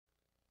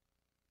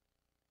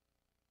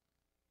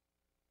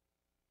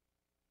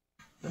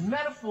The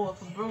metaphor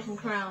for Broken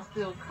Crayons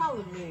Still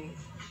Color means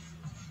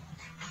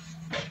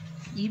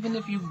even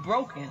if you're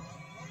broken,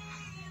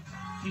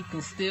 you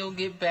can still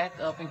get back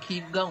up and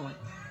keep going.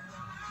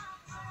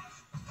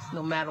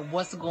 No matter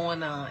what's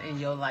going on in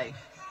your life.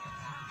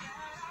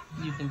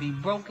 You can be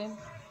broken.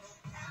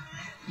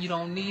 You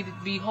don't need to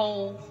be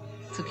whole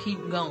to keep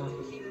going.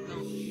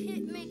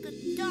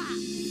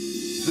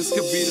 This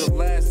could be the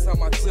last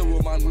time I chill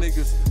with my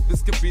niggas.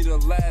 This could be the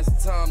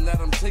last time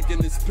that I'm taking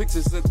these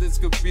pictures. That this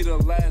could be the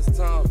last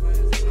time.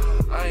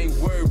 I ain't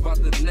worried about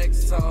the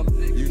next time.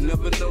 You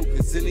never know,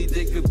 cause any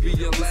day could be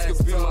your last. This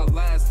could be my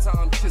last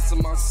time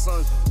kissing my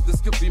son.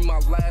 This could be my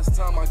last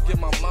time I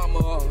give my mama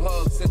a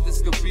hug. Said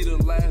this could be the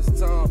last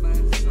time.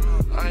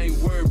 I ain't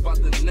worried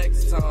about the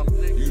next time.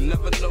 You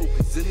never know,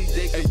 cause any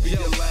day could be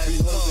your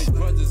last time.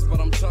 Grudges, but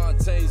I'm trying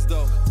to change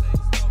though.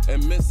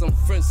 And miss some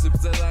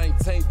friendships that I ain't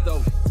taint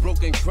though.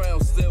 Broken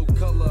crayons still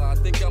color, I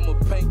think I'ma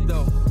paint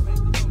though.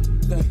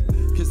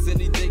 Cause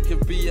any day can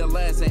be your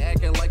last. Ain't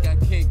acting like I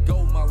can't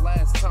go my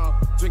last time.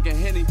 Drinking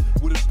Henny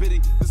with a bitty.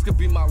 This could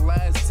be my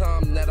last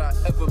time that I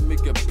ever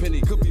make a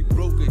penny. Could be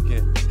broke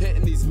again.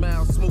 Hitting these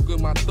mouths,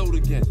 smoking my throat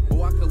again.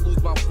 Or I could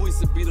lose my voice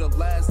and be the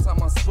last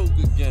time I spoke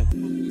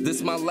again.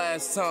 This my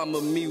last time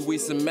of me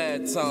wasting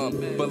mad time.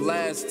 But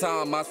last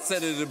time I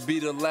said it'd be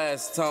the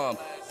last time.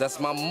 That's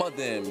my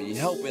mother and me,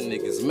 helping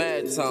niggas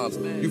mad times.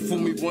 You fool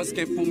me once,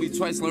 can't fool me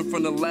twice, learn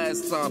from the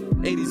last time.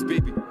 80s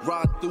baby,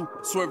 ride through,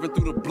 swerving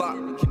through the block.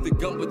 Keep the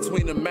gun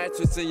between the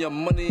mattress and your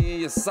money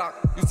in your sock.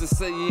 Used to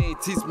say you ain't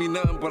teach me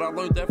nothing, but I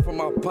learned that from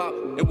my pop.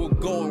 And we'll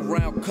go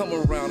around, come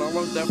around, I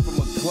learned that from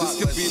a clock.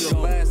 This could be the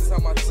last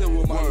time I chill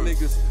with my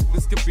niggas.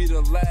 This could be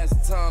the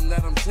last time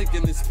that I'm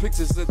taking these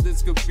pictures. That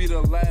this could be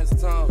the last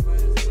time.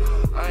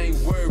 I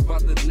ain't worried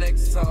about the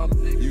next time.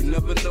 You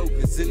never know,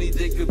 cause any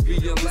day could be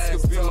your last.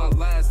 This could be my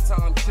last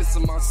time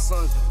kissing my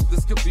son.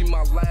 This could be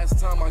my last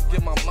time I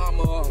give my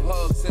mama a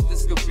hug. Said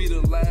this could be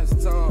the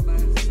last time.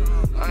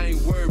 I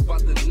ain't worried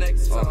about the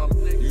next time.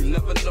 You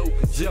never know,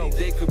 cause any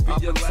day could be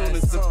your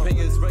last time.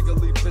 Opinions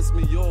regularly piss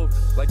me off.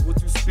 Like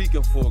what you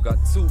speaking for?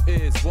 Got two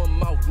ears, one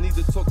mouth. Need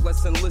to talk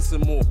less and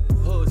listen more.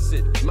 Hood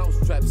shit, mouse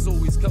traps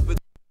always covered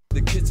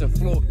the kitchen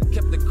floor.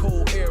 Kept the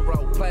cold air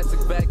out.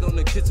 Plastic bag on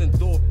the kitchen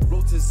door.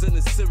 Roaches in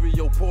the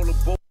cereal. Pour the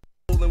bowl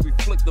and we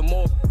flicked them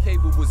off.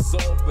 Cable was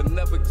off, but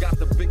never got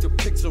the bigger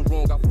picture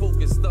wrong. I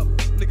focused up.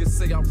 Niggas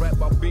say I rap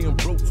about being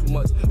broke too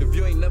much. If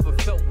you ain't never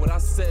felt what I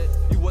said,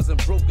 you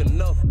wasn't broke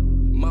enough.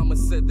 Mama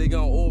said they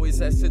gon' always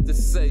have shit to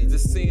say.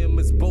 Just see them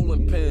as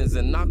bowling pins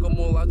and knock them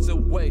all out your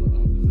way.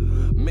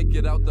 Make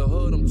it out the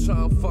hood, I'm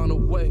trying to find a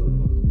way.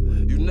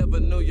 You never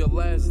know your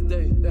last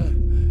day.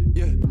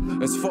 Yeah,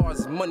 as far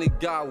as money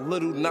got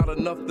little, not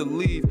enough to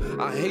leave.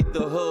 I hate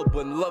the hood,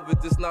 but love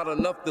it, just not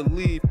enough to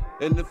leave.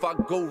 And if I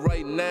go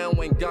right now,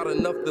 ain't got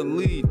enough to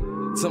leave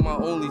to my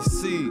only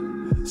seed.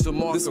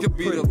 This could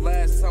be the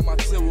last time I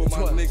chill with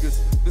my niggas.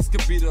 This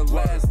could be the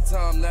last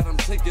time that I'm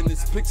taking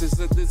these pictures.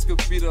 That this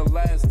could be the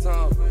last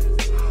time.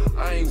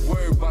 I ain't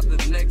worried about the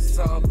next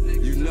time.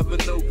 You never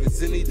know,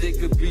 cause any day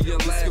could be your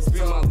last. This could be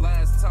my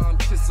last time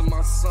kissing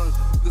my son.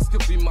 This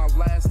could be my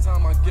last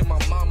time I give my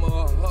mama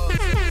a hug. This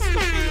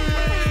could be the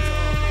last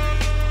time.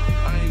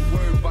 I ain't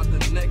worried about the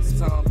next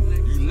time.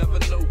 You never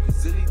know,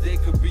 cause any day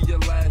could be your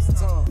last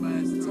time.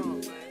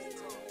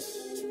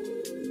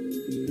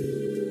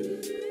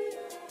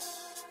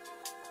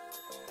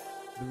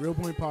 The Real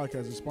Point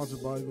Podcast is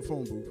sponsored by The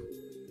Phone Booth.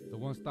 The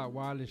one-stop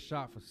wireless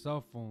shop for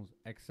cell phones,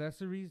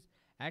 accessories,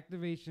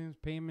 activations,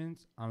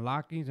 payments,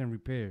 unlockings, and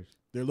repairs.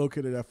 They're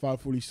located at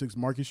 546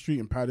 Market Street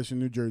in Paterson,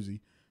 New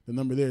Jersey. The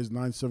number there is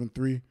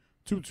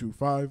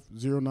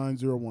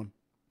 973-225-0901.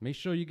 Make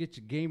sure you get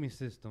your gaming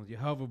systems, your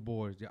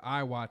hoverboards, your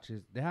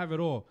iWatches. They have it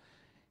all.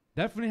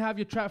 Definitely have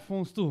your trap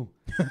phones too.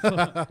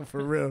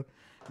 For real.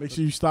 Make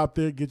sure you stop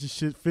there, get your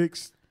shit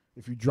fixed.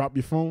 If you drop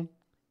your phone.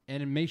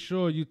 And make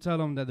sure you tell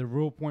them that the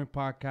Real Point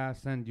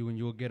Podcast sent you and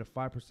you'll get a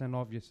 5%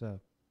 off yourself.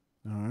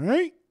 All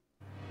right.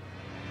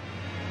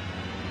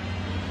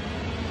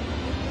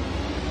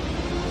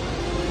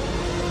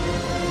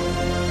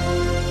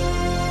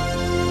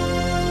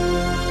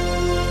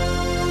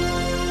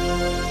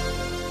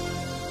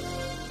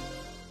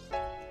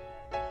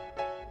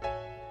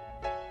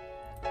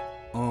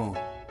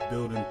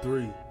 Building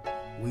 3.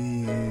 We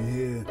in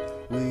here.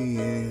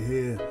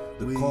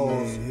 The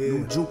cause,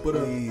 New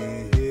Jupiter. We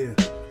in here.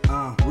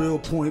 Real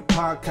Point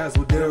Podcast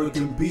with Derek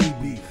and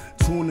BB.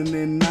 Tuning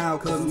in now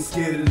cause I'm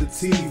scared of the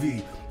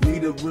TV.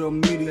 Need a real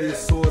media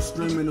source,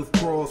 streaming of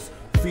course.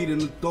 Feeding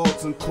the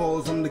thoughts and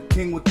calls. I'm the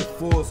king with the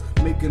force.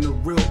 Making a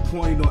real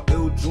point or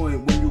ill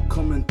joint when you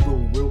coming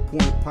through. Real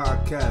Point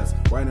Podcast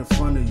right in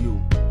front of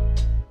you.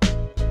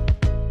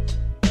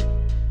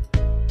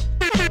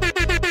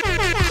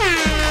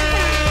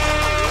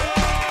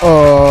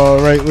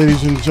 All right,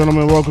 ladies and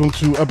gentlemen, welcome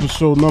to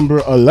episode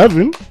number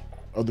 11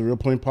 of the Real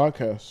Point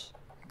Podcast.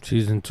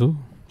 Season 2.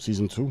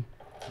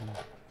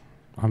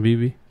 I'm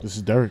BB. This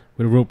is Derek.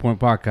 With the Real Point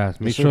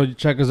Podcast. Make sure you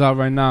check us out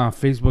right now on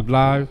Facebook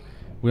Live.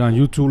 We're on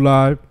YouTube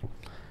Live.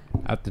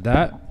 After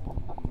that,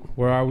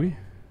 where are we?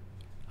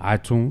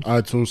 iTunes,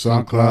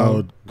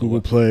 SoundCloud,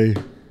 Google Play,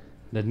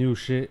 the new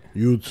shit.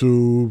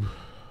 YouTube.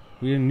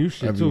 We in new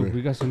shit Everywhere. too.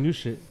 We got some new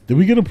shit. Did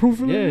we get approved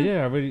for that?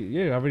 Yeah, I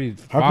already.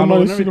 How come I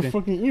followed didn't see the everything.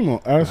 fucking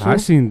email, asshole? I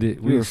seen it.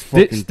 You're We a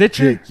fucking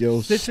Stitcher. dick,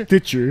 yo. Stitcher.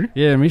 Stitcher.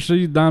 Yeah, make sure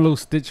you download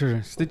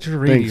Stitcher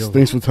Radio.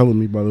 Thanks for telling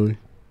me, by the way.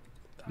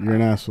 You're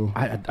an asshole.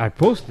 I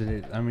posted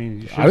it. I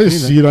mean, you I didn't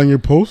see it on your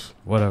post.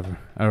 Whatever.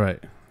 All right.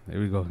 There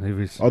we go.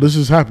 Oh, this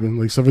just happened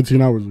like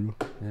 17 hours ago.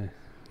 Yeah.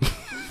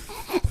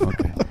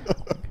 Okay.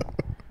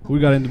 Who we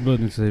got in the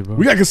building today, bro?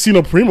 We got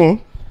Casino Premo.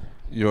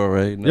 You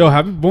already know. Yo,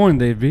 happy born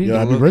day, B. Yeah,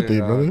 happy Good birthday,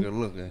 looking, brother. Good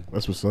looking.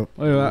 That's what's up.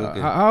 Wait,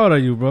 how old are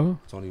you, bro?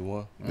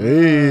 21.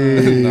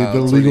 Hey, Nah,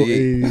 the legal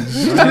 28. age.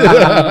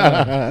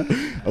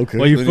 Okay.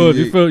 Well,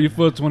 you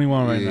feel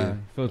 21 right now. You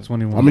feel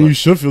 21. I mean, you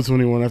should feel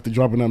 21 after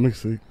dropping that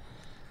mixtape.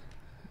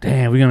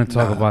 Damn, we're gonna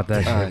talk about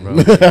that shit, bro.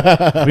 We're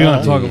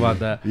gonna talk about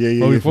that. Yeah,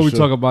 But before for we sure.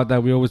 talk about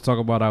that, we always talk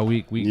about our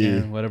weekend,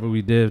 Yeah. whatever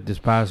we did this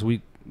past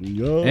week,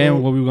 Yo.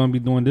 and what we're gonna be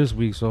doing this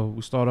week. So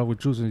we start off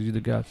with you since you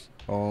the guys.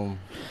 I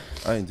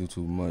didn't do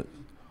too much.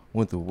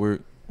 Went to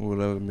work,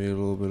 whatever, made a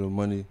little bit of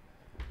money.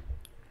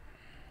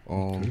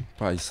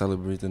 Probably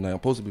celebrate tonight. I'm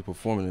supposed to be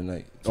performing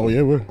tonight. Oh,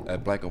 yeah, where?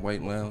 At Black and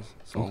White Lounge.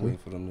 So I'm waiting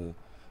for them to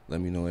let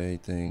me know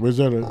everything. Where's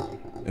that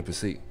at? In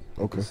Passaic.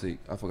 Okay. Passaic.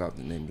 I forgot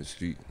the name of the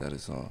street that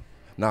it's on.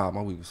 Nah,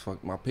 my week was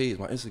fucked. My page,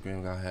 my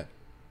Instagram got hacked.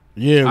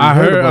 Yeah, we I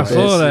heard, about I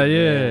saw that.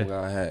 Instagram Yeah.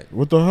 got hacked.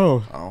 What the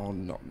hell? I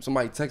don't know.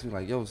 Somebody text me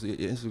like, yo, so your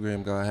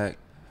Instagram got hacked.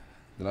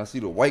 Then I see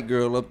the white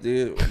girl up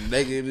there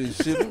naked and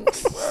shit.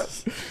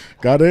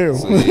 Goddamn.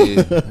 So,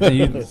 yeah. And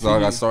you- So I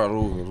got started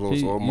over.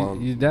 Lost all my,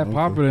 you that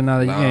popular now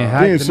that you Nah. getting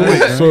Damn, hacked. so tonight,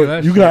 wait, man. so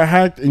That you shit. got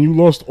hacked and you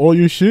lost all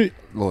your shit?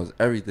 lost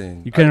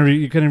everything. You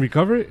couldn't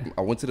recover it.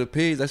 I went to the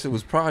page. That shit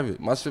was private.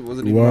 My shit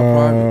wasn't even on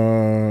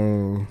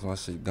private. Wow. So my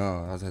shit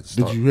gone. I had to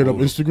start Did you hit up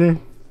over. Instagram?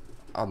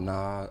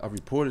 Nah, I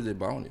reported it,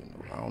 but I don't even know.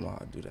 I don't know how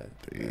to do that.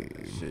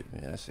 Shit,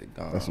 man, that shit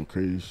gone. That's some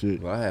crazy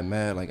shit. But I had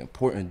mad like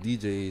important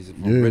DJs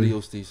from Yeah. radio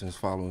stations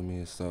following me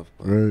and stuff.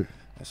 But Right.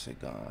 that shit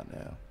gone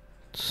now.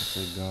 That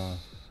shit gone.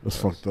 That's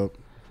fucked up. Well,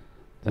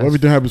 That's-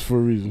 everything happens for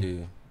a reason.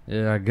 Yeah.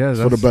 Yeah, I guess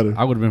For the that's- better.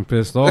 I would have been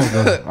pissed off.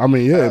 Though. I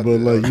mean, yeah, but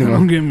like, you know,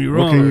 Don't get me what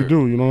wrong. can you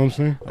do? You know what I'm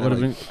saying? I would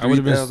have been. Like I would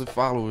have been. 3,000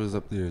 followers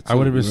up there. I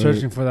would have been Right.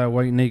 searching for that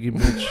white naked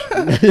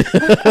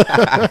bitch.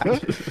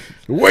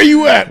 Where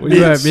you at, Where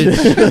you at,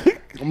 bitch?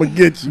 I'm gonna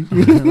get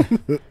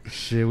you.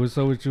 Shit, what's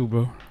up with you,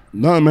 bro?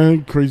 Nah,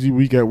 man, crazy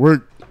week at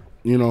work.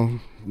 You know,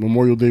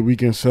 Memorial Day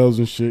weekend sales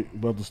and shit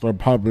about to start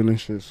popping and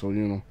shit. So,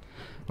 you know,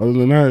 other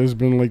than that, it's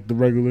been like the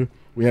regular.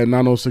 We had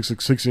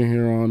 90666 in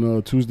here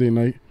on Tuesday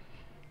night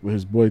with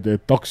his boy,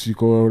 that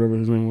Toxico or whatever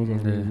his name was. I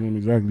don't know his name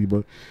exactly,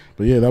 but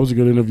yeah, that was a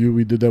good interview.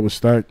 We did that with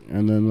Stack,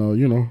 and then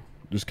you know,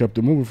 just kept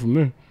it moving from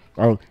there.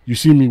 You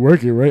see me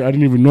working, right? I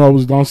didn't even know I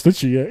was down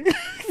Stitcher yet.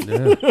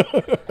 Yeah.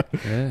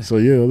 Yeah. So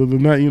yeah, other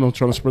than that, you know,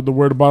 trying to spread the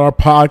word about our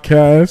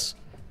podcast.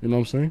 You know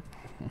what I'm saying?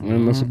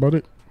 And that's about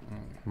it.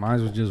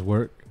 Mine was just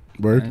work.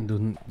 Word. And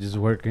doing, just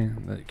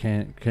working.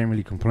 Can't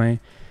really complain.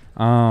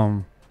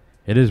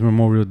 It is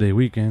Memorial Day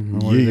weekend.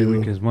 Memorial Day Yeah.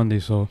 weekend is Monday,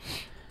 so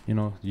you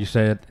know, you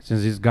said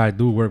since this guy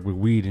do work with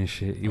weed and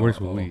shit, he works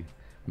with weed,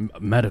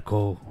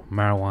 medical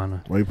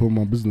marijuana. Why you put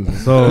my business in?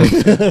 So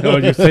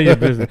you say your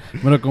business,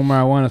 medical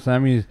marijuana. So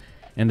that means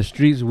in the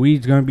streets,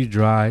 weed's gonna be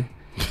dry.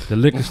 The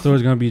liquor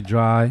store's gonna be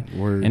dry,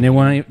 Word. and there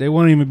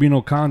won't even be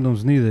no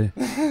condoms neither.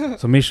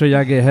 So make sure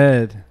y'all get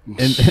head,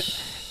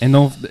 and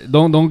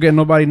don't get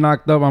nobody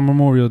knocked up on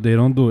Memorial Day.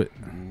 Don't do it.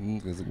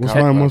 What's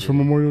 9 months from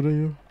Memorial Day,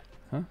 yo?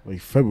 Huh? Like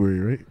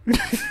February, right?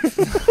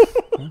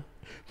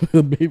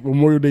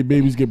 Memorial Day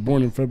babies get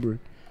born in February.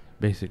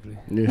 Basically,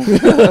 Yeah.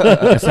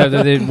 except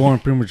that they're born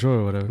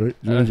premature or whatever. Right?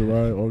 June,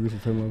 July, August,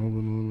 September,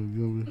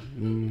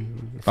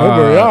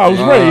 February. I was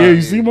right. Yeah,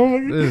 you see,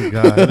 motherfucker? This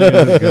guy.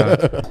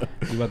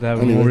 You about to have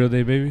a Anyway. Memorial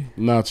Day baby?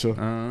 Nah, chill.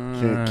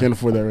 Can't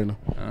afford that right now.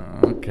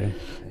 Okay.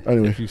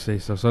 Anyway. If you say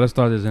so. So let's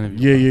start this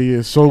interview.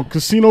 Yeah. So,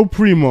 Casino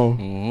Premo.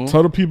 Mhm.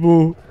 Tell the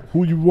people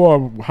who you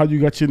are, how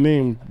you got your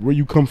name, where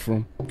you come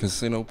from.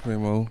 Casino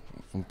Premo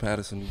from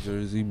Paterson, New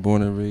Jersey,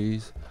 born and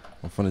raised.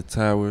 I'm from the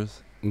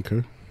Towers.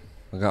 Okay.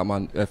 I got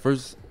at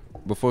first,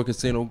 before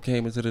Casino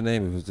came into the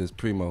name, it was just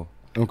Premo.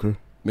 Okay.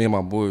 Me and my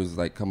boy was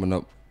like coming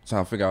up,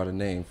 trying to figure out a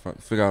name,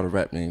 figure out a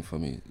rap name for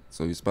me.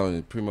 So he spelled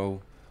it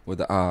Premo with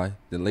the I.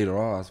 Then later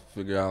on, I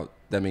figured out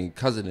that means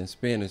cousin in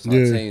Spanish, so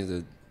I changed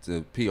it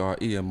to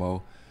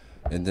Premo.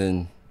 And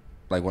then,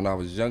 like when I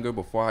was younger,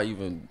 before I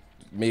even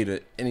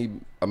made any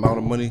amount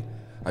of money,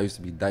 I used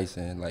to be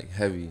dicing, like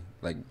heavy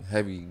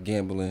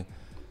gambling.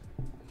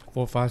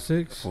 4, 5,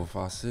 6. 4,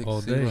 5, 6.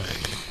 All see, day. like,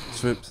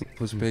 trips,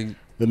 push big.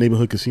 The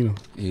neighborhood casino.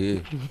 Yeah.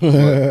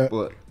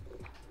 but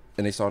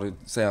and they started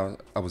saying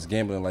I was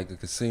gambling like a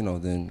casino.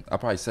 Then I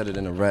probably said it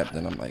in a rap.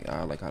 Then I'm like,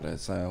 I like how that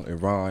sound. It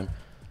rhymed.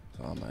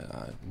 So I'm like,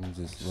 all right, let me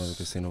just run a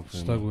casino.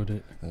 Stuck with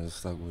it. And just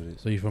stuck with it.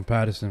 So you're from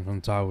Paterson,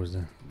 from Towers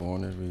then.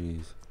 Born and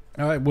raised.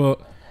 All right,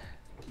 well,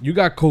 you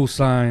got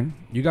co-signed.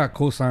 You got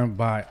co-signed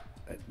by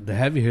the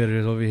heavy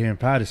hitters over here in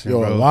Paterson, Yo,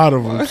 bro. a lot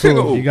of them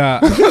too. You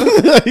got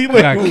you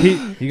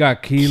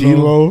got Kilo,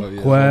 Kilo. Oh,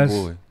 yeah, Quest,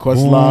 my boy.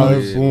 Quest Booms,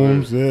 Live, yeah,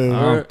 Booms,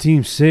 yeah.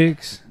 Team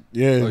 6.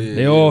 Yeah. Oh, yeah.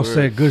 They all word.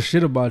 said good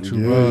shit about you,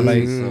 bro. Yeah,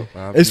 Like, yeah. So,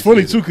 I It's funny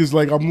appreciate too, cause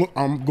like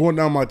I'm going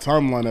down my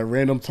timeline at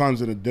random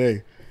times of the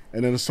day,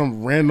 and then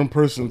some random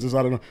person just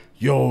I don't know,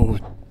 yo,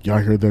 y'all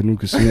heard that new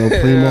casino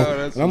Premo?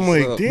 that's And I'm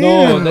what's like, up.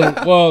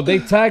 damn. no, they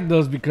tagged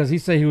us because he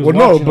said he was Well,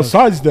 no. watching us.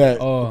 Besides that,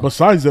 Oh.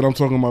 I'm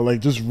talking about like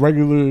just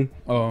regular,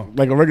 Oh.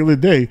 like a regular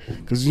day,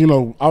 cause you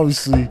know,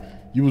 obviously,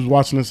 you was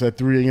watching us at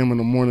 3 a.m. in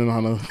the morning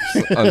on a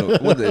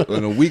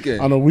on a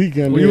weekend. on a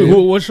weekend. What,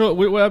 yeah.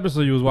 what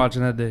episode you was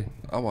watching that day?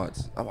 I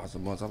watched a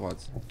bunch. I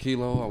watched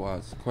Kilo. I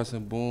watched Quest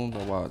and Booms.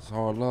 I watched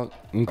Hard Luck.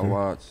 Okay. I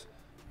watched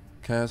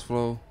Cash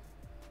Flow.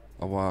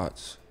 I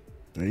watched.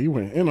 Yeah, you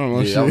went in on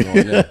that Yeah, I was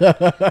shit. on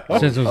there.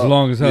 Since it was up.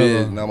 long as hell. Yeah.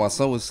 though. Now my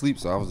son was asleep,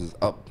 so I was just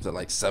up to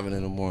like 7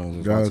 in the morning,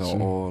 just Gotcha.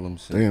 watching all them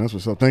shit. Damn, that's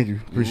what's up. Thank you.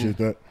 Appreciate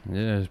that.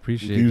 Yeah,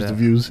 appreciate Views that. the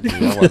views.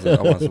 Yeah,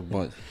 I watched a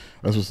bunch.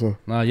 That's what's up.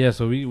 Nah, yeah.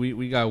 So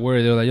we got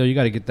word. They were like, yo, you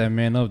got to get that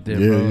man up there,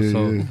 Yeah, bro. yeah,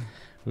 So yeah.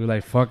 we were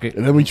like, fuck it.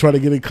 And then we try to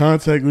get in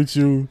contact with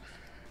you,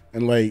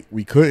 and like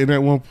we couldn't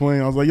at one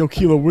point. I was like, "Yo,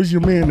 Kilo, where's your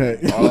man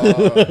at?"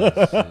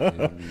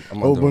 I'm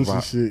Whole under a bunch rock.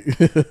 of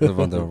shit. Live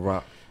under a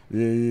rock.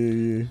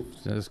 Yeah.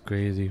 That's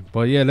crazy.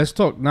 But yeah, let's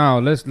talk now.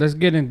 Let's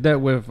get in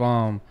depth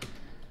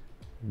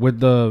with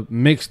the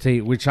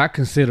mixtape, which I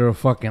consider a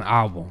fucking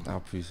album. I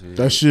appreciate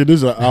That it. shit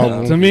is an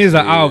album. To me, it's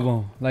an Yeah.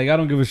 album. Like, I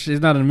don't give a shit.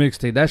 It's not a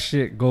mixtape. That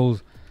shit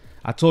goes.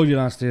 I told you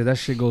downstairs. That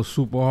shit goes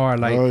super hard.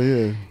 Like, Oh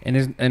yeah.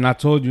 and I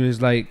told you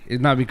it's like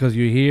it's not because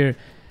you're here.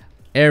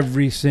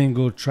 Every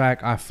single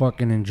track I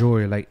fucking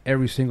enjoy. Like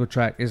every single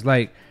track. It's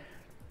like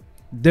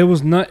there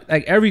was not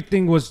like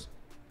everything was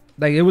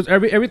like it was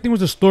everything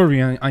was a story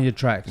on your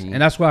tracks, Mhm.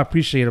 and that's what I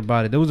appreciate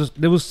about it.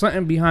 There was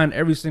something behind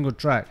every single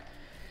track.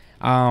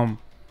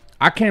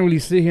 I can't really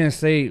sit here and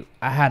say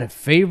I had a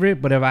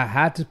favorite, but if I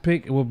had to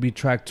pick, it would be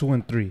track 2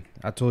 and 3.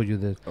 I told you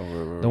this. Oh,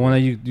 right. The one that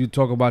you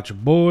talk about your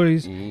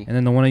boys, Mhm. and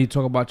then the one that you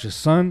talk about your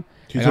son.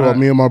 He I talk gotta- about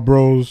me and my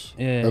bros,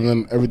 Yeah. and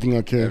then everything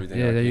I can. Everything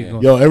Yeah, I there you can.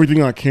 go. Yo,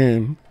 everything I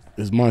can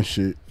is my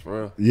shit.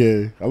 For real.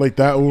 Yeah, I like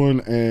that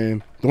one,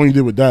 and the one you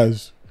did with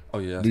Daz. Oh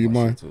yeah, that's Do you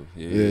my mind? shit too.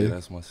 Yeah. Yeah,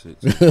 that's my shit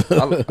too.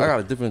 I got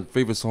a different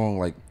favorite song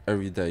like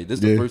every day. This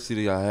is Yeah. the first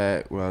CD I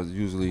had where I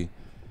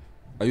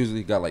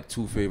usually got like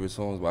 2 favorite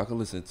songs, but I could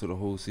listen to the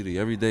whole CD.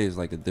 Every day is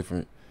like a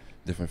different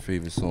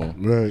favorite song.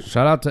 Right.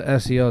 Shout out to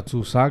SCL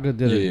too. Saga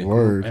did Yeah. a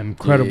Word.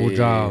 incredible Yeah.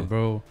 job,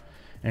 bro.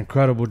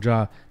 Incredible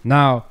job.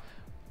 Now,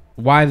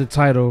 why the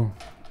title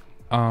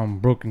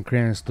Broken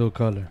Crayons Still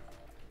Color?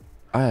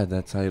 I had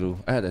that title.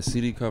 I had that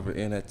CD cover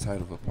and that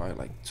title for probably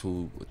like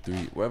 2 or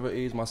 3. Whatever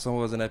age my son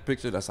was in that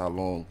picture, that's how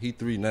long. He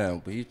 3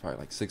 now, but he's probably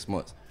like 6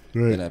 months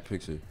Right. in that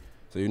picture.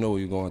 So you know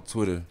when you go on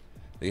Twitter,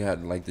 they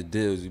had like the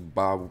deals. You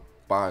buy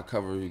a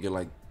cover, you get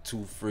like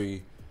 2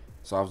 free.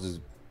 So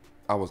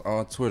I was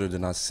on Twitter,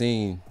 then I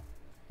seen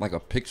like a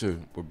picture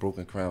with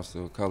Broken Crayons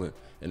Still Color,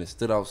 and it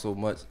stood out so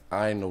much.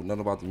 I didn't know nothing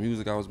about the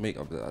music I was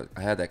making.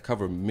 I had that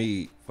cover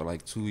made for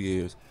like 2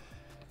 years,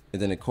 and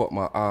then it caught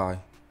my eye.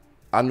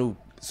 I knew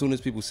as soon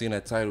as people seen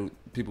that title,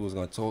 people was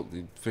gonna talk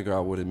to figure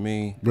out what it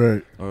mean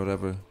Right. or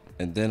whatever.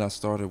 And then I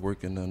started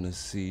working on the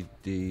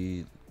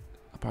CD.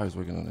 I probably was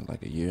working on it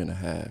like a year and a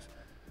half.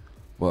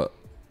 But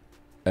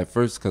at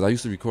first, because I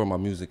used to record my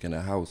music in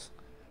the house,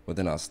 but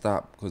then I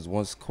stopped because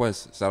once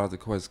Quest, shout out to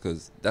Quest,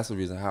 because that's the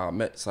reason how I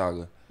met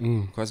Saga.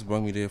 Quest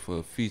brought me there for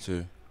a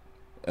feature,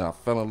 and I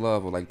fell in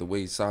love with like the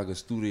way Saga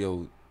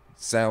studio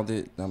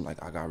sounded. And I'm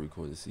like, I gotta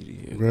record the CD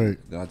here. Right.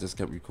 Then I just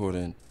kept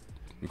recording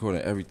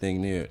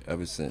everything there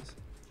ever since.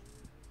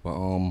 But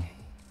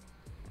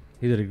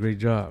He did a great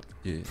job.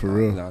 yeah, For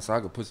real. Nah,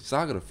 Saga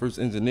the first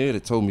engineer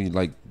that told me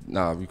like,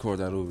 nah, record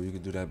that over. You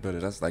can do that better.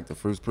 That's like the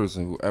first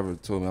person who ever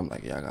told me. I'm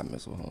like, yeah, I gotta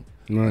mess with him.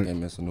 I Right. can't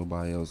mess with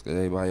nobody else. Cause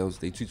everybody else,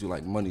 they treat you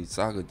like money.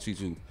 Saga treat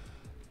you.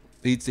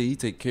 He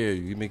take care of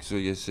you. He make sure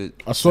your shit.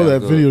 I saw sound that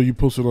good. video you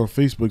posted on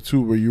Facebook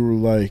too, where you were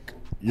like,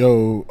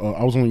 "Yo,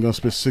 I was only gonna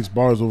spit 6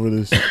 bars over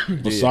this,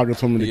 but Yeah. Saga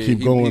told me to Yeah, keep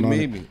he going on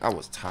made it." me. I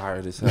was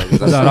tired as hell.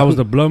 That was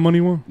the Blood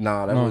Money one.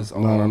 Nah, that No. was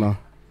No.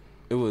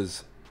 It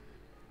was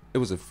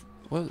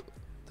what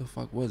the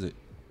fuck was it?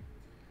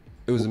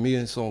 It was a me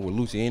and song with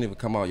Lucci. It ain't even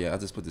come out yet. I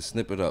just put the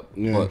snippet up.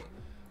 Yeah.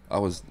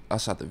 But I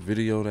shot the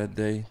video that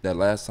day. That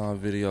last time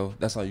video.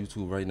 That's on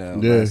YouTube right now.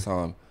 Yeah. Last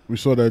time. We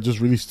saw that just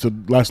released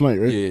last night,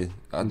 right? Yeah.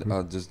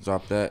 I just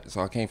dropped that.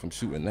 So I came from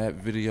shooting that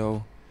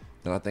video.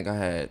 Then I think I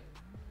had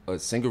a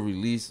single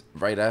release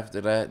right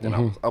after that. Then I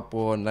was up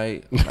all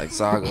night. Like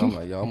Saga. I'm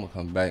like, yo, I'm gonna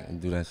come back and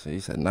do that shit. He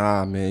said,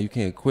 nah, man, you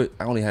can't quit.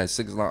 I only had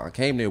 6 lines. I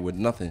came there with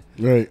nothing.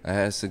 Right. I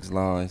had 6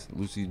 lines.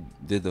 Lucy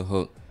did the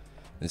hook.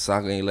 And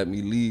Saga ain't let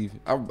me leave.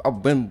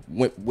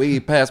 Went way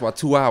past my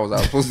 2 hours. I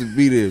was supposed to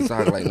be there.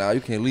 Saga like, nah, you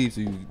can't leave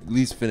till you at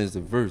least finish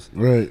the verse.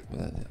 Right.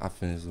 But I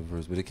finished the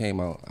verse, but it came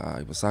out.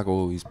 But Saga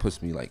always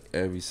pushed me like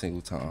every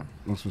single time.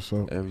 That's what's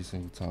up. Every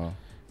single time.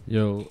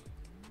 Yo,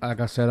 like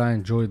I said, I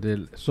enjoyed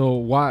it. So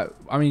why?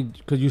 I mean,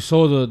 cause you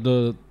saw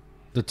the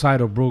the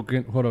title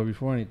Broken. Hold on,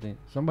 before anything,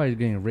 somebody's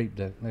getting raped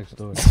that next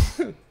door.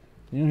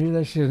 You don't hear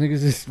that shit? Niggas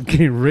just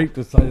getting raped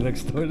outside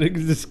next door.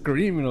 Niggas just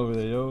screaming over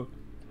there, yo.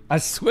 I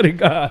swear to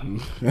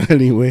God.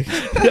 Anyway.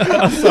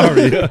 I'm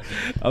sorry.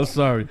 I'm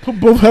sorry. Put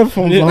both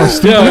headphones on.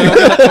 I'm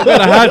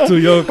gonna have to,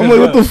 yo. I'm like,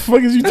 what the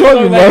fuck is you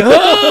talking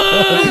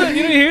about? You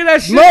didn't hear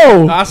that shit?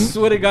 No. I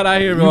swear to God, I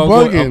hear it.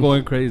 I'm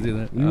going crazy.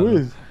 I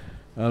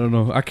don't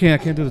know. I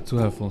can't do the two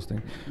headphones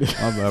thing.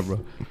 My bad,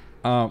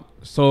 bro.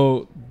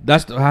 So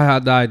that's how I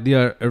had the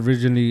idea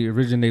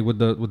originate with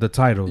the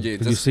title. Yeah,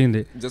 you seen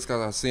it. Just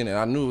cause I seen it,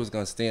 I knew it was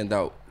gonna stand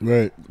out.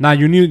 Right. Now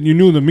you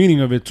knew the meaning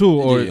of it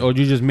too, or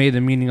you just made the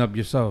meaning up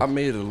yourself. I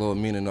made a little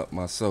meaning up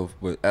myself,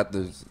 but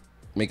after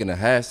making a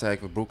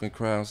hashtag for Broken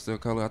Crayons Still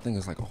Color, I think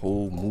it's like a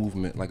whole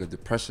movement, like a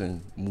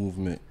depression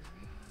movement.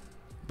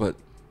 But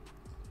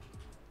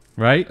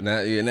right? Now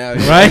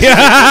right?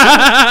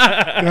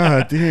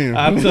 God damn.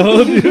 I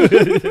told you.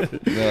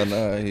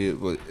 No,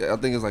 but I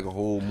think it's like a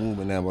whole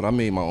movement now. But I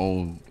made my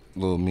own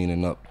little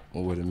meaning up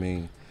on what it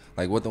means.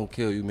 Like, what don't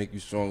kill you make you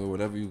stronger.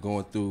 Whatever you're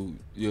going through,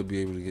 you'll be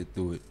able to get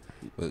through it.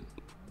 But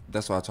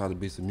that's why I try to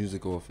base the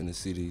music off in the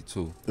CD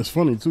too. It's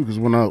funny too, because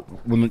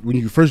when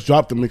you first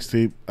dropped the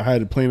mixtape, I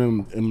had it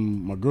playing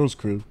in my girl's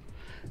crib,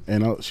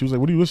 and she was like,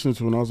 "What are you listening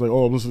to?" And I was like,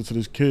 "Oh, I'm listening to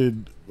this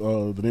kid.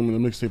 The name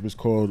of the mixtape is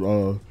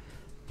called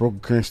Broken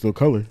Crayons Still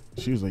Color."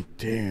 She was like,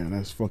 "Damn,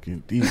 that's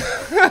fucking deep."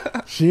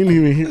 She didn't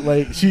even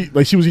hear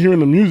she was hearing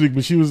the music,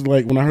 but she was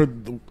like, when I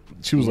heard,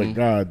 she was like,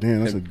 "God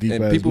damn, that's a deep."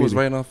 And ass people was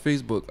meaning. writing on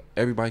Facebook.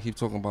 Everybody keep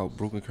talking about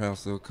Broken Crayons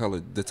Still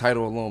Color. The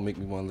title alone make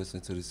me want to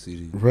listen to the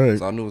CD. Right.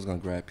 So I knew it was gonna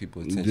grab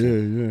people's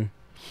attention. Yeah.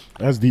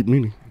 That's deep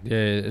meaning.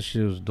 Yeah, that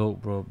shit was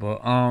dope, bro.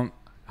 But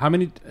how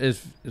many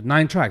is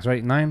 9 tracks,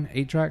 right?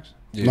 8 tracks?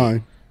 Yeah.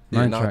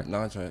 9.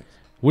 9 tracks.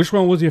 Which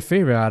one was your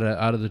favorite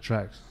out of the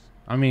tracks?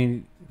 I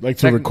mean, Like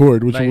to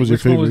record, which one was your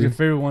favorite? Which one was your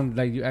favorite one?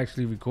 Like you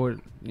actually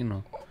record, you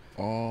know.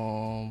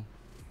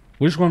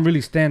 Which one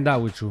really stand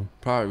out with you?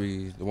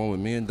 Probably the one with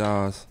me and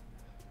Daz,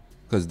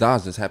 because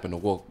Daz just happened to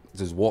walk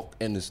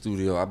in the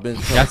studio. I've been.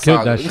 I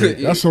killed that shit.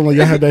 That sounded like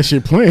y'all had that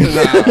shit playing.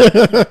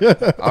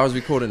 Nah, I was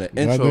recording the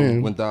intro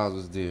when Daz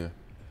was there.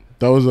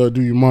 That was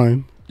Do You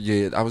Mind?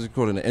 Yeah, I was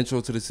recording the intro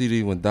to the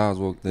CD when Daz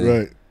walked in.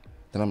 Right.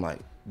 Then I'm like,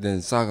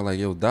 Saga like,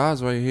 yo,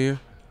 Daz right here.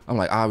 I'm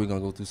like, we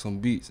gonna go through some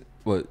beats.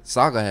 But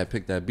Saga had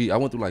picked that beat. I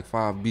went through like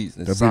 5 beats.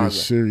 And That beat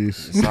was serious.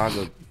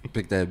 Saga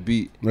picked that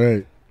beat.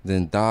 Right.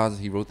 Then Daz,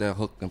 he wrote that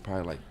hook in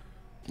probably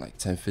like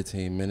 10,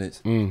 15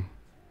 minutes. And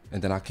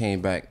then I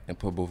came back and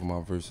put both of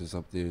my verses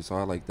up there. So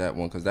I like that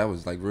one because that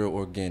was like real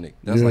organic.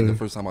 That's like the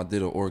first time I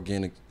did an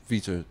organic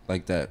feature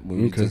like that.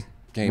 When we just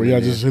came where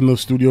y'all just in the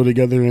studio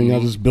together and y'all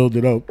just build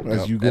it up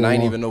as you go. And I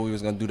didn't even know we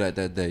was going to do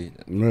that day.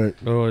 Right.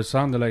 Oh, it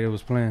sounded like it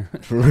was playing.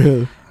 For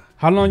real.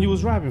 How long you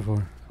was rapping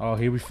for? Oh,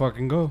 here we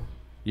fucking go.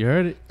 You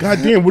heard it? God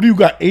damn, what do you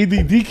got,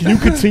 ADD? Can you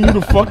continue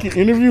the fucking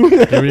interview?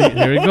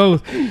 Here it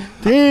goes.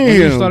 Damn. When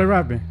you started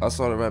rapping? I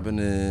started rapping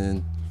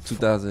in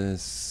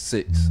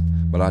 2006,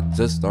 but I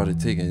just started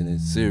taking it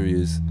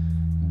serious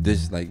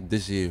this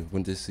year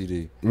with this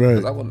CD.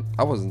 Right.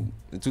 I wasn't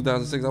in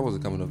 2006. I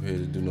wasn't coming up here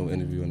to do no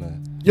interview or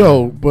nothing.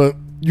 Yo, but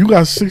you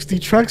got 60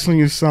 tracks on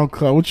your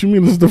SoundCloud. What you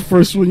mean this is the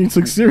first one you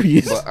took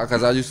serious?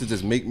 Because I used to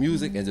just make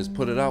music and just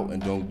put it out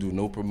and don't do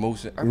no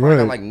promotion. I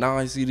got like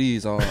 9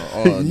 CDs on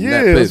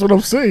yeah, that's what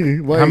I'm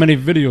saying. Like, how many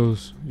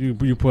videos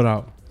you put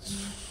out?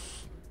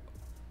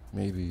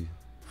 Maybe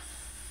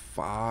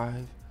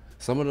 5.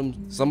 Some of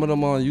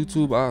them on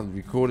YouTube. I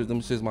recorded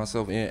them shits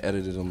myself and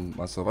edited them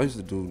myself. I used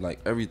to do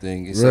like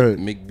everything except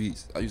make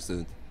beats. This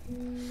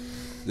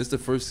is the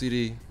first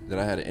CD that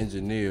I had an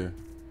engineer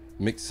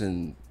mix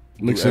and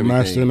master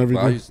and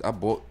everything. I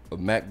bought a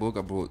MacBook,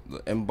 I bought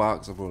the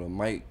M-Box, I bought a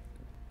mic,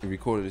 and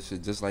recorded this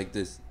shit just like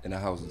this in the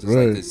house. Just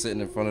like this,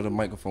 sitting in front of the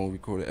microphone,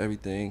 recorded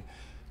everything,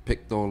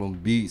 picked all them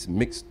beats,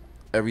 mixed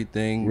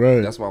everything.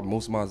 That's why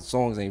most of my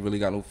songs ain't really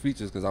got no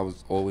features because I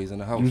was always in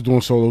the house. You was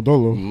doing solo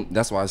dolo.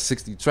 That's why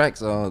 60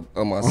 tracks on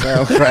my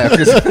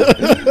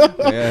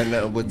SoundCloud. Yeah,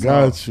 nothing but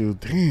got you.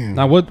 Damn.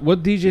 Now,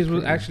 what DJs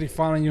was actually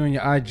following you on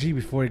your IG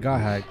before it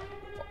got hacked?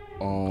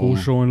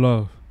 Who's showing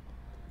love?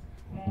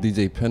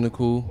 DJ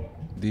Pinnacle,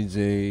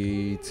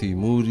 DJ T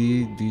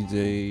Moody,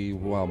 DJ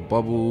Wild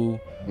Bubble,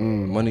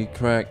 Money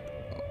Crack.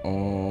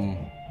 So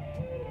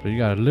you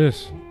got a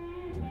list.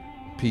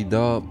 P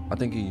Dub, I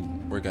think he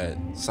work at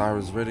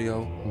Cyrus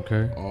Radio.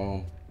 Okay.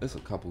 There's a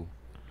couple.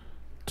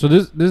 So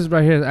this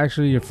right here is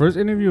actually your first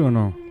interview or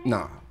no?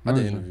 Nah, I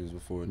did interviews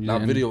before.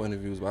 Not video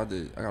interviews, but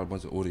I got a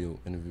bunch of audio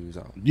interviews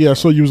out. Yeah, I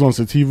saw you was on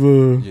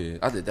Sativa. Yeah,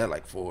 I did that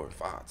like 4 or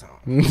 5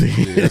 times.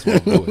 Yeah, that's my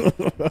boy.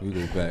 We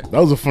go back. That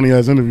was a funny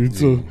ass interview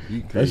too.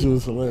 That shit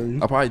was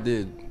hilarious. I probably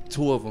did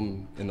 2 of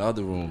them in the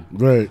other room.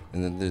 Right.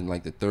 And then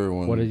like the third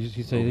one. What did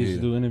you say? They used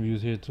to do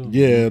interviews here too.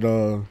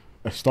 Yeah,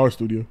 at Star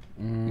Studio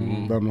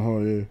down the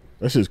hall. Yeah,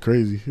 that shit's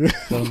crazy.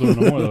 Don't do it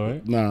no more though,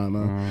 right?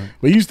 Nah.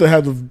 But he used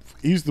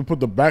to put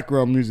the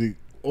background music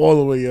all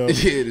the way up. Yeah,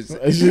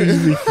 that shit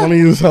used to be funny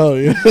as hell.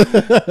 Yeah.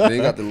 They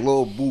got the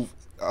little booth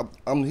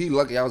he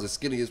lucky I was the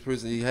skinniest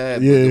person he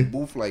had. Yeah. But the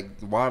booth like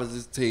wide as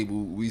this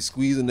table, we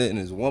squeezing it and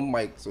there's one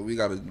mic, so we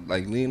gotta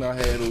like lean our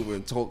head over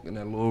and talk in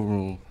that little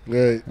room.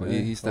 Right. But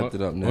he stepped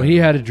it up now. Well, he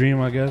had a dream,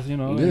 I guess. You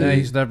know, Yeah. and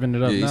he's stepping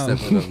it up yeah, now. he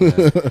stepped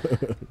it up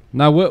now.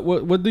 Now,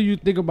 what do you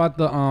think about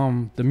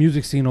the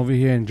music scene over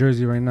here in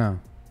Jersey right now?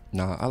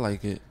 Nah, I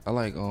like it. I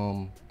like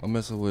I'm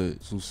messing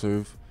with Sue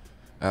Surf,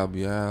 Al,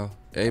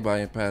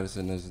 everybody in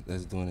Paterson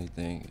that's doing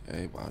anything.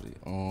 Everybody.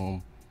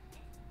 Who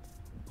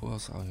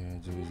else out here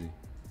in Jersey?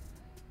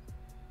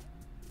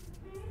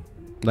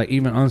 Like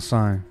even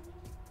unsigned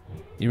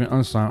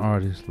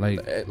artists. Like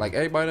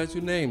everybody that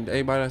you named,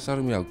 everybody that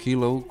shouted me out.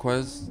 Kilo,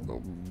 Quest,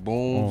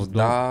 Booms, dope.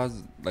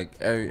 Daz, like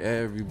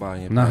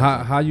everybody in now,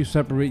 Paterson. how you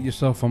separate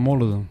yourself from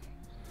all of them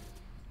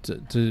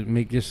to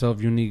make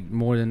yourself unique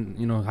more than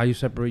how you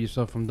separate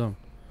yourself from them?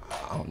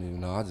 I don't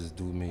even know. I just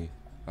do me.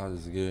 I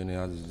just get in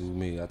there. I just do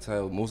me. I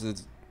tell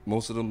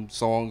most of them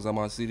songs on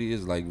my CD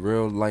is like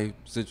real life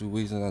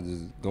situations. I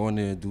just go in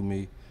there and do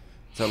me.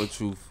 Tell the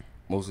truth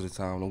most of the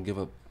time. Don't give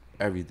up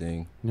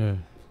everything. Yeah.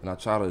 And I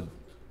try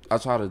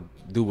to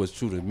do what's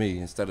true to me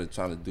instead of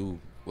trying to do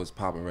what's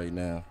popping right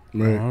now.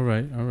 Right. All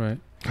right.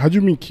 How'd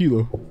you meet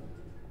Kilo?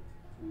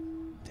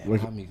 Damn,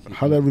 Like, I mean,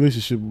 how that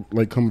relationship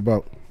like come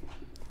about?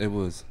 It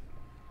was.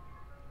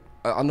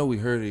 I know we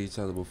heard of each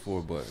other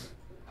before, but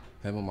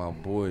him and my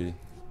boy,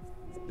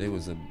 they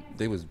was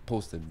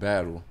posted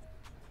battle,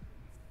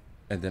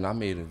 and then I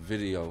made a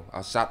video.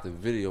 I shot the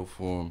video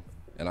for him,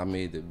 and I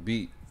made the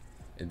beat,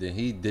 and then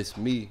he dissed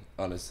me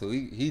on it. So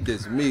he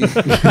dissed me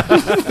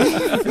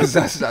because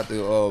I shot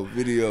the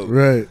video,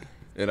 Right.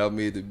 and I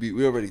made the beat.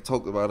 We already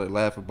talked about it,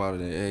 laughed about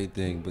it, and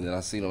everything. But then I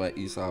seen him at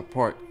Eastside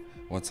Park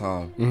one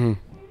time,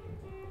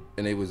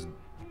 and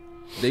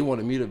they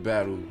wanted me to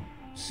battle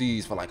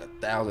C's for like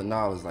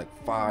 $1,000 like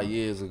 5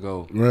 years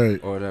ago, Right.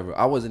 or whatever.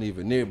 I wasn't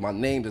even near. My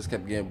name just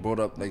kept getting brought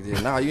up like,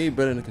 nah, you ain't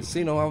better in the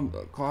casino.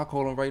 I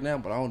call him right now,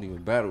 but I don't even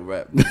battle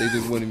rap. But they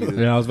just wanted me to.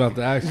 Yeah, I was about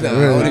to ask you. Nah,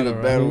 I don't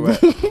even battle rap.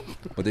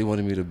 But they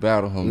wanted me to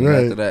battle him. Right.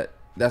 And after that,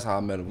 that's how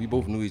I met him. We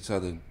both knew each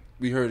other.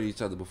 We heard of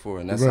each other before,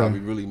 and that's how Right. we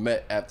really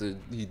met. After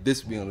he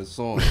dissed me on the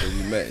song, so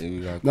we met. And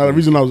we got Now the cool.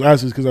 reason I was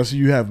asking is because I see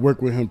you have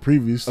worked with him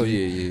previously. Oh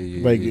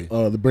yeah. Like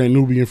the brand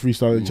Nubian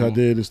freestyle that y'all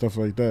did and stuff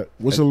like that.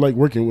 What's it like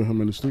working with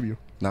him in the studio?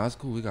 Nah, it's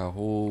cool. We got a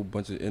whole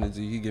bunch of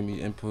energy. He give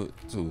me input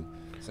too.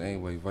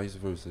 Same way, vice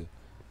versa.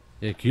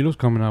 Yeah, Kilo's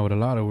coming out with a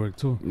lot of work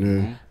too.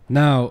 Yeah.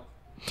 Now,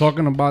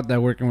 talking about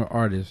that working with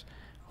artists,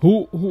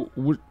 who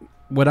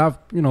would I've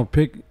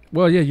pick?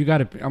 Well, yeah, you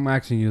got to. I'm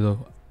asking you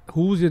though,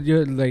 who's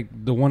your like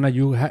the one that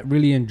you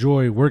really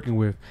enjoy working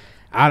with?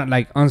 Out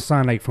like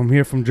unsigned, like from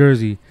here from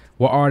Jersey.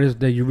 What artists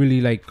that you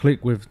really like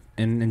click with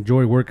and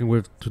enjoy working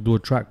with to do a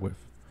track with?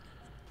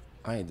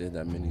 I ain't did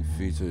that many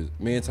features.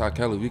 Me and Ty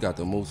Kelly, we got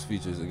the most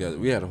features together.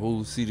 We had a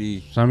whole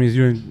CD. So that means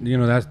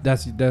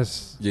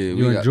that's Yeah, you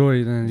we got- enjoy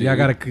it, and yeah,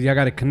 y'all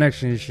got a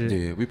connection and shit.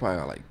 Yeah, we probably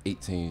got like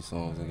 18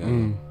 songs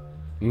together.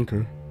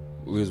 Okay.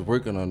 We was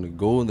working on the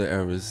Golden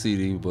Era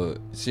CD, but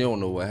she don't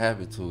know what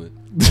happened to it.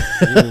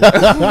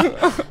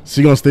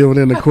 She gonna stay over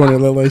there in the corner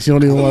and look like she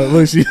don't even want to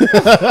look.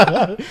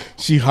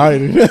 She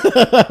hiding.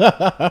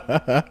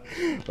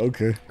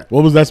 Okay.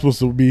 What was that supposed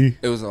to be?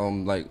 It was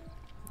like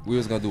we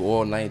was gonna do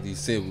all 90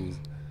 samples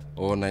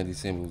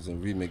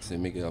and remix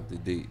and make it up to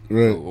date.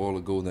 Right. So all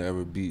the Golden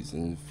Era beats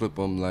and flip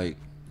them like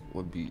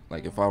what beat?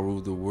 Like If I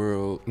Ruled the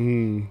World,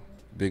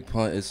 Big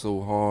Pun, It's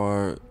So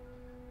Hard.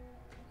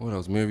 What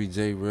else? Mary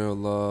J, Real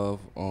Love.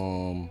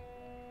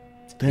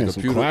 Damn,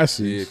 some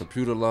classics. Yeah,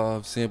 Computer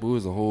Love sample. It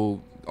was a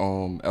whole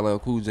LL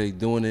Cool J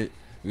doing it.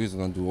 We was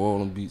gonna do all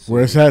them beats.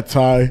 Where's that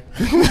Ty?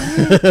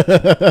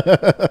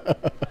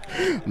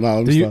 Nah,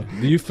 let Do me you stop.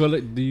 do you feel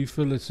it? Do you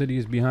feel the city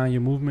is behind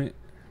your movement,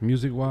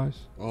 music wise?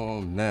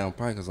 Now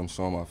probably because I'm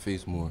showing my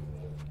face more.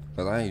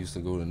 Cause I ain't used to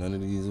go to none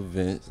of these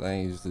events. I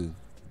ain't used to.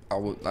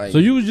 So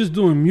you was just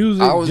doing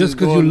music I was just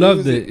because you doing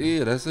loved music. it.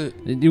 Yeah, that's it.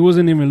 You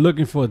wasn't even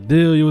looking for a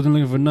deal. You wasn't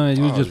looking for nothing.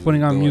 You was just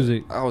putting out doing-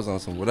 music. I was on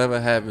some whatever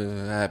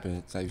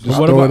happened type shit. Just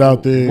What throw about- it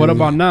out there. What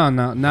about now?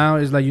 Now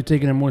it's like you're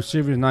taking it more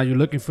serious. Now you're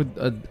looking for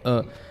a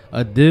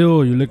deal.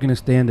 Or you're looking to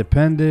stay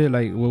independent.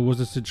 Like what was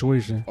the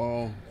situation?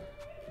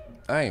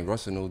 I ain't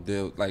rushing no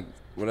deal. Like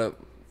whatever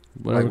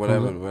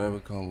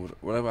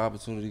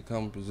opportunity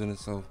come present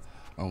itself,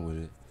 I'm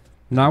with it.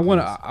 Now what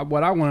I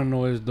want to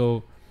know is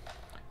though.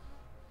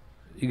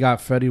 You got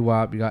Fetty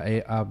Wap, you got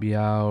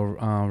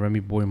ABL, Remy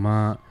Boy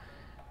Mont.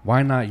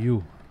 Why not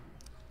you?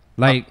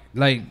 Like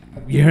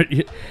you're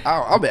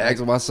I've been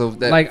asking myself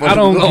that. like for I the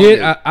don't longest.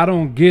 get I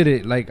don't get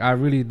it. Like I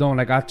really don't.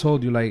 Like I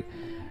told you, like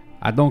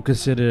I don't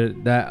consider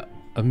that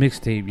a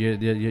mixtape. Your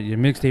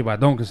mixtape I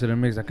don't consider a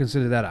mix. I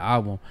consider that an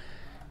album.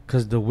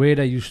 Cause the way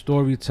that you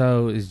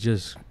storytell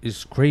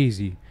is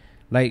crazy.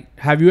 Like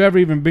have you ever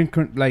even been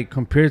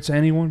compared to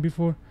anyone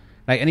before?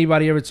 Like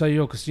anybody ever tell you,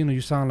 yo, Casino,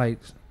 you sound like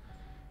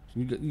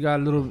you got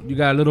a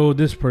little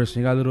this person,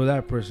 you got a little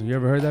that person. You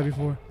ever heard that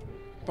before?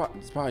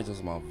 It's probably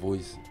just my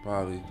voice.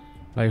 Probably.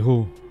 Like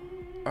who?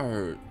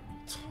 I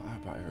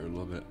probably heard a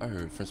little bit. I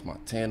heard French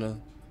Montana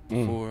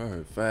before. I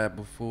heard Fab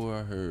before.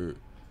 I heard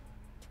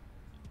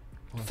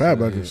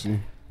Fab, I can see.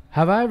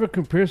 Have I ever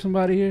compared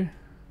somebody here?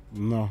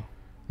 No.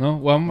 No.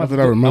 Well, I'm Not about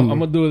that I remember. I'm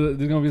gonna do it.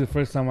 This is gonna be the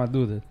first time I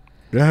do this.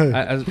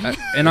 Yeah.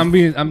 And I'm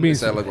being.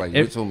 That look like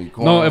you told me.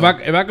 No, if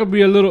I could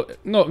be a little.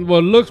 No,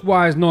 well, looks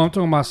wise, no. I'm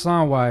talking about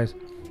sound wise.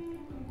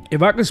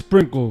 If I could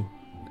sprinkle,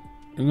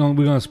 we're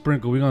gonna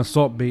sprinkle. We're gonna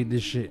salt bait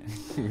this shit.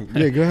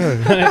 Yeah, go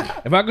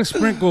ahead. If I could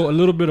sprinkle a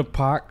little bit of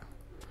Pac,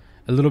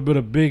 a little bit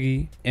of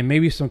Biggie, and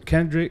maybe some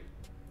Kendrick,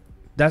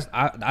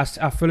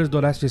 I feel as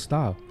though that's your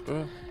style.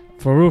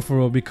 For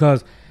real,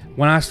 because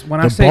when I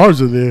The say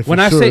bars are there. when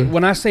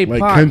I say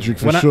like Pac, Kendrick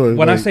for sure.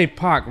 When I like, say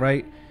Pac,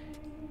 right,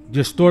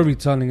 your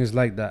storytelling is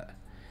like that.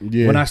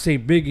 yeah. When I say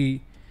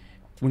Biggie,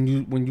 when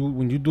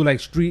you do like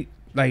street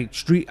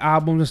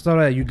albums and stuff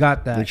like that, you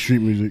got that. like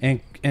street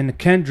music. And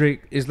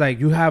Kendrick is like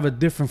you have a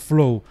different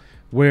flow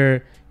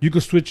where you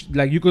could switch,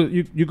 like you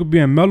could be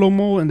in mellow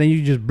mode and then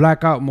you just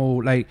black out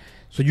mode, like,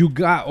 so you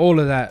got all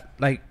of that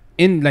like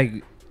in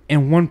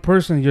one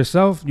person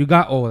yourself, you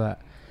got all of that.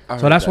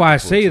 So that's why I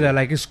say that,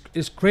 like,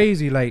 it's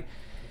crazy, like,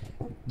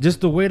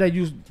 just the way that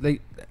you,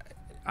 like,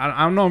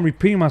 I know I'm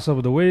repeating myself,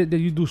 but the way that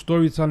you do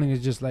storytelling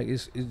is just like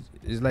it's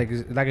like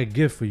a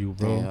gift for you,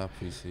 bro. Yeah, I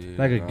appreciate it.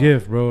 Like a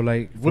gift, bro.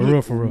 Like for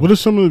real. What are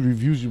some of the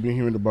reviews you've been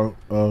hearing about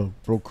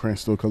Broken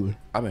Crayons Still Color?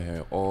 I've been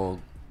hearing all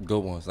good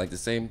ones. Like the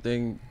same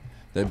thing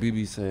that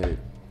BB said.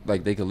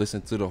 Like they could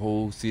listen to the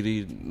whole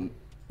CD.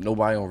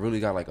 Nobody don't really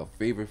got like a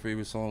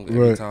favorite song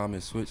every Right. time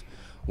it switch.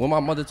 When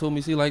my mother told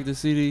me she liked the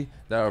CD,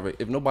 that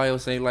if nobody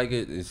else ain't like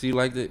it and she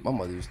liked it, my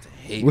mother used to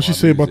hate. What she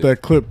say about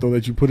that clip though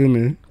that you put in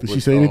there? Did she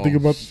say anything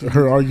about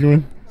her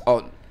arguing?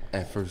 Oh,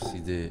 at first she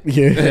did.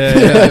 Yeah.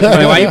 Yeah.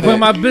 Like, why you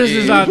putting my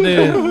business out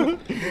there?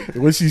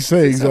 What she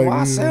say She said, exactly? "Why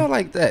I sound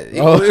like that?"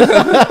 You Oh.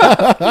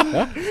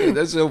 know?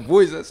 That's your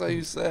voice. That's how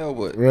you sound.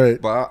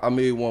 Right. But I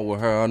made one with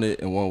her on it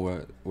and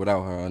one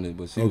without her on it.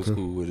 But she was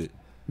cool with it.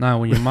 Nah,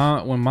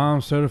 when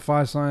mom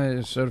certifies something,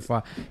 it's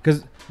certified.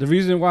 Cause the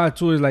reason why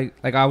too is like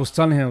I was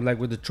telling him, like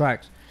with the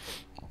tracks,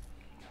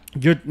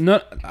 you're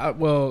not.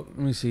 Well, let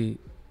me see,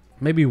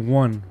 maybe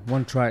one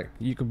track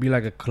you could be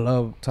like a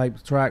club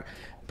type track,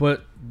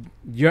 but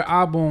your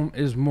album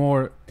is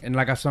more. And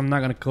like I said, I'm not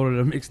gonna call it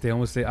a mixtape. I'm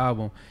gonna say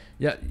album.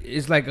 Yeah,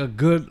 it's like a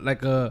good,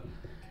 like a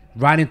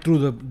riding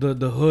through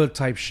the hood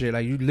type shit.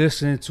 Like you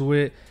listening to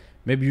it,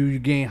 maybe you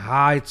getting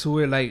high to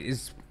it. Like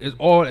it's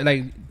all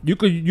like you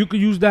could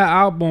use that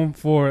album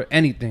for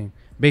anything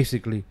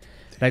basically.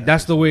 Like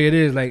that's the way it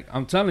is. Like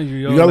I'm telling you,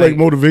 yo, You got like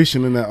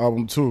motivation in that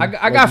album too. I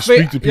like, got to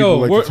speak to people, yo,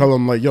 like to tell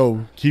them like,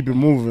 yo, keep it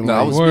moving.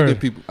 No,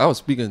 like, I was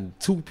speaking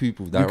to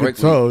people directly. You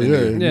could tell, and yeah.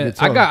 then- You Yeah, could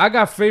tell. I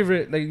got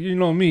favorite, like you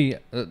know me,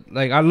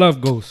 like I love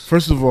Ghost.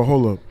 First of all,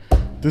 hold up.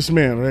 This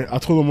man, right? I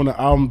told him when the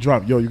album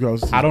dropped, yo, you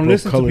guys. I don't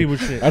listen to people's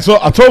shit. I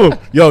told him,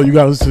 yo, you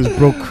gotta listen to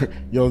this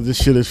yo, this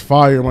shit is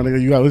fire, my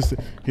nigga. You gotta listen.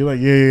 He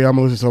like, yeah, I'm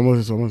gonna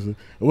listen.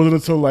 It wasn't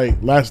until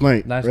like last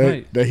night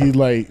that he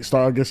like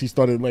started. I guess he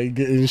started like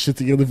getting his shit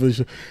together for the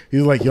show.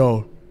 He's like,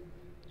 yo,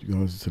 you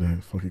gotta listen to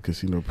that fucking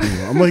Casino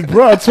Premo. I'm like,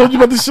 bro, I told you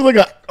about this shit like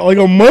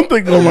a month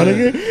ago, my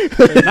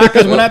nigga. Nah,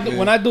 cause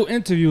when I do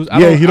interviews,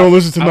 he don't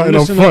listen to nothing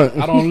up front.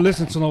 I don't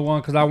listen to no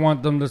one because I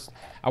want them to.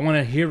 I want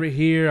to hear it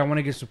here. I want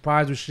to get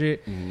surprised with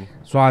shit. Mm-hmm.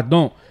 So I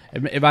don't.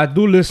 If I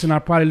do listen, I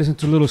probably listen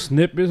to little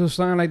snippets or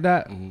something like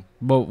that. Mm-hmm.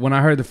 But when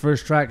I heard the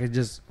first track, it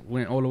just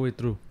went all the way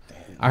through.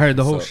 I heard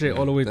the whole shit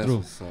all the way That's through.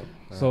 what's up,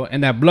 man. So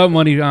and that Blood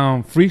Money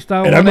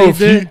freestyle. And I know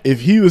if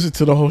he listened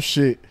to the whole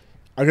shit,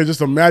 I can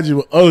just imagine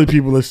what other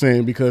people are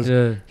saying because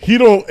he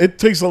don't. It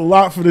takes a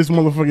lot for this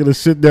motherfucker to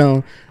sit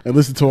down and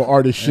listen to an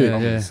artist shit.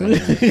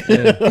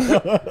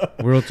 Yeah.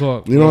 Real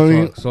talk. You know what I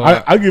mean? So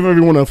I give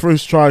everyone a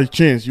first try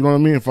chance. You know what I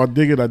mean? If I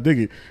dig it, I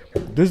dig it.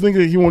 This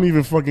nigga, he won't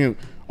even fucking.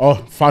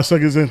 5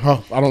 seconds in,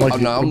 I don't like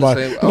it. No, I'm the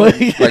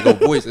same. Like a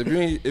voice.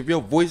 If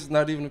your voice is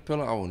not even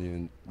appealing, I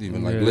won't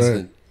even like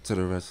listen to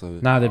the rest of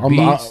it. Nah, the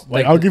beats.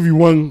 I'll give you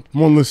one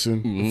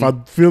listen. Mm-hmm. If I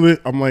feel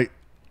it, I'm like,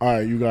 all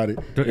right, you got it.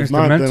 The if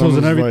instrumentals not,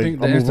 and everything.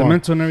 Like, the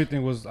instrumental and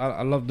everything was.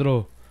 I loved it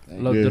all.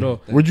 Loved it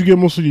all. Where'd you get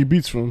most of your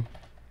beats from?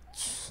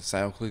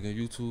 SoundCloud and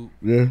YouTube.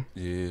 Yeah.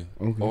 Yeah.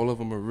 Okay. All of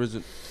them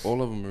original.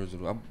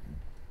 I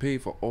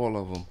paid for all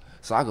of them.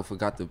 Saga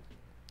forgot to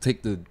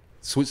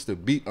switch the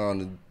beat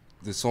on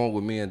the song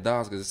with me and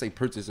Daz because it say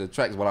purchase the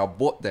tracks, but I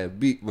bought that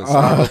beat, but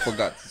Saga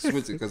forgot to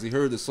switch it because he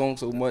heard the song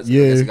so much.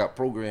 Yeah. I guess it got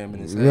programmed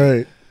in his head.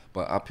 Right.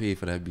 But I paid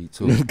for that beat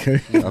too.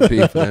 Okay. I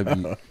paid for that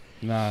beat.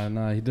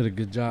 Nah, he did a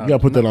good job. You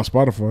gotta put that on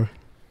Spotify.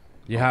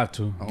 You have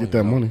to get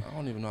that money. I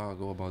don't even know how I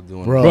go about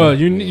doing bro,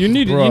 you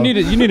need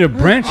to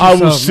branch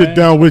yourself. I will sit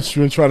down with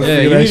you and try to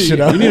figure that shit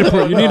out.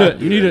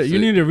 You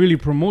need to really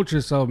promote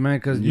yourself, man,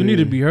 because you need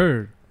to be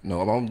heard.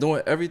 No, I'm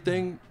doing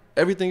everything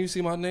you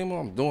see my name on.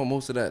 I'm doing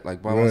most of that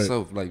like by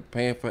myself, like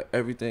paying for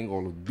everything,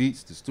 all the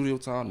beats, the studio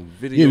time, the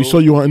video. Yeah, we saw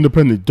you on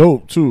Independent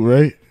Dope too,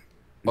 right?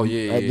 Oh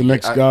yeah, the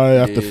next guy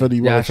after Fetty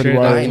Wap.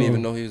 I didn't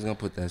even know he was gonna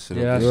put that shit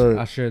up. Yeah,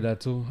 I shared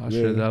that too. I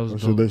shared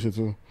that shit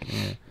too.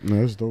 Yeah,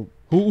 no, that's dope.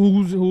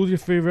 Who's your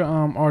favorite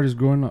artist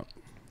growing up?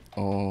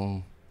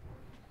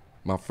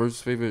 My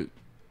first favorite.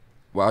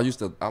 Well,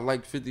 I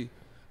liked 50.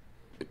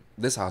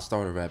 this how I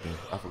started rapping.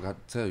 I forgot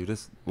to tell you.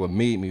 This what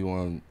made me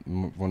want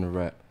to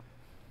rap.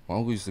 My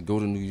uncle used to go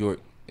to New York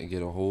and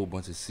get a whole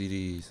bunch of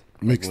CDs.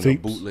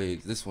 Mixtapes.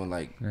 Bootlegs. This one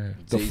like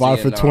the 5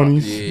 for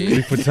 20s.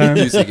 Yeah. 3 for 10.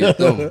 He used to get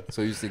them.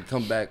 So he used to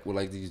come back with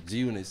like these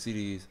G-Unit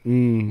CDs.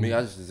 Me, I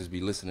used to just be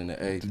listening to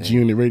everything.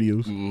 G-Unit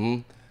radios.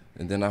 And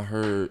then I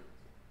heard,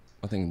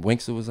 I think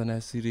Winkster was on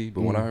that CD.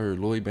 But when I heard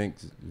Lloyd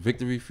Banks'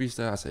 Victory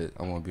Freestyle, I said,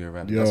 I want to be a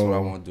rapper. That's what I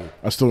want to do.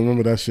 I still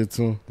remember that shit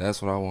too.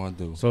 That's what I want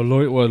to do. So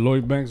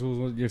Lloyd Banks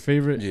was your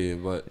favorite? Yeah,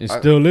 but it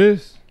still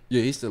is?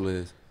 Yeah, he still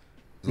is.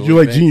 You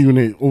like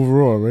G-Unit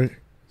overall, right?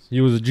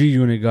 You was a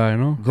G-Unit guy,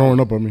 no? Growing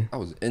up, I mean. I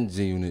was in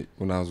G-Unit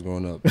when I was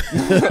growing up. I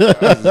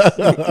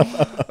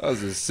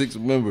was a 6th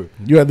member.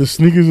 You had the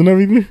sneakers and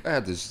everything? I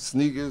had the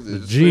sneakers, the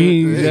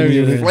jeans,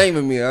 everything.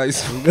 Flaming me. I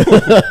used to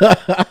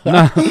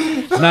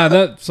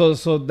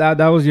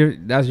that was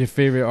your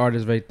favorite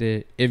artist right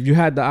there. If you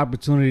had the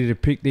opportunity to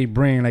pick their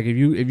brain, like if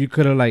you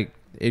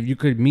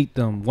could meet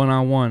them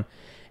one-on-one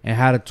and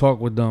had to talk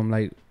with them,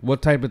 like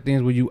what type of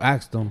things would you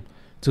ask them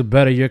to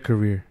better your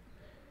career?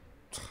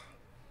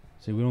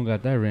 See, we don't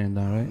got that written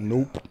down, right?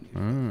 Nope. I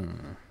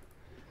don't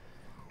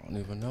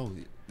even know.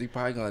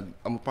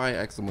 I'm probably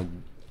ask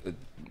them the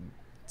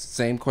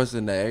same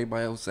question that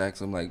everybody else asks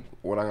them, like,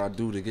 what I gotta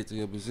do to get to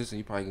your position.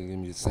 You probably gonna give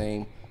me the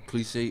same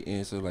cliche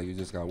answer, like you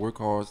just gotta work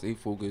hard, stay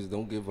focused,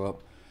 don't give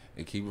up,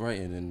 and keep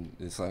writing, and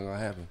it's not gonna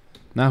happen.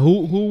 Now,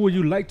 who would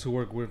you like to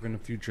work with in the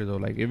future though?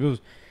 Like, if it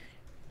was,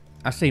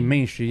 I say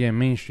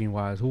mainstream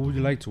wise, who would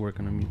you like to work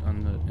in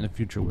the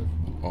future with?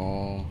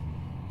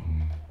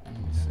 Let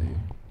me see.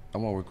 I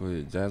want to work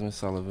with Jasmine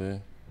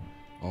Sullivan,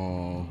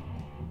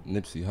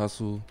 Nipsey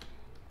Hussle.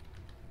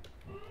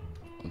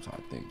 I'm trying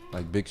to think.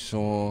 Like Big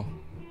Sean.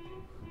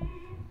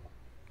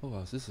 Who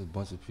else? This is a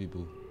bunch of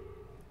people.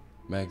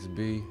 Max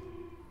B.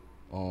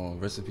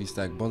 Recipe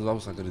Stack Bundles. I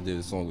wish I could have did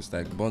a song with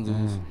Stack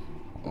Bundles.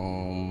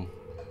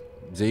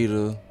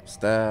 Jada,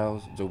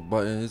 Styles, Joe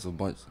Button. It's a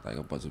bunch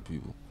of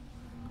people.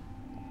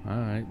 All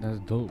right, that's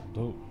dope.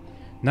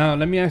 Now,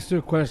 let me ask you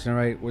a question,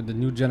 right? With the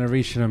new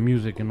generation of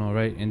music and all,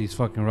 right? And these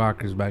fucking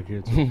rockers back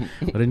here, too.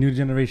 With the new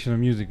generation of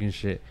music and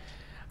shit.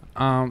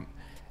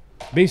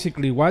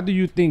 Basically, why do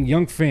you think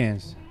young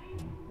fans,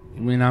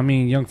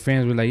 young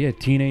fans with like,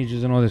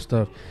 teenagers and all this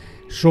stuff,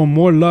 show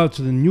more love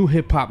to the new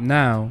hip-hop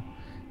now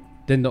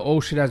than the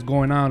old shit that's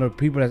going on, or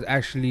people that's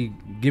actually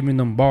giving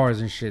them bars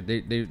and shit?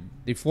 They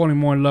falling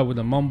more in love with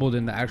the mumble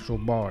than the actual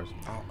bars.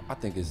 I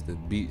think it's the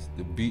beats.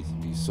 The beats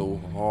be so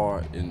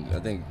hard, and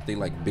I think they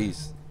like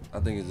bass. I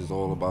think it's just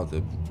all about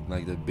the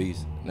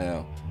bass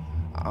now.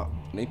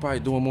 They probably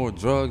doing more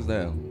drugs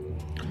now.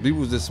 People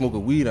was just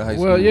smoking weed in high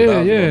school. Well,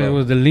 yeah, it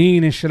was the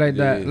lean and shit like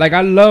that. Like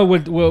I love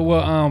what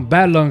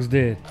Bad Lungs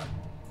did.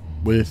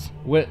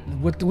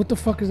 What the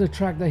fuck is the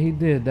track that he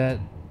did that?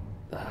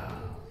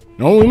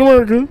 Only in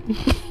America.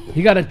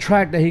 He got a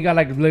track that he got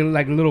like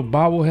little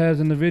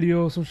bobbleheads in the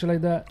video or some shit like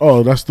that.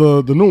 Oh, that's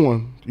the new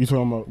one you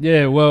talking about?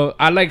 Yeah, well,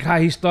 I like how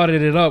he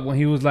started it up when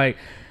he was like,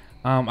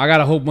 I got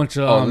a whole bunch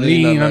of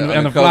lean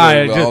on the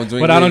flyer,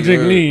 but I don't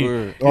drink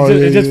lean.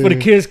 It's just for the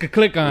kids could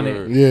click on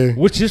it. Yeah,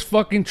 which is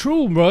fucking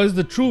true, bro. It's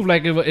the truth.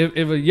 Like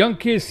if a young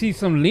kid sees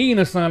some lean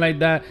or something like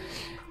that,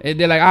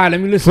 they're like, all right, let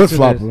me listen to this.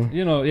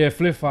 Bro.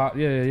 Flip flop.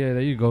 Yeah.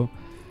 There you go.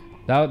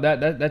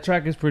 That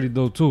track is pretty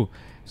dope too.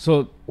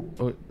 So,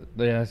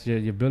 that's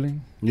your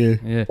billing.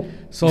 Yeah.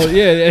 So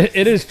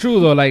it is true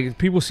though. Like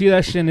people see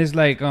that shit, and it's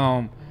like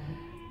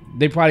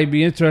they probably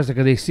be interested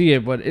because they see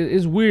it, but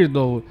it's weird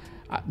though.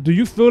 Do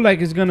you feel like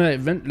it's gonna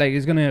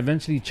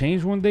eventually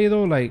change one day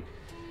though? Like,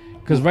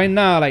 cause right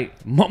now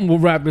like mumble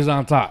rap is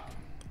on top,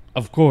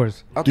 of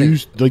course. Do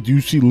you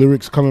see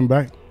lyrics coming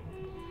back?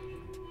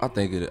 I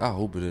think it is. I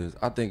hope it is.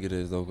 I think it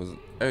is though, cause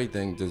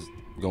everything just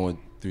going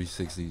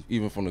 360.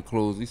 Even from the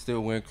clothes, we still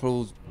wearing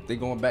clothes. They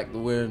going back to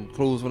wearing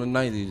clothes from the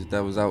 90s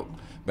that was out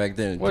back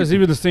then. Well, it's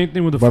even the same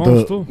thing with the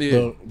phones too.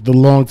 Yeah. The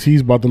long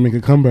tees about to make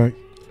a comeback.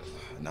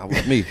 Not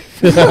with me.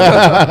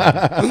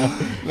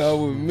 Not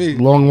with me.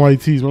 Long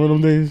white tees. Remember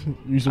them days? You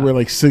used to wear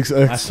like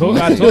 6X. I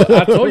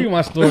told you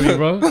my story,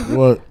 bro.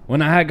 What?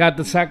 When I had got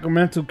the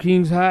Sacramento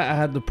Kings hat, I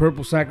had the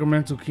purple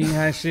Sacramento King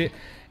hat shit,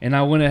 and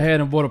I went ahead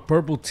and bought a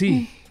purple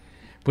tee,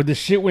 but the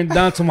shit went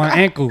down to my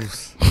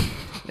ankles.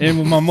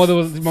 And my mother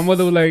was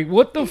like,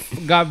 "What the?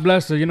 God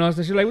bless her." You know what I'm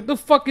saying? She's like, "What the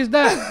fuck is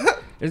that?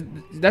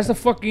 That's a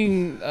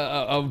fucking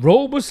a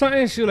robe or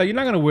something?" She's like, "You're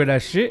not gonna wear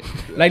that shit."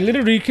 Like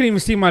literally, you can't even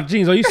see my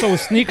jeans. All you saw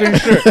was sneaker and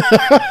shirt.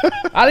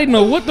 I didn't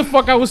know what the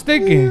fuck I was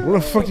thinking. Where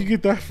the fuck you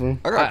get that from?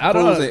 I got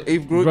clothes in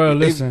 8th grade. Bro,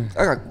 listen.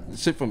 I got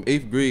shit from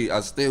 8th grade.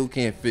 I still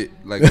can't fit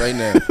like right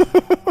now.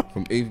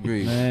 From 8th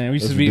grade. Man, we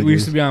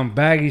used to be on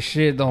baggy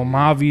shit, the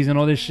Mavis and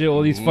all this shit,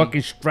 all these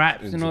fucking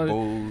straps and all that.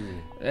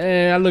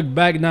 And I look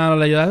back now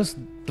like that's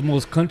the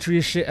most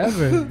countryest shit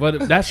ever.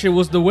 But that shit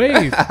was the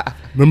wave.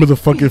 Remember the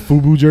fucking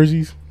FUBU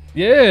jerseys?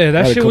 Yeah,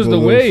 that shit was the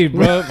wave,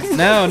 bro.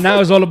 Now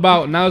it's all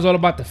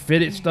about the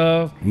fitted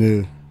stuff.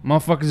 Yeah.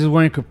 Motherfuckers is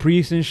wearing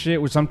capris and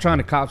shit, which I'm trying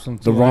to cop some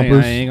too. The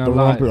rompers. I ain't gonna The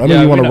lie. romper. I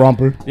know you want a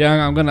romper.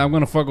 Yeah, I'm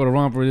gonna fuck with a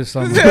romper this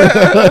summer.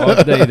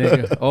 All day,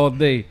 nigga. All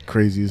day.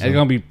 Crazy as It's hell.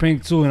 gonna be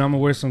pink too, and I'm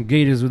gonna wear some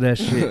gators with that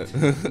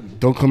shit.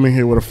 Don't come in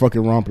here with a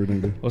fucking romper,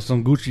 nigga. Or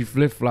some Gucci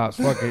flip flops.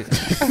 Fuck it.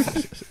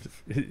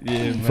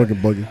 Yeah, man. Fucking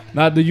bugging.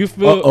 Now, do you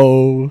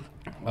feel?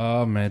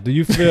 Oh man, do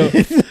you feel?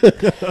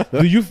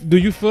 do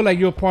you feel like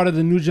you're a part of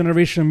the new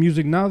generation of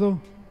music now though?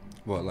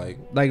 What, like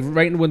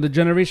right when the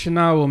generation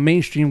now or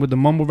mainstream with the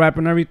mumble rap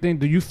and everything,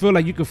 do you feel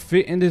like you could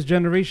fit in this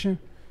generation?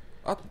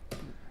 I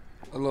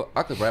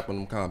could rap on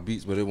them kind of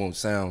beats, but it won't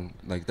sound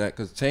like that.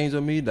 Cause Change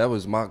on Me, that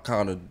was my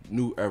kind of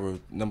new era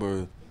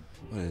number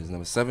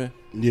 7.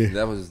 Yeah.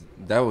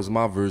 That was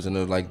my version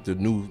of like the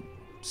new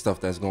stuff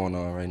that's going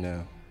on right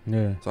now.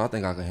 Yeah. So I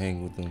think I can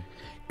hang with them.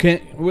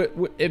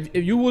 If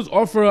you was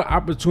offered an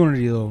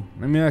opportunity though,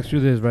 let me ask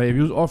you this, right? If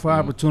you was offered an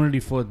opportunity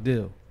for a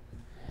deal,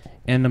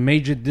 and the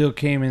major deal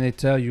came and they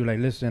tell you like,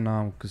 listen,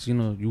 cause you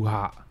know you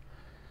hot,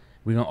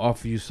 we gonna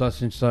offer you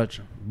such and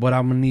such, but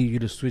I'm gonna need you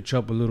to switch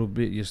up a little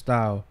bit your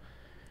style,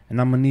 and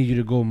I'm gonna need you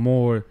to go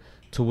more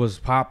to what's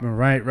popping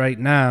right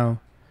now,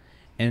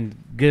 and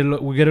get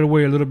it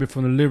away a little bit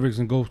from the lyrics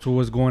and go to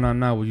what's going on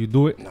now. Will you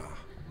do it? Nah,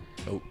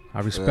 nope.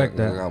 I respect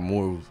that. I got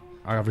morals.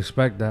 I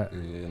respect that.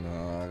 Yeah,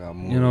 nah, I got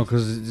morals. You know,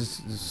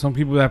 cause some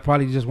people that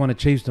probably just want to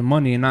chase the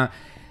money, and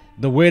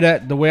the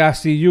way I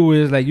see you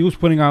is like you was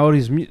putting out all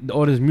this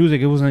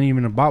music. It wasn't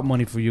even about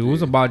money for you. It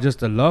was about just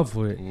the love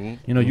for it. Mm-hmm.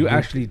 You know, you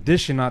actually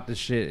dishing out the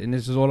shit, and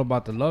this is all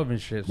about the love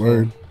and shit. So,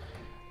 Word.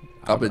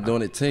 I've been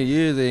doing it 10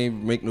 years. They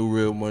ain't make no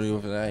real money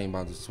off it. I ain't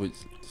about to switch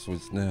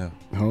now.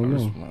 Hell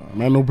no.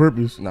 Man, no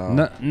purpose.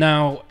 Nah.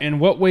 Now, in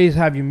what ways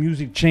have your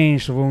music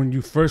changed from when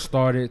you first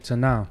started to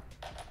now?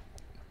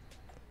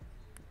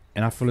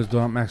 And I feel as though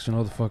I'm asking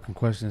all the fucking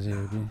questions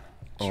here, dude.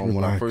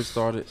 When I first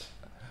started,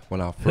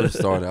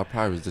 I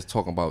probably was just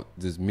talking about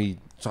just me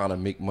trying to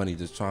make money,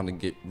 just trying to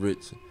get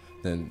rich.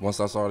 Then once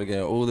I started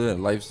getting older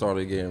and life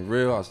started getting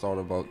real, I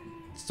started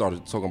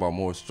talking about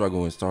more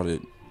struggle and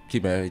started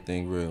keeping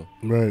everything real.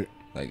 Right.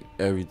 Like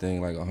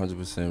everything, like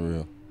 100%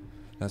 real.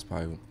 That's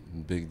probably a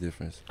big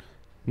difference.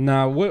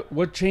 Now,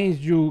 what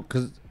changed you?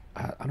 Cause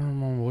I don't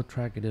remember what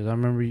track it is. I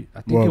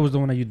think it was the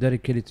one that you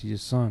dedicated to your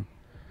son.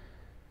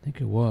 I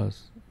think it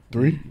was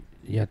 3.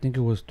 Yeah, I think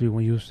it was 3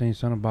 when you were saying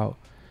something about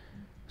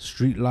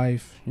street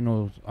life. You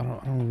know, I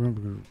don't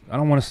remember. I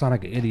don't want to sound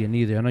like an idiot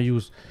either. I know you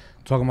was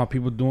talking about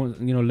people doing,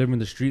 you know, living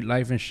the street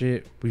life and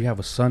shit. We have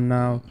a son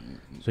now,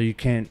 so you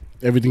can't.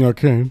 Everything I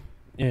can.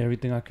 Yeah,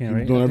 everything I can. He's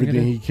Right? doing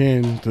everything he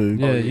can to.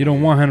 Yeah, you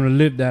don't want him to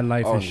live that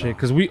life and no. shit,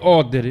 cause we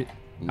all did it.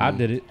 I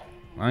did it.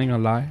 I ain't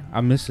gonna lie.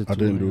 I miss it too. I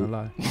didn't ain't do gonna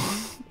lie.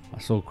 I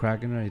sold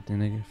crack and everything,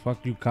 nigga.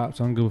 Fuck you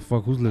cops. I don't give a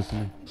fuck who's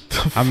listening.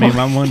 I made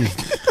my money.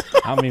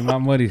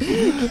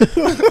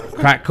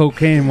 Crack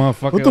cocaine,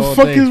 motherfucker. What the all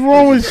fuck day. is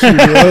wrong with you,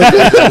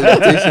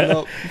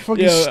 bro?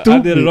 Fucking stupid. I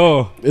did it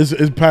all. It's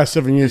past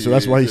 7 years, so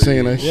that's why he's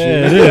saying that shit.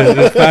 Yeah, it is.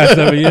 It's past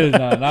 7 years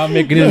now. Now I'm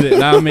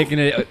making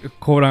it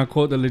quote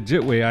unquote the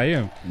legit way I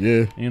am.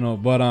 Yeah. You know,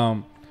 but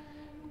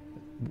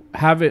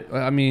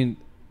I mean,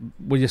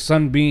 with your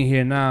son being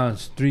here now,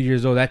 it's 3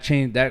 years old.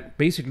 That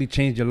basically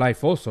changed your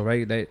life also,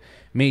 right? That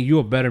made you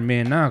a better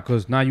man now,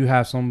 because now you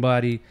have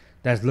somebody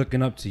that's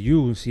looking up to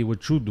you and see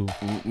what you do.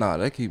 Nah,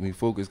 that keep me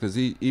focused, because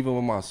even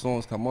when my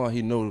songs come on,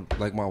 he know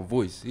like my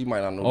voice. He might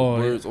not know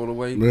the words all the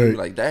way. Right. He be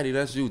like, Daddy,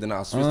 that's you. Then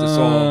I switch the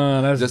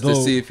song just to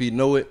see if he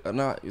know it or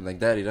not. He like,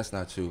 Daddy, that's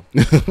not you.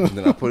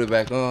 Then I put it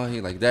back on. He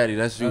like, Daddy,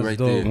 that's you right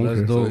there.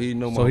 That's dope. So he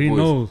know my voice. So he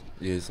knows.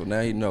 Yeah, so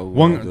now he know.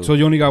 One. So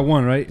you only got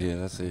one, right? Yeah,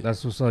 that's it.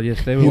 That's what's up. Yeah,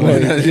 stay with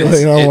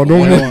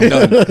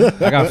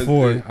I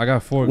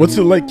got 4. What's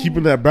it like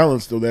keeping that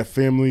balance though? That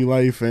family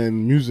life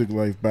and music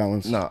life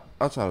balance? Nah,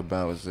 I try to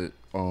balance it.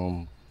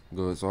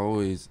 Good. So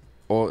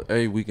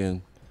every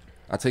weekend,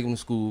 I take him to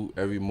school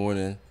every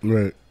morning.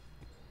 Right.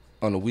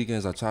 On the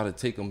weekends, I try to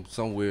take him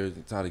somewhere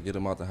to try to get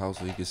him out the house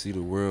so he can see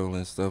the world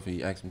and stuff.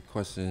 He asks me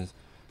questions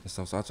and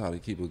stuff. So I try to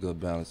keep a good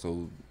balance.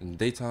 So in the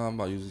daytime,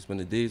 I usually spend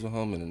the days with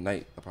him, and at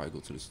night, I probably go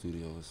to the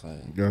studio or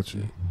something. Gotcha.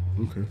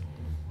 Okay.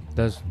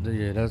 That's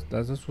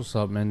what's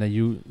up, man. That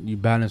you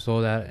balance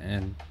all that,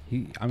 and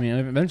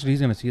eventually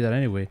he's gonna see that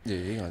anyway. Yeah,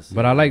 he gonna see.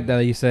 But I like that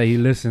you said he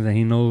listens and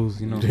he knows,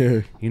 you know,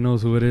 he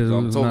knows who it is. So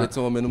I'm talking to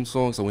him in them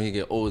songs, so when he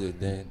get older,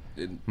 then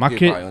my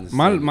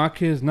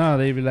kids now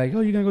they be like,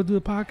 oh, you gonna go do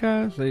the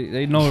podcast?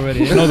 They know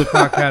already. They know the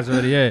podcast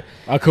already. Yeah.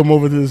 I come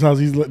over to his house.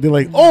 They're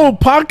like, oh,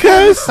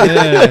 podcast.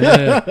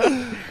 yeah.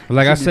 But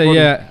like I said,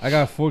 yeah, I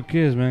got 4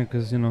 kids, man,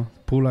 because you know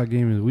pull-out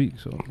game is weak.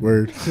 So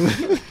word.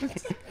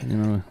 You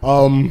know.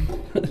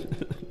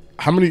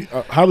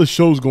 How the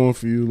show's going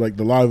for you? Like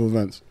the live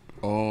events?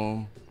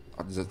 I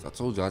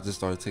told you I just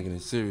started taking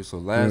it serious. So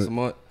last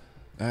month,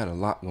 I had a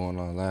lot going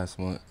on. Last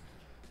month,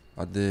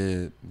 I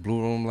did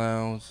Blue Room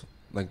Lounge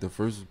like the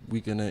first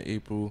weekend in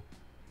April.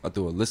 I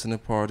threw a listening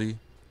party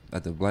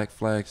at the Black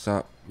Flag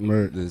Shop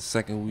the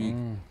second week.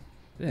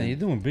 Yeah, you're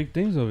doing big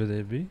things over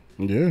there, B.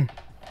 Yeah.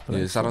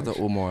 Yeah, shout out to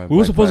Omar. We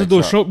were supposed to do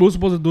a show. We were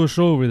supposed to do a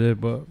show over there,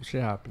 but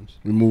shit happens.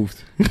 We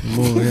moved.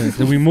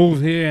 Then we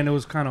moved here, and it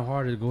was kind of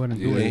hard to go ahead and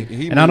do it.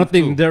 And I don't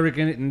think Derek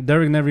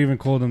never even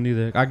called him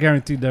either. I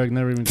guarantee Derek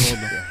never even called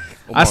him.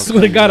 I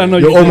swear to God, I know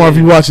you. Omar, if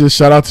you watch this,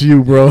 shout out to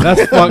you, bro.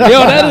 That's fuck. Yo,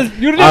 that is.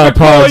 You didn't I even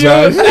call,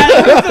 yo. apologize.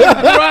 That's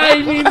a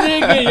grimy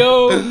nigga,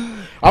 yo.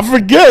 I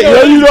forget,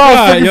 yo. You know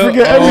I fucking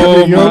forget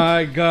everything, yo. Oh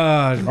my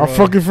God, bro. I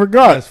fucking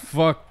forgot. That's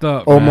fucked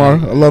up, Omar,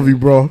 man. I love you,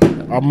 bro.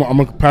 I'm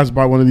gonna pass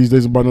by one of these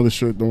days and buy another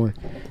shirt. Don't worry.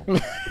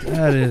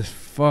 That is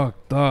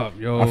fucked up,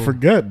 yo. I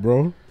forget,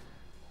 bro.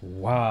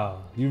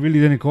 Wow. You really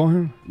didn't call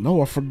him?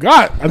 No, I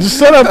forgot. I just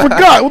said I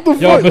forgot. What the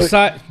Yo,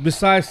 fuck?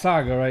 besides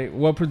Saga, right?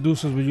 What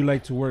producers would you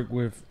like to work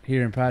with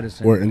here in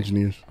Paterson? Or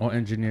engineers. Or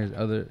engineers,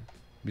 other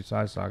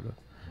besides Saga.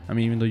 I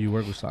mean, even though you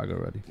work with Saga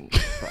already.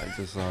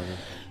 Practice Saga.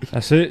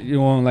 That's it? You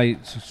want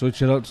like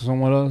switch it up to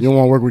someone else? You don't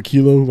want to work with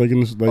Kilo, like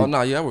in this? Like, Oh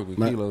no, yeah, I work with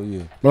Kilo.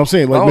 Yeah, but I'm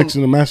saying I like don't-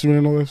 mixing and mastering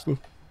and all that stuff.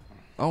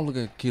 I don't look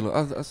at Kilo.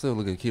 I still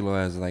look at Kilo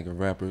as like a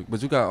rapper.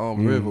 But you got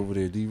Riv over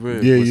there, D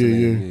Riv. Yeah, What's his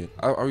yeah, name?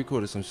 I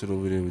recorded some shit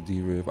over there with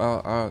D Riv.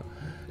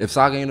 If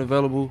Saga ain't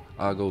available,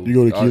 I'll go. You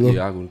go to Kilo?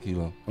 Yeah, I go to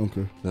Kilo.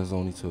 Okay. That's the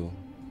only two.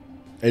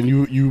 And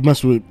you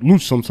mess with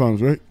Luch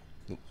sometimes, right?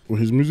 With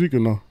his music or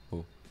no?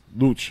 Who?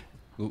 Luch.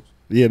 Luch.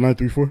 Yeah,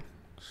 934.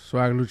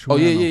 Swag Lucha. Oh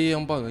yeah,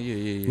 I'm bugging.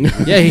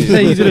 Yeah. Yeah, he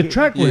said you did a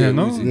track with him,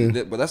 no? Lucy.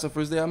 Yeah. But that's the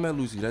first day I met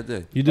Lucy that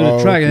day. You did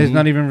a track and it's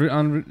not even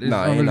on.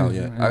 Nah, ain't out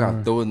yet. I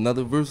gotta throw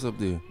another verse up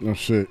there. Oh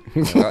shit.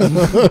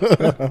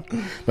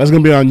 That's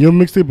gonna be on your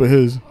mixtape or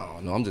his? Oh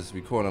no, I'm just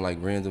recording like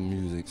random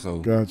music, so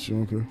Gotcha.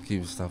 Okay.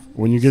 keep stuff.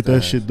 When you get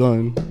that stashed. shit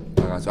done,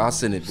 I got you. I'll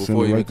send it Send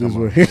before it you right even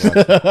come out. this way.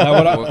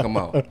 Before it come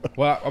out.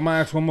 Well, I'm gonna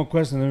ask one more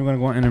question, then we're gonna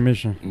go on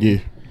intermission. yeah.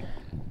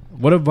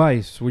 What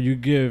advice would you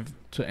give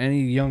to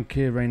any young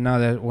kid right now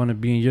that want to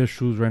be in your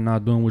shoes right now,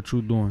 doing what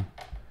you doing,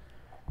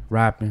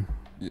 rapping?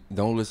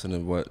 Don't listen to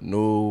what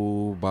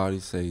nobody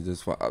say.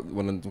 Just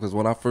because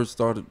when I first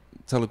started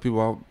telling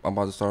people I'm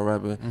about to start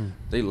rapping,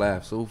 they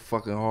laugh so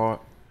fucking hard.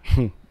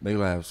 They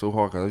laugh so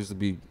hard because I used to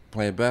be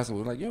playing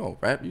basketball. Like, you don't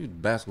rap, you a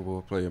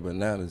basketball player. But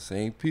now the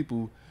same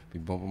people be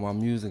bumping my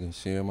music and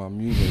sharing my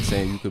music and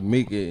saying you could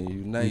make it and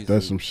you nice.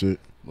 That's some shit.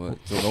 But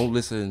so don't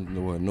listen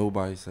to what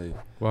nobody say.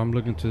 Well, I'm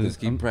looking to Just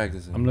keep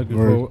practicing. I'm looking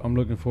Word. I'm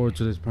looking forward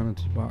to this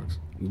penalty box.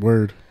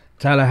 Word.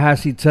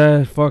 Tallahassee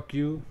Ted, fuck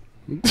you.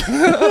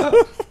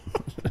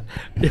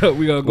 Yo,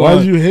 we gonna go. Why on.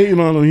 is you hating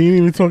on him? He ain't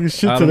even talking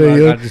shit I don't today,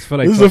 know, yo. I just feel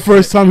like This is the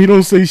first time he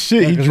don't say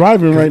shit. He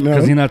driving right now.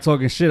 because he not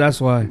talking shit.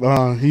 That's why.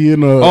 He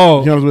in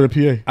Oh. he on his way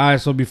to PA. All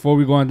right, so before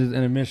we go on this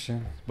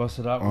intermission, bust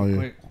it out Oh, real yeah.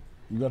 quick.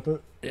 You got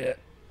that? Yeah,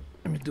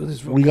 let me do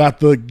this real We got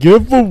the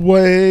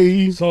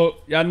giveaway. So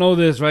y'all know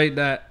this, right?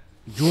 That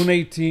June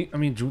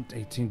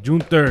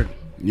 3rd.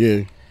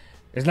 Yeah.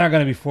 It's not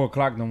gonna be 4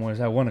 o'clock no more. It's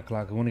at 1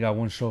 o'clock. We only got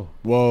one show.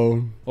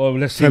 Well, Well,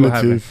 let's see what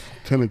happens.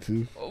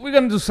 tentative. We're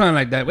gonna do something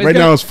like that. Right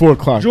now it's 4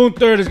 o'clock. June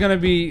 3rd is gonna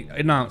be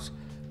announced.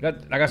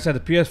 Like I said, the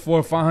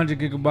PS4 500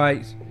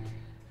 gigabytes,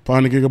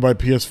 500 gigabyte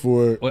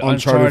PS4, with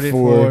Uncharted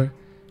 4.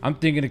 I'm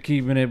thinking of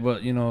keeping it,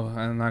 but you know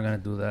I'm not gonna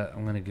do that.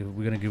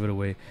 We're gonna give it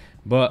away.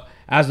 But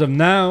as of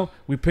now,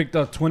 we picked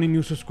up 20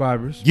 new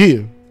subscribers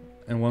Yeah.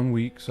 in 1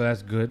 week, so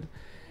that's good.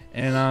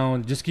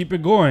 And just keep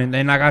it going.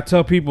 And like I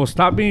tell people,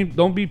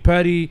 don't be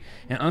petty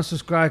and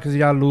unsubscribe because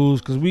y'all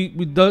lose. Because we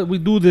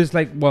do this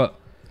like what,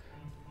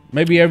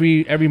 maybe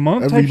every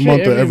month. Every type month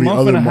shit? or every month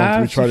other and a month,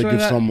 half, we try to something give like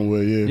that. some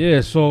away. Yeah.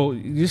 Yeah, so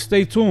just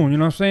stay tuned. You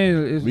know what I'm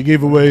saying? We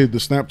gave away the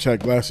Snapchat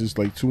glasses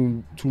like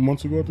two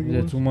months ago, I think it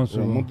Yeah, was. 2 months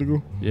Or ago. a month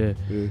ago. Yeah.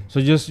 Yeah. So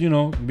just be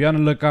on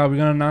the lookout. We're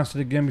gonna announce it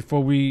again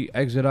before we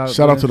exit out.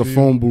 Shout out to the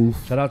phone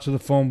booth. Shout out to the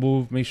phone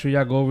booth. Make sure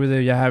y'all go over there.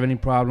 Y'all have any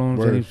problems?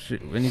 Word.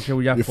 Any shit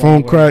with y'all Your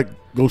phone work. cracked,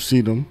 go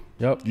see them.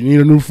 Yep. You need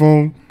a new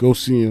phone, go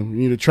see him. You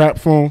need a trap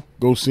phone,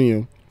 go see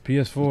him.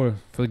 PS4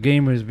 for the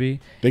gamers, B.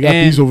 They got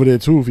And- these over there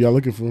too if y'all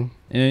looking for them.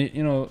 And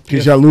you know, In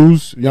case y'all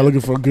lose, y'all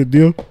looking for a good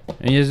deal.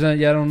 and y'all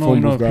don't know, Phone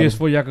you know, booth got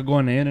PS4 y'all could go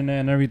on the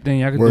internet and everything.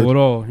 Y'all could Word. do it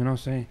all. You know what I'm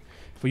saying?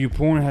 For you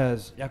porn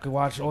heads, y'all could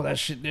watch all that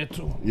shit there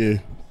too. Yeah.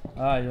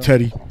 Alright, yo.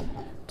 Teddy.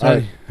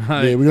 Teddy.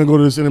 Alright. Yeah, we're gonna go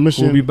to this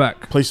intermission. We'll be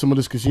back. Play some of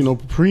this casino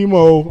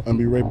Premo and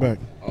be right back.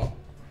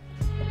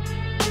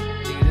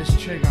 Nigga, this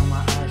chick on my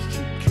ass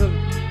cheek killing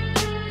me.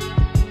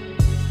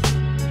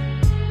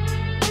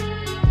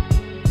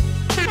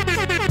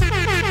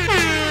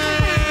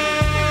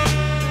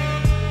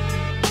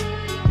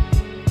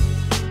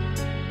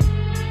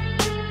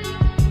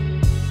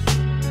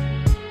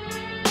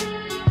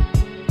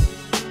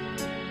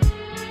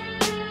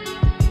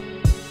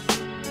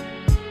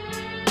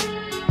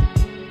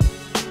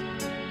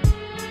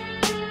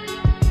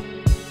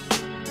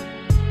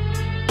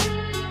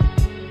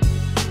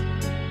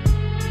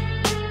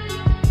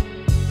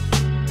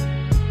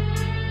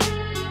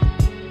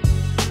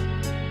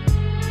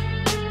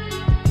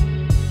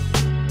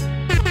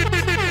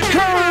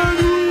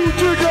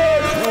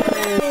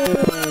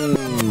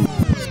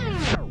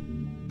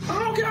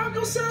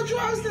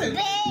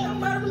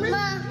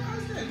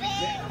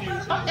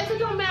 If it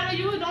don't matter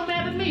to you, it don't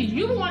matter to me.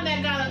 You the one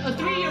that got a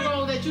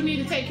 3-year-old that you need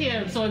to take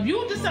care of. So if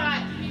you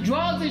decide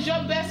drugs is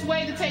your best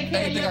way to take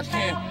care of your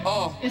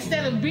child?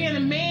 Instead of being a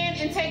man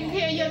and taking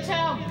care of your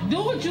child,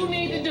 do what you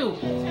need to do.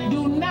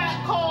 Do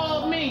not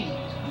call me.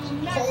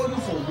 Call you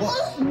for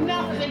what?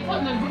 Nothing. They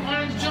putting an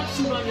orange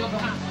jumpsuit on your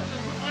behind.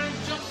 Orange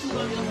jumpsuit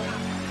on your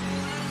behind.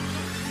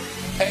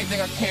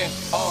 Anything I can,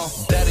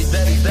 daddy,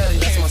 daddy, daddy,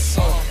 that's my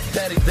song.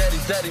 Daddy, daddy,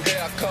 daddy,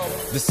 here I come.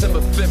 December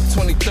 5th,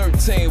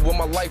 2013, when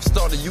my life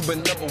started, you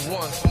been number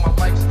one. When my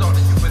life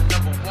started, you been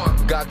number one.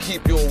 God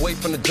keep you away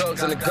from the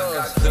drugs and the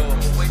guns.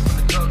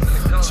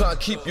 Try to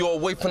keep you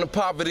away from the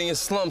poverty and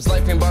slums.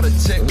 Life ain't about a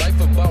chick. Life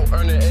about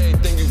earning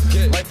everything you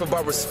get. Life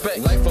about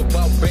respect. Life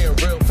about being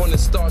real from the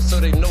start, so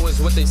they know it's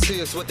what they see,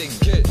 it's what they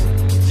get.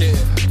 Yeah,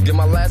 get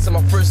my last and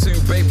my first to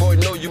you, baby boy,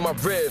 know you my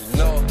rib.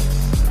 No.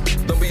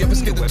 Don't be ever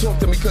scared to talk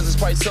to me, cause it's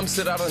probably some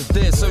shit I done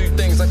did. Show you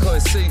things I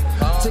couldn't see.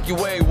 Take you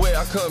everywhere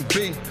I couldn't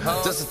be.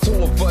 Just the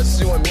two of us,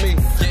 you and me.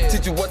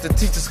 Teach you what the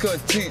teachers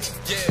couldn't teach.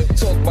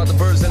 Talk about the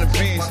birds and the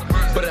bees.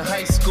 But in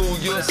high school,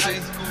 you'll see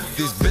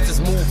these bitches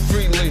move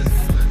freely.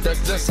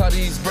 That's just how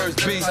these birds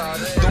be.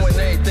 Doing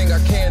anything I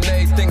can,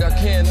 anything I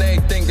can,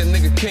 anything a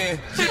nigga can.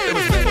 It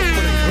was never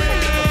for the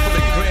gram, never for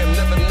the gram,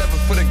 never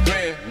for the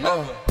gram.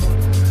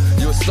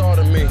 You a star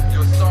to me.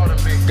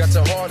 Got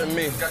your heart in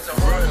me.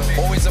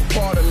 Always a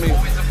part of me.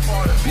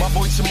 My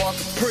boy Shamar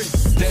Capri.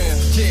 Damn,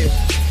 yeah.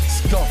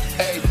 Skunk.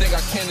 Everything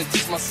I can to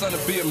teach my son to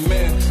be a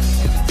man.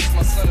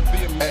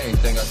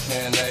 Everything I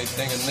can,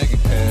 everything a nigga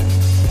can.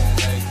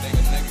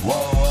 Whoa,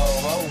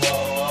 whoa, whoa,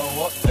 whoa, whoa,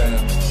 whoa,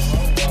 damn.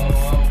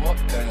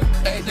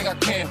 Everything I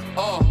can,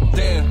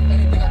 damn.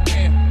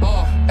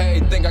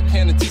 Everything I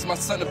can to teach my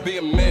son to be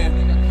a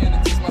man.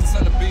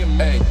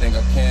 Everything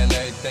I can,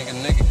 everything a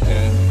nigga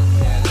can.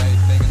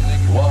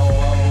 Whoa,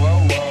 whoa,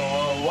 whoa,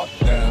 whoa, whoa,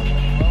 damn.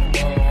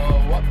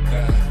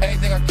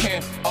 Anything I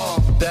can,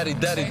 daddy,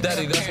 daddy,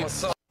 daddy, that's my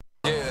son.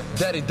 Yeah,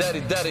 daddy, daddy,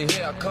 daddy,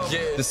 here I come.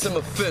 Yeah.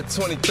 December 5th,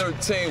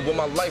 2013, when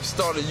my life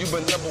started, you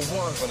been number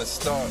one from the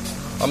start.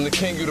 I'm the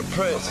king, you the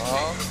prince.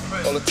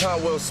 All the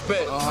time well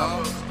spent.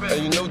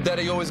 And you know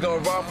daddy always gonna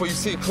ride for you.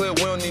 See it clear,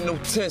 we don't need no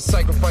tent.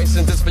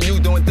 Sacrificing this for you,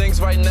 doing things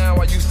right now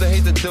I used to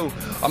hate to do.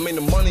 I mean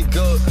the money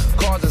good,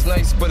 cars is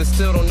nice, but it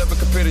still don't never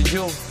compare to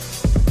you.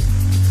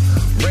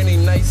 Rainy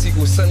nights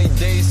equal sunny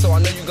days, so I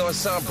know you gonna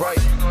shine bright.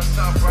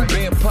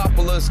 Being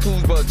popular is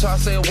cool, but try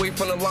to stay away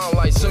from the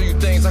limelight. Show you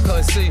things I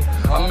couldn't see.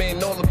 I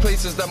mean, all the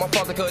places that my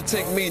father couldn't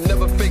take me.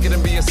 Never fake it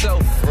and be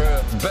yourself.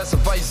 Best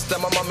advice that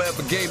my mama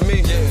ever gave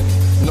me.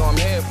 You know I'm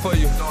here for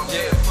you.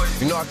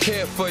 You know I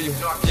care for you.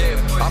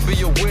 I'll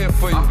be aware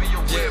for you.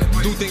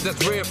 Do things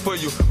that's rare for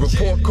you.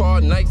 Report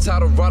card nights, how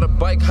to ride a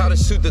bike, how to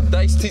shoot the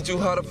dice, teach you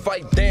how to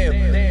fight.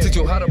 Damn, teach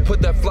you how to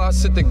put that fly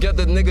shit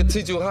together, nigga.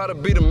 Teach you how to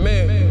be the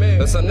man.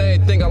 That's on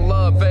everything I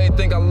love,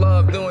 everything I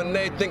love, doing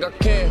everything I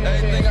can.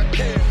 Everything I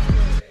can.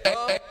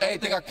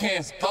 Everything I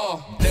can.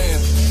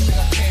 Damn.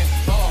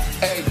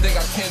 Everything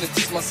I can to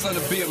teach my son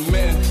to be a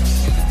man.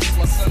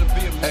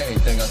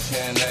 Everything I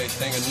can,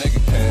 everything a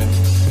nigga can.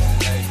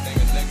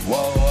 Whoa,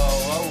 whoa,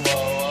 whoa,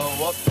 whoa,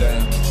 whoa,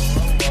 damn.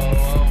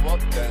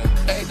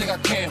 Everything I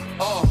can,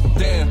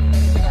 damn.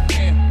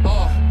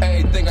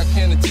 Everything I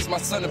can to teach my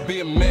son to be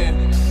a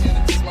man.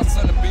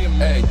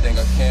 Everything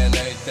I can,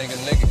 everything a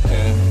nigga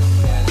can.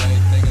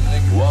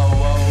 Whoa,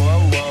 whoa, whoa,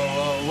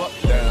 whoa, whoa,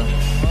 damn.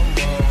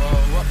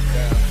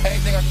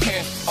 Everything I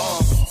can,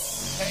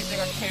 everything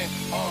I can,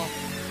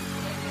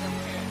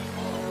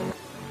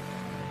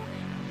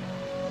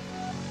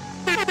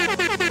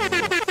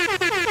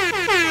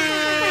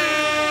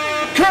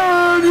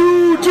 Can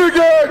you dig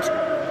it?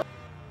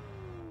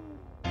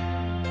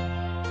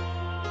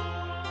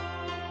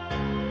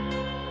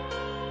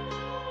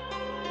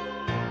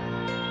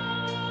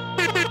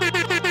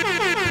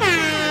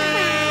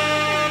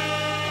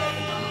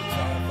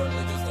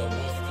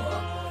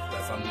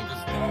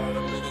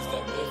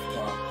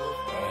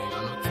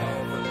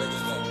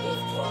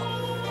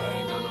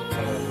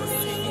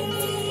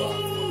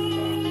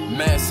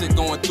 Mad shit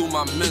going through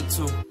my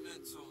mental.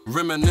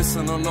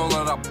 Reminiscing on all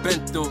that I've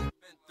been through.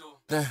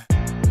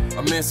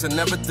 A man should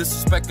never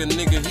disrespect a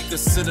nigga he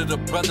considered a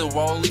brother.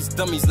 While all these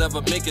dummies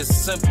never make it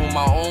simple.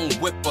 My own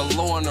whip, a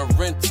low on a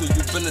rental.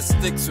 You been a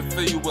stick, should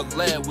fill you with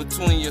lead with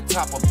two in your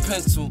top of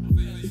pencil.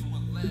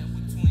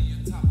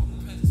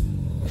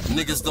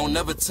 Niggas don't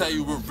never tell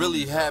you what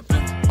really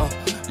happened.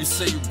 You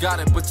say you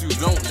got it, but you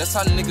don't. That's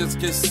how niggas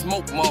get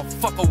smoked,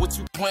 motherfucker. What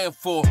you playing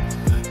for?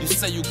 You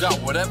say you got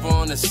whatever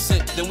on the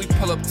shit, then we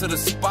pull up to the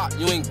spot.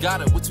 You ain't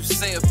got it, what you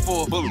say it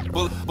for?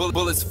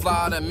 Bullets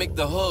fly that make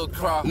the hood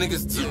cry.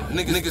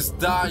 Niggas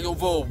die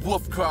over a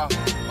wolf cry.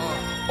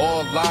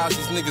 All lies,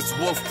 these niggas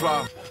wolf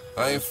cry.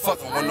 I ain't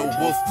fucking with no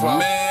wolf cry.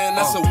 Man,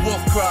 that's a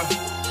wolf cry.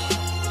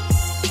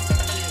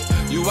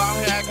 You out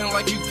here acting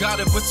like you got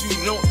it, but you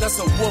don't. That's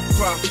a wolf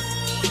cry.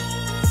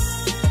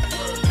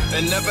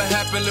 It never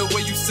happened the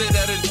way you say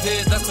that it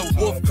did. That's a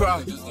wolf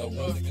cry.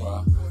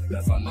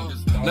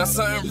 Now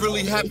something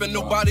really happened,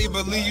 nobody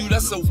believe you,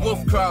 that's a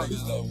wolf cry.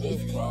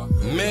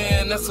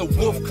 Man, that's a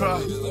wolf cry.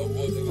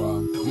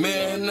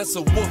 Man, that's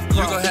a wolf cry.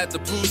 You gon' have to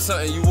prove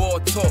something, you all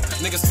talk.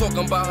 Niggas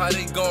talking about how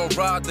they gon'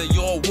 ride, they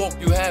all walk.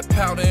 You had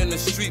powder in the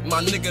street,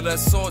 my nigga,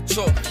 that's all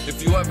chalk.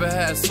 If you ever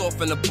had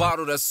soft in a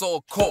bottle, that's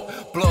all cork.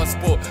 Blood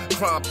sport,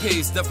 crime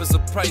pays, death is a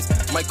price.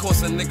 Might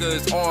cost a nigga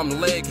his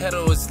arm, leg, head,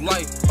 or his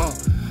life.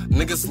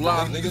 Niggas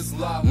lie, niggas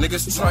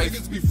trife.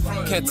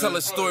 Can't tell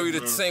a story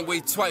the same way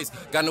twice.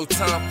 Got no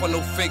time for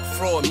no fake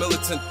fraud,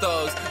 militant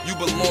thugs. You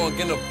belong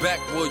in the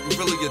backwood, you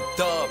really a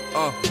dub.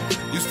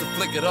 Used to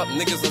flick it up,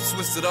 niggas done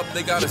twist it up.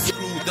 They got it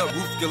screwed up,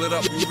 roof gill it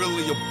up, you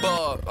really a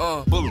bug.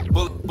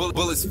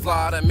 Bullets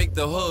fly that make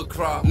the hood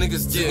cry.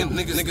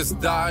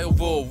 Niggas die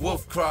over a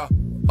wolf cry.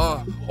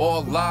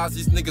 All lies,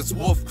 these niggas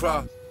wolf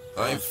cry.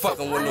 I ain't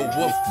fucking with no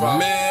wolf cry.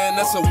 Man,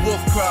 that's a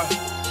wolf cry.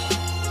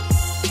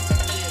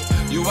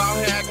 You out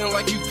here acting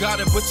like you got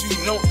it, but you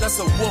don't, that's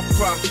a wolf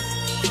cry.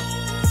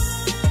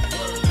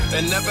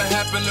 It never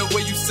happened the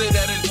way you say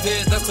that it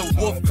did, that's a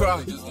wolf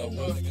cry.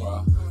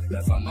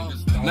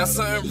 Now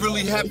something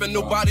really happened,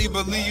 nobody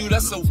believe you,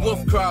 that's a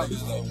wolf cry.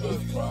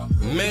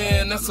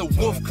 Man, that's a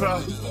wolf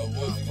cry.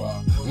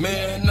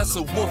 Man, that's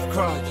a wolf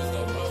cry.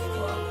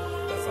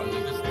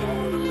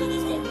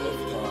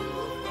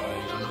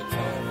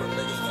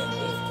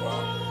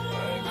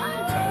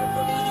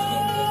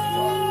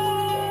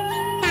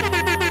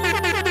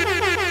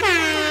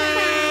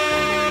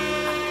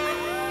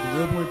 The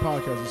Real Point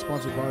Podcast is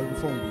sponsored by the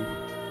Phone Booth,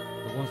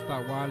 the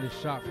one-stop wireless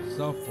shop for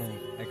cell phone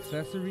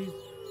accessories,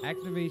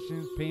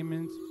 activations,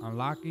 payments,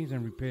 unlockings,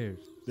 and repairs.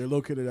 They're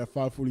located at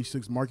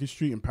 546 Market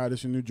Street in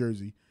Paterson, New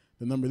Jersey.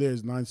 The number there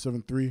is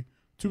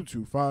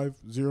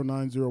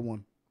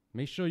 973-225-0901.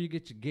 Make sure you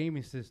get your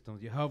gaming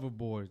systems, your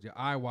hoverboards, your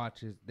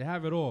iWatches. They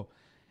have it all.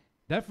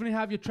 Definitely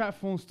have your trap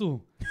phones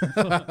too.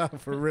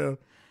 For real.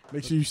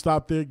 Make sure you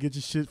stop there, get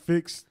your shit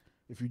fixed.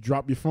 If you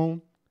drop your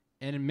phone.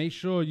 And make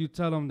sure you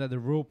tell them that the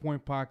Real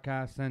Point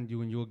Podcast sent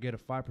you, and you'll get a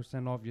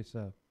 5% off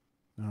yourself.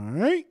 All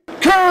right.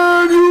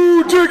 Can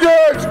you dig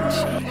it?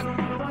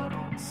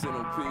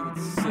 CNOP with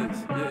the 6,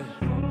 yeah.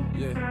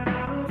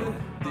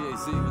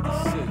 DAZ with the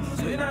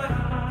 6,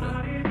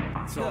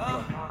 yeah.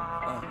 Talk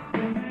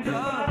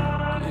yeah.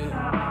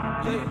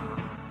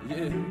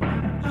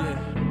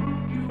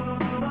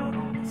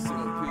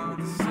 CNOP with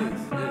the 6,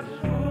 yeah.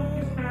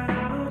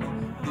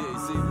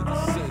 DAZ with the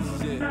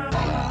 6, yeah.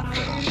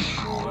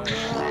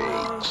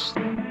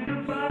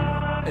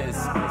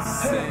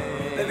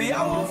 Baby, I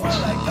want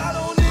fun like I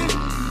don't need it.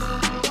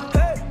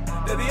 Hey,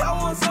 baby, I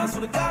want sauce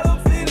for the God I'm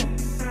feeding.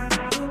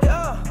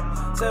 Yeah,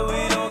 say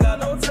we don't got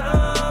no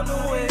time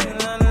to wait.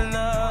 Nah, nah,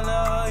 nah,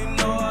 nah. You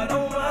know I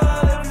don't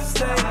mind if you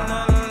stay. Nah,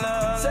 nah,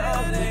 nah. Say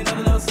there ain't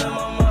nothing else in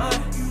my mind.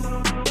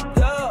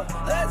 Yeah,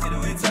 let's get it,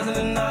 we touching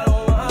and I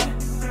don't mind.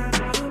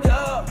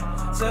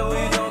 Yeah, say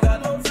we don't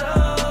got no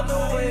time to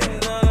wait.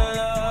 Nah, nah,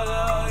 nah,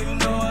 nah. You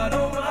know I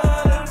don't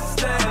mind if you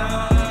stay.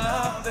 Nah, nah,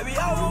 nah. Baby, I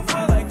want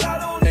fun like I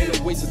don't need it. Ain't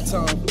no waste of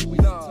time.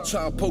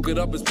 Try and poke it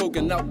up, it's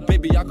poking out.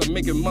 Baby, I can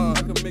make it mine.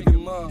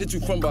 Hit you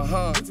from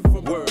behind.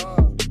 Word.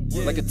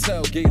 Like a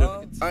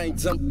tailgater. I ain't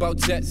jump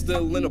out yet,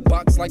 still in a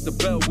box like the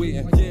bell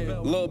waiting.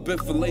 Little bit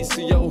for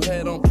lacy, yo,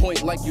 head on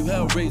point like you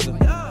Hellraiser.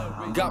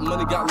 Got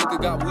money, got liquor,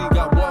 got weed,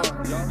 got wine.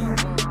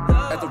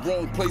 At the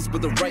wrong place,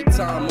 but the right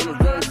time. On the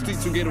wrong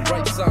streets, you get a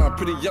right sign.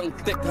 Pretty young,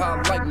 thick,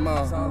 how I like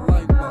mine.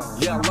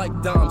 Yeah, I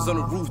like dimes on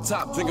the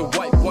rooftop, drinking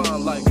white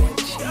wine like.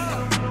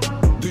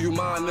 Do you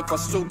mind if I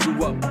soak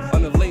you up?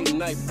 On the late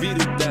night, beat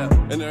it down.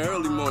 In the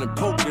early morning,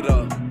 poke it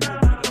up.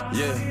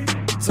 Yeah,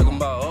 talking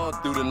about all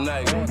through the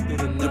night.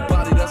 Your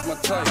body, that's my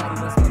type.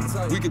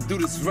 We can do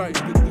this right.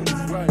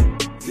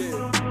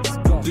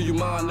 Do you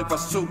mind if I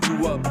soak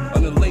you up?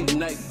 On the late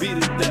night, beat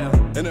it down.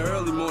 In the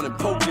early morning,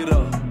 poke it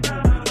up.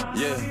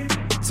 Yeah,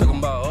 talking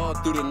about all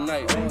through the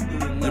night.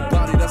 Your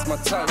body, that's my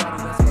type.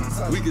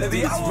 We can do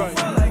this right. Baby, I want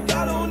fun like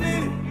I don't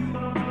need it.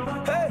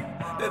 Hey,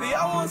 baby,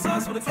 I want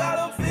sauce for the God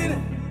I'm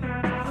feeding.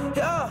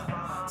 Yeah,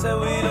 say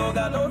we don't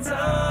got no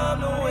time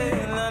to wait.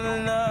 Nah, nah,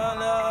 nah,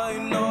 nah.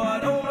 You know I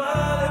don't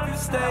mind if you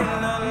stay.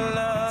 Nah, nah,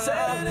 nah. Say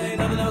there ain't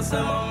nothing else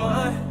in my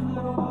mind.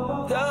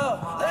 Yeah,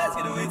 let's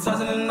get it, we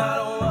touching and I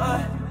don't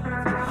mind.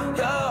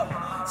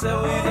 Yeah, say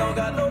we don't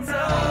got no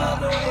time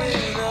to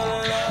wait. Nah,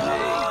 nah,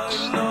 nah.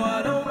 You know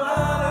I don't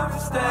mind if you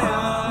stay.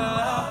 Nah, nah,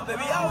 nah.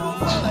 Baby, I will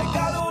fun like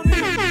I don't need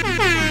it.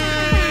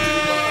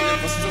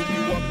 If I stroke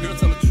you up, girl,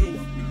 tell the truth.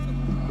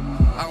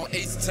 I on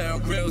H.A.M,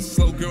 grill,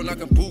 slow girl,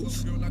 knocking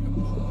boots.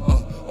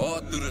 All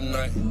through the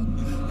night.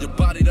 Your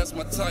body, that's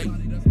my type.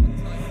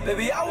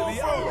 Baby, I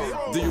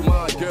will. Do you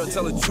mind, girl?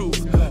 Tell the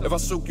truth. If I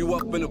soak you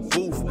up in a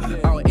booth,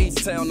 out in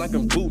H.A.M,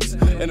 knocking boots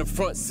in the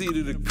front seat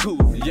of the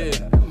coupe. Yeah,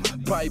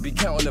 probably be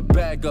counting the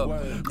bag up.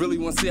 Really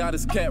wanna see how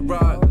this cat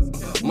ride?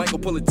 Michael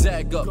pull a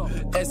jag up.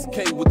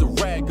 SK with the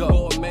rag up.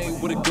 All man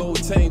with a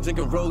gold chain,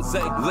 drinking rose,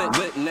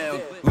 lit now.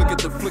 Look at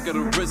the flick of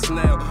the wrist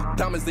now.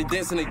 Diamonds they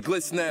dancing, they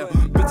glitz now.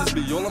 Bitches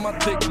be all on my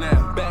dick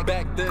now.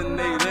 Back then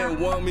they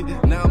didn't want me.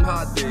 Now I'm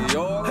hot, they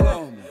all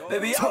on me.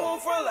 Baby, I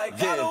won't front like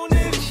I don't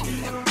need it.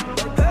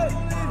 Hey,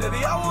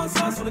 Baby, I want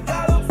some, so the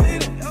God I'm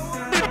feeling.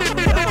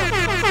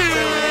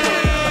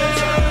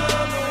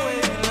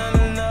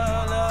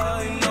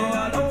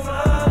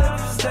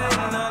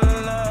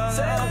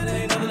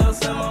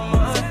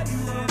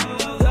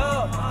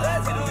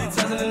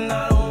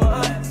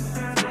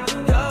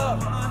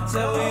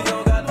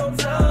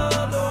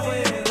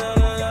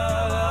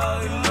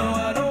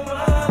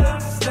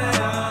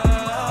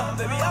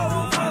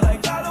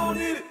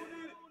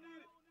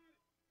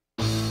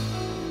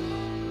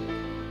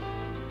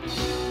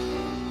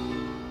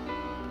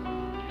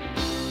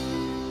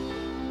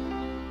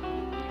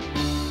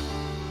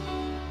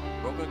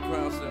 Broken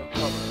Crayons Still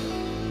Color.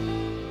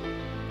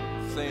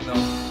 Say no.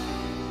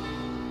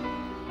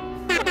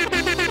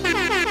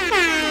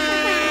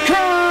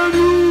 Can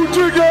you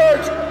dig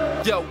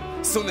it? Yo,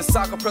 soon as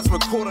Saga press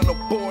record on the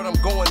board, I'm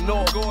going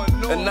north.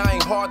 And I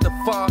ain't hard to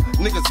find.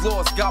 Niggas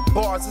lost, got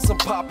bars and some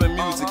poppin'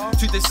 music.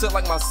 Treat this shit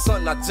like my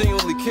son, I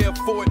genuinely care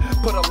for it.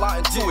 Put a lot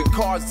into it,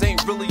 cars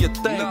ain't really a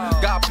thing.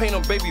 God paint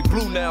them baby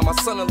blue now. My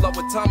son in love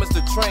with Thomas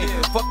the Train.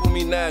 Fuck with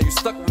me now, you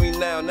stuck with me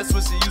now. And that's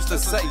what she used to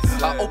say.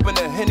 I open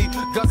a Henny,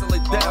 guzzle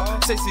it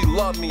down. Say she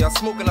love me, I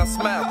smoke and I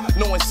smile.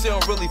 Knowing she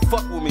don't really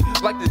fuck with me.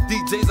 Like the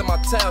DJs in my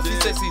town. She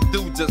says she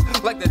do just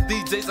like the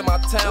DJs in my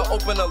town.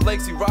 Open her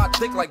legs, she ride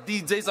thick like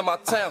DJs in my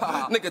town.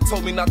 Nigga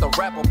told me not to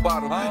rap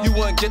about him. You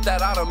wouldn't get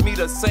that out of me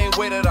the same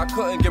way that I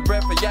couldn't get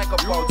bread for yak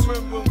about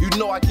you. You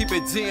know I keep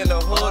it G in the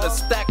hood. A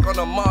stack on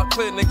a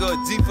Montclair, nigga,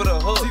 a G for the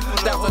hood.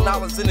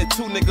 $1,000 in it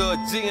too, nigga,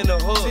 a G in the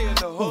hood.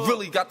 Who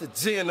really got the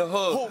G in the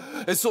hood?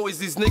 It's always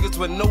these niggas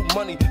with no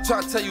money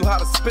trying to tell you how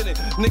to spin it.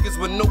 Niggas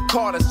with no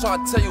car that's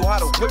trying to tell you how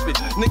to whip it.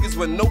 Niggas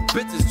with no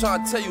bitches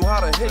trying to tell you how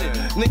to hit it.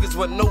 Niggas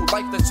with no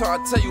life that's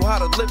trying to tell you how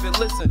to live it.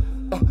 Listen.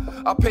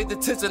 I paid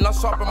attention, I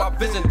sharpened my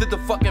vision. Did the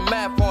fucking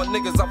math on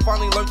niggas, I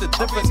finally learned the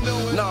difference.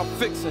 Now I'm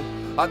fixing.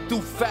 I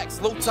do facts,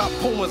 low top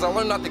Pumas. I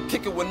learned not to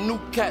kick it with new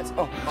cats.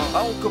 I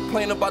don't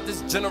complain about this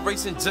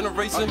generation.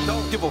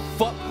 Don't give a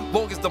fuck,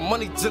 long as the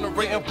money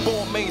generating.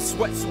 Born main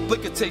sweatsuit,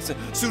 liquor chasing.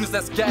 Shooters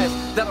that's gas,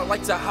 that'll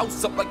light your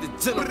house up like the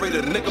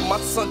generator. Nigga, my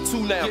son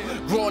too now.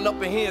 Growing up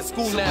in here in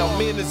school now.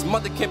 Me and his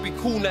mother can't be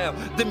cool now.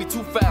 Did me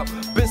too foul,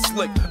 been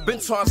slick,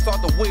 been trying to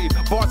start the wave.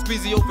 Bars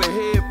greasy over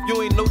here, if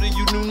you ain't know then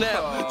you knew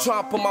now.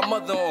 Trying to put my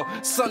mother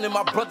on, son and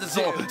my brothers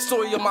on.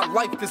 Story of my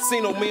life,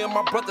 casino, me and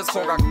my brother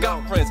song. I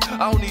got friends,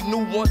 I don't need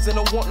new ones and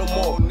don't want no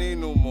more. Don't need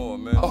no more,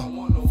 man.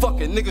 Fuck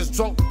it, niggas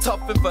drunk,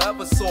 tough, and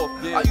forever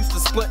soft. I used to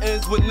split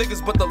ends with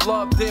niggas, but the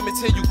love damage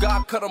here, you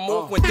gotta cut them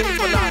off when days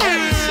when I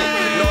had this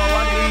shit. Know all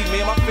I need, me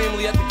and my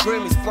family at the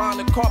Grammys, flying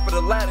the carpet,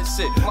 the ladder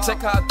shit. Check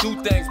how I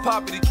do things,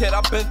 poverty kid,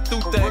 I been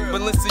through things.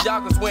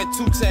 Balenciaga's wearing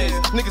 2 chains,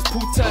 niggas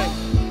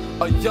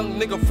Poo-Tang. A young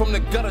nigga from the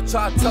gutter,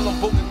 try to tell him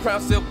Broken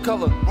Crayons Still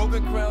Color.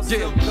 Broken Crayons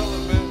Still Color,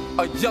 man.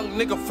 A young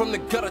nigga from the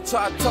gutter,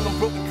 try to tell him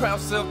Broken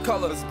Crayons Still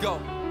Color. Let's go.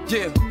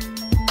 Yeah.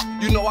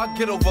 You know I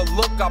get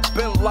overlooked, I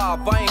been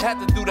live, I ain't had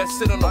to do that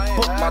shit on the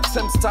book. My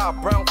Tim's tie,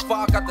 brown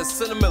 5, got the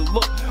cinnamon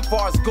look.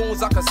 Far as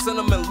goons, I can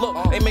cinnamon look.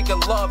 Ain't making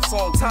love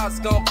songs, how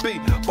it's gonna be.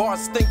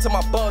 Bars stink to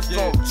my buzz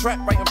drum. Trap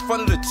right in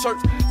front of the church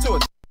to a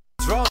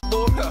drug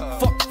lord.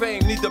 Fuck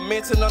fame, need the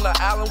mansion on the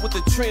island with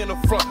the tree in the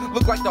front.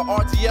 Look like the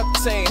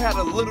RGF chain, had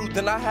a little,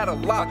 then I had a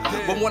lot.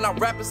 But when I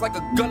rap, it's like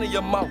a gun in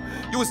your mouth.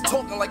 You was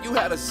talking like you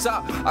had a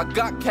shot. I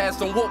got cash,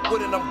 don't walk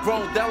with it, I'm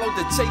grown. Download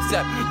the Chase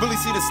app, really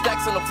see the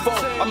stacks on the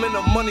phone. I'm in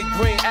the money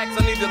green axe,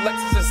 I need the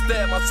Lexus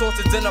instead. My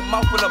sausage in the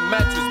mouth with a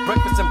mattress,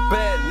 breakfast in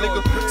bed,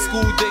 nigga.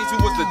 School days, you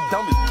was the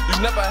dumbest. You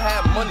never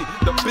had money,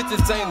 the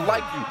bitches ain't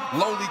like you.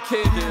 Lonely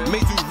kid,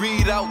 made you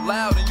read out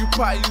loud, and you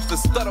probably used to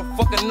stutter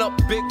fucking up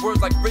big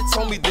words like Rich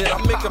Homie did. I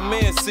make a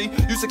man see,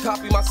 you should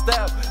copy my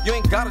style. You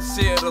ain't gotta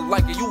share to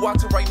like it, you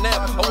watch it right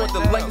now. I want the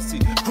legacy,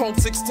 Chrome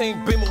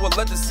 16 Beamer with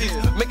leather seats,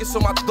 making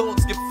sure my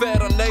dogs get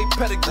fed on their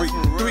pedigree.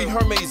 3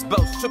 Hermes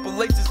belts,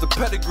 Triple H is the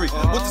pedigree.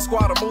 With the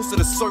squad of most of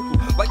the circle,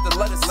 like the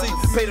letter C.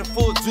 Paid in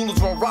full, jewelers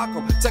won't rock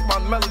them. Check my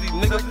melody,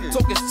 nigga.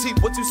 Talk is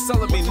cheap, what you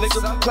selling me,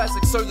 nigga?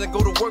 Plastic surgeon,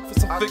 go to work for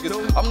some figures.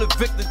 I'm the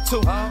victim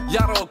too.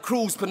 Yacht on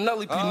cruise,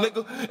 Penelope,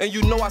 nigga. And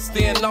you know I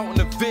stand out in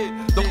the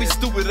vid. Don't be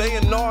stupid,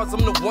 A&Rs,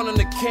 I'm the one in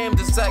the cam,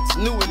 just acts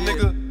new,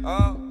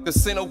 nigga.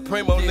 Casino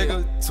Premo,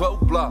 nigga,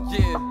 12 block.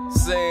 Yeah,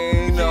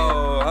 say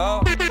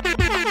no,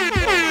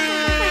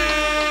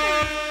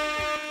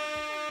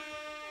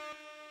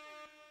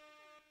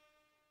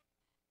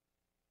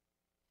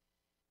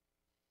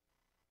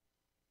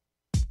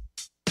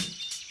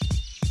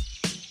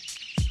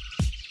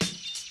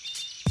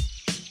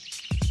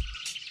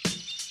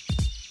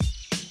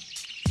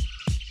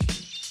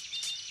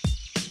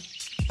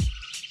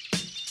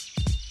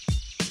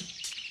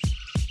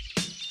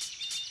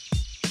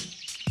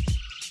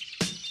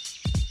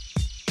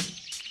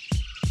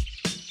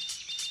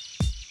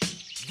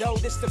 Yo,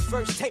 this the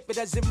first tape, it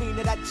doesn't mean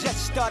that I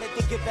just started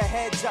to give a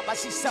heads up. I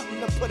see something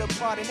to put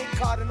apart, and they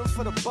carding them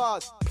for the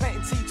bars.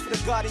 Planting seeds for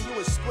the garden, you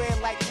a square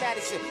like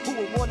Madison. Who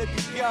would wanna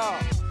be y'all?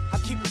 I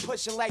keep it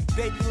pushing like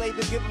baby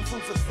labor, giving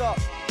food for thought.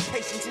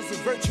 patience is a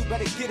virtue,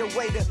 better get a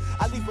waiter.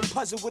 I leave them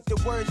puzzled with the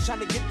words, trying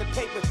to get the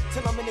paper.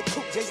 Till I'm in the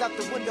coupe, Jay's out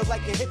the window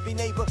like a hippie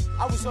neighbor.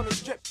 I was on the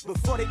strip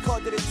before they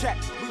called it a trap.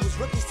 We was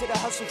rookies to the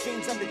hustle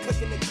fiends,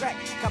 undercooking the crack.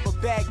 Cop a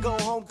bag, go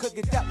home, cook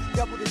it up,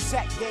 double the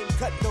sack. Game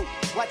cut though,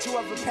 watch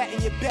whoever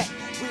patting your back.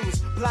 We was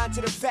blind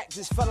to the fact,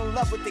 just fell in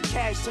love with the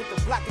cash. Turned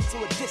the block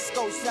into a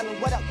disco, selling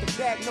what out the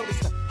bag.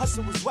 Noticed the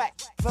hustle was whack.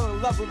 Fell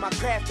in love with my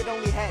craft that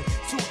only had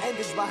 2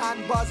 endings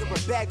behind bars of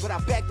a bag. But I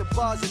bagged the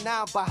bars and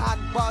now I'm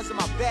behind bars in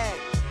my bag.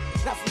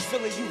 Not from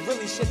Philly, you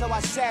really should know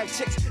I salve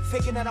chicks.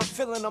 Thinking that I'm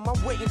feeling them,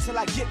 I'm waiting till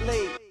I get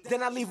laid.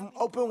 Then I leave them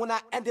open when I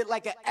end it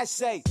like an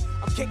essay.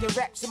 I'm kicking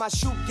raps in my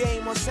shoot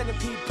game on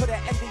Centipede. Put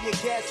an end in your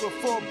gas with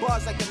 4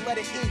 bars like a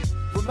letter E.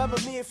 Remember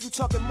me if you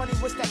talking money,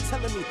 what's that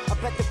telling me? I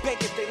bet the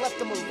bank if they left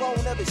them alone,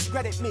 they'll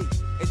discredit me.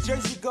 And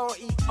Jersey gon'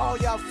 eat all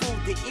y'all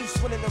food. The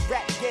East winning the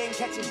rap game,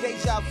 catching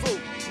deja vu.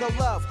 No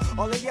love,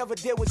 all they ever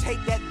did was hate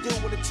that dude.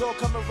 When the tour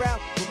come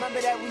around,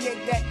 remember that we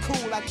ain't that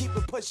cool. I keep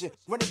it pushing,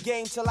 run the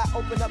game till I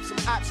open up some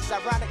options.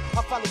 Ironic,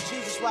 I follow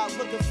Jesus while I'm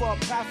looking for a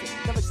profit.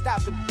 Never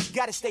stopping,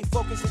 gotta stay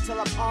focused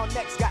until I'm on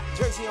next. Got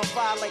Jersey on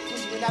fire like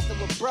Cleveland after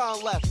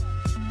LeBron left.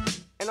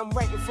 And I'm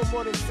writing for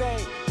more than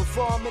fame.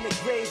 Before I'm in the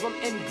grave, I'm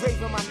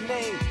engraving my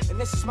name. And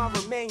this is my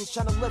remains,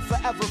 trying to live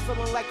forever.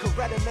 Feeling like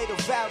Coretta made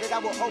a vow that I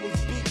will always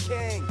be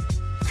king.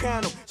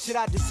 Crown him, shit,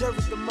 I deserve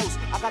it the most.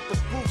 I got the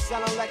booth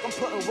sounding like I'm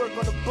putting work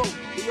on the boat.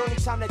 The only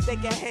time that they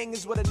can hang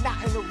is with a knot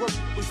in the rope.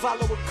 We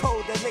follow a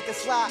code that make us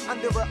slide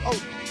under an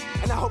oath.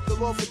 And I hope the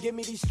Lord forgive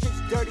me these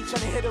streets dirty.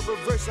 Trying to hit a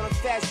reverse on a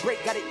fast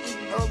break. Gotta eat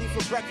early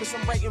for breakfast.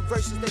 I'm writing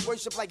verses. They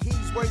worship like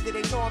he's worthy.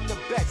 They know I'm the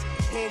best.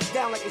 Hands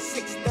down like it's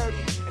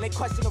 6:30. And they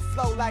question the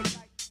flow like,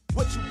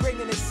 what you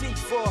bringing a seat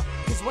for?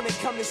 Cause when it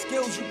come to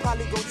skills, you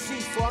probably gon' see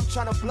for. I'm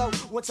trying to blow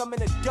once I'm in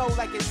the dough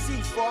like a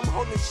C4. I'm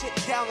holding shit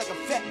down like a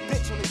fat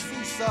bitch on a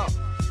seesaw.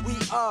 We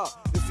are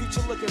the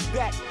future looking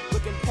back.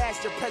 Looking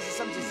past your presence,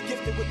 I'm just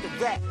gifted with the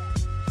rap.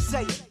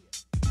 Say it.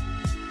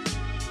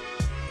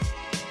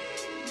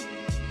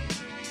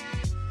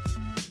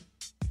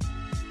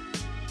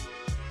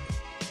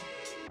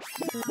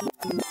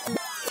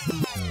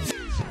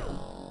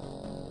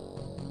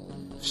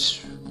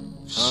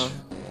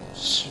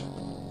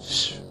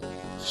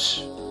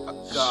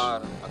 I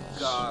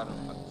got him.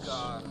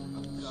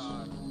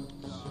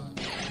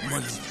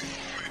 Money.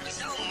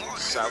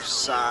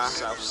 Southside.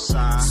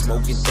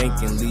 Smoking,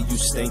 thinking, leave you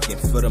stinking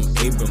for them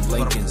Abram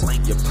Lincolns.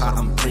 Your pot,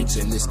 I'm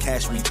preaching. This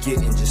cash we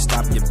getting, just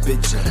stop your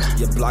bitching.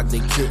 Your block, they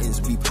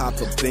kittens, we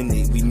pop up in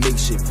it. We make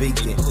shit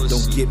vacant.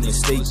 Don't get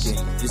mistaken.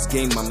 This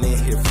game, my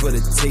man here for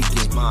the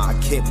taking. I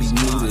can't be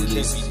new to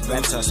this.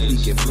 Raps, I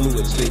speaking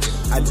fluid,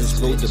 bitch. I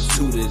just rolled up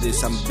 2 to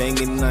this. I'm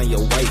banging on your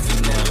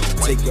wifey now.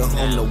 Take her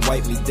home to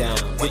wipe me down.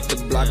 Hit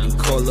the block and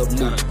call up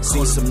move.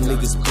 Seen some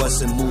niggas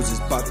busting moves. It's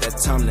about that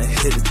time to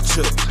hit a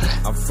chook.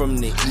 I'm from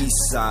the east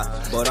side,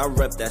 but I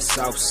rep that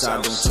south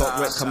side. Don't talk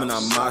rap coming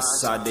on my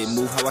side. They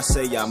move how I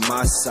say on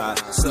my side.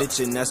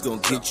 Snitching, that's gonna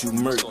get you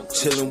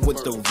murked. Chilling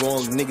with the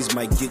wrong niggas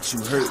might get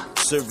you hurt.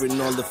 Serving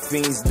all the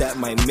fiends that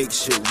might make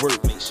shit work.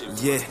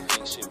 Yeah,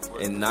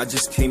 and I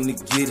just came to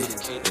get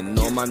it. And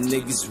all my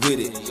niggas with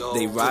it.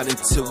 They ride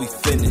until we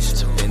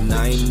finish. And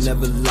I ain't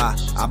never lie,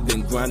 I've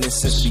been grinding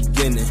since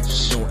beginning.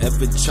 Don't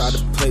ever try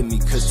to play me,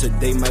 cause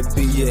today might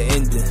be your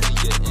ending.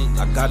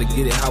 I gotta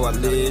get it how I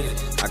live.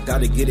 I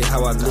gotta get it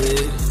how I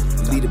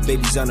live. Leave the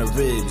babies on the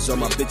ribs. All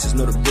my bitches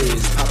know the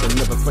biz. Poppin'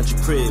 up in front your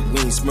crib. We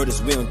ain't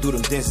smurters, we don't do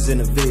them dances in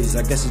the viz.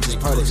 I guess it's just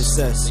part of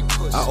success.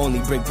 I only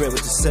break bread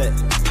with the set.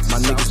 My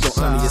niggas don't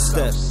honor your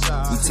step.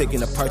 We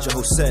taking apart your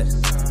whole set.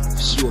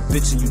 You a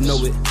bitch and you know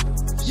it.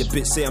 Your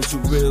bitch say I'm too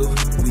real.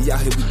 We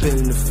out here, we been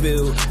in the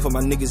field. For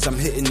my niggas, I'm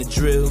hitting the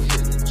drill.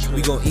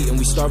 We gon' eat and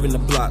we starving the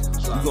block.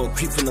 We gon'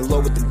 creep from the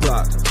low with the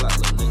block.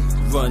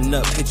 Run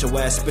up, hit your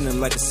ass spinning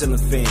like a ceiling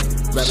fan.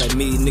 Rap like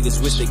me, niggas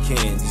wish they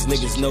can. These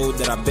niggas know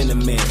that I've been a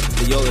man.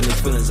 They all in their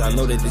feelings, I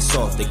know that they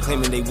soft. They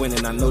claiming they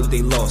winning, I know that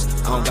they lost.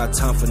 I don't got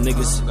time for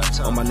niggas.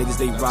 All my niggas,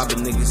 they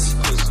robbing niggas.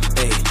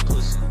 Hey,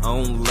 I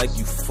don't like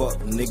you fuck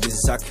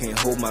niggas, I can't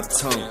hold my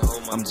tongue.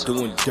 I'm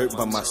doing dirt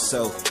by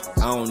myself,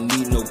 I don't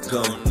need no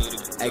gun.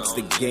 Ask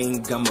the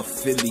gang, I'm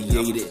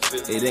affiliated.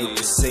 It ain't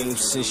the same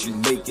since you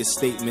making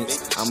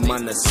statements. I'm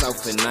on the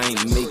south and I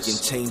ain't making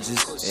changes.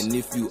 And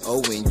if you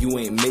owe and you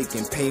ain't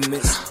making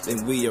payments,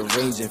 then we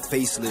arranging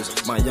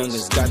facelifts. My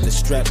youngins got the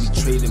strap, we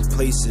trading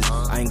places.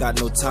 I ain't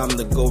got no time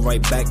to go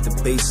right back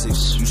to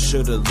basics. You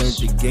should've learned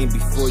the game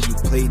before you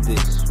played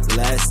it.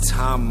 Last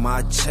time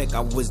I checked, I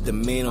was the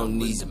man on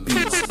these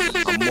beats.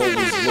 I'm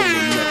always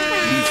rolling up,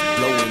 leaf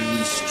blowing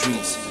these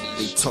streets.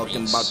 They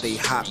talking about they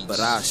hot, but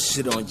I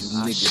shit on you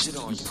niggas.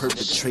 You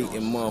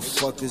perpetrating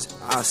motherfuckers,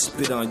 I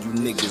spit on you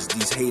niggas.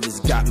 These haters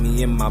got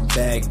me in my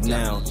bag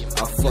now.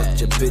 I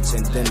fucked your bitch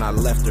and then I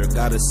left her,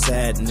 got her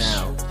sad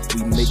now.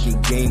 We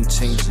making game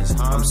changes,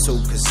 I'm so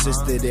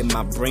consistent and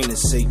my brain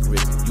is sacred.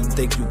 You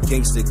think you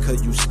gangster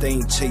cause you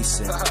stain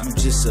chasing. You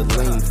just a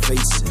lame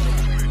facing.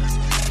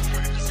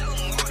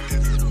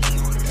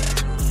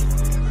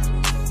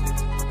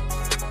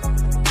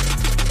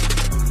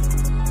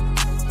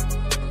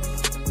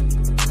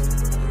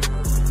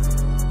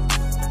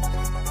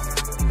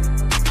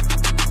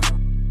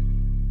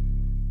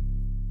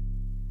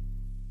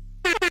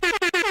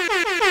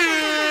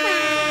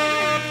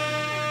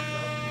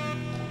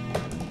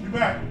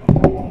 back.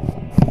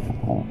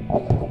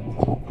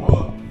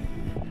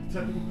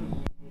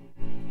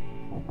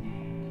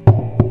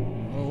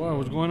 Oh wow,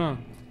 what's going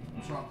on?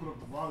 I'm trying to put up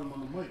the volume on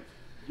the mic.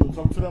 You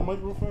talk to that mic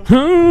real fast?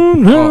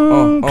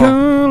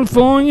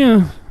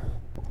 California.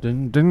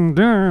 Dun, dun,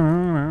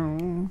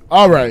 dun.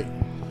 All right.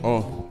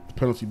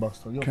 Penalty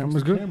box. Yo,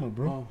 Camera's good. Camera,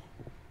 bro.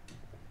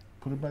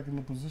 Put it back in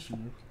the position,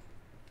 bro.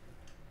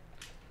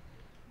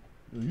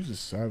 Yo, you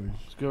just savage.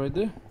 It's good right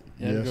there?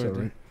 Yeah, that's all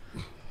right.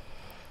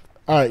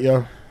 All right,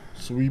 yo.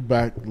 So we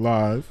back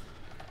live.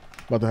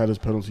 About to have this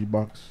penalty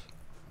box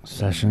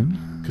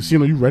session.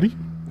 Casino, you ready?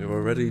 You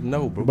already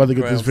know, bro. About to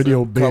get this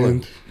video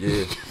banned.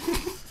 Yeah.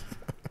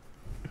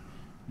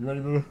 You ready,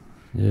 bro?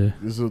 Yeah.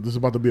 This is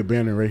about to be a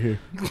banner right here.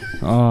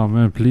 Oh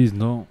man, please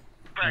don't.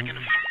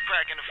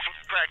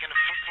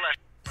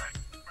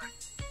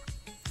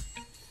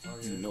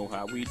 You know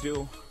how we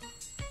do.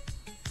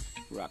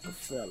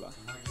 Rockefeller.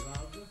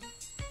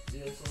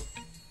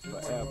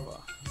 Forever.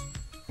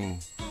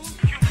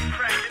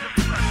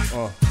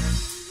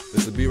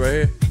 This the beat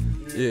right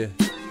here?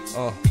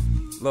 Yeah.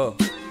 Look.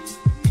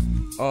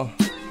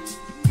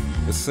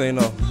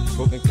 Casino.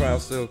 Broken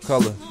Crayons Still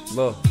Color.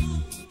 Look.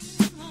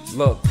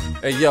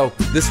 Hey yo,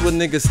 this what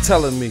niggas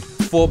telling me.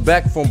 Fall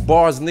back from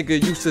bars,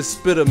 nigga used to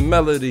spit a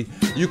melody.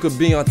 You could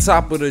be on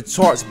top of the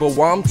charts, but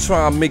while I'm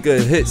trying to make a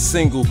hit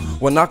single,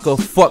 when I could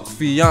fuck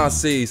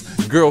fiancés,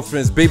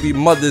 girlfriends, baby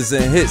mothers,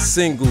 and hit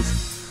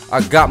singles.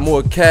 I got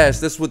more cash,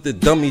 that's what the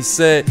dummy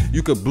said.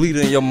 You could bleed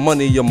in your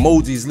money,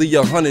 emojis, leave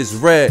your hundreds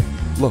red.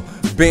 Look,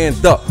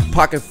 band up,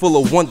 pocket full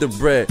of Wonder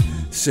Bread.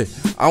 Shit,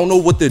 I don't know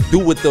what to do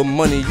with the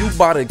money. You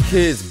buy the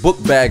kids book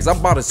bags, I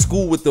buy the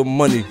school with the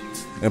money.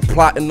 And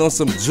plotting on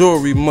some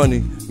jewelry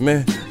money,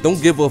 man.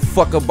 Don't give a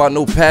fuck about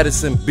no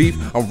Paterson beef.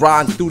 I'm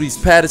riding through these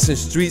Paterson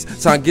streets,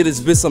 trying to get this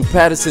bitch some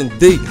Paterson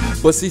D.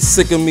 But she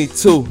sick of me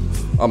too.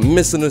 I'm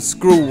missing a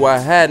screw. I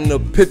had an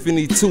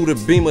epiphany too, the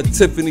beam of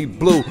Tiffany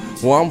blue.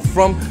 Where I'm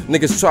from,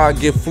 niggas try to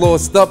get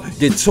flossed up,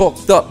 get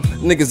chalked up.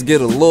 Niggas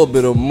get a little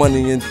bit of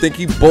money and think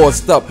he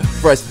bossed up.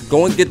 Fresh,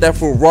 go and get that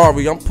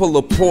Ferrari, I'm pull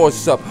a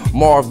Porsche up.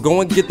 Marv,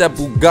 go and get that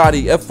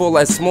Bugatti, F all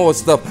that small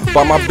stuff.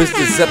 Buy my bitch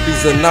Giuseppe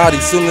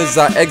Zanotti. Soon as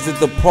I exit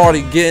the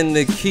party, getting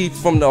the key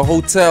from the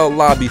hotel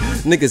lobby.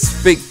 Niggas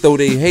fake though,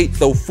 they hate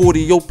though.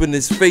 40 open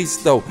his face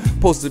though.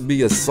 Supposed to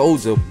be a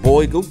soldier,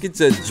 boy, go get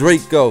your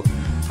Draco.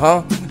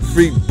 Huh?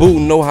 Free boo,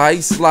 know how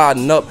he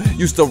sliding up.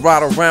 Used to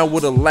ride around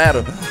with a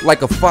ladder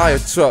like a fire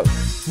truck.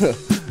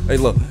 Hey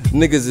look,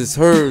 niggas is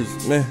hers,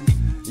 man.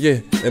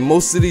 Yeah, and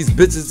most of these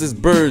bitches is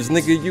birds.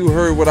 Nigga, you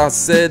heard what I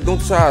said. Don't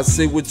try to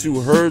say what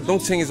you heard.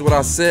 Don't change what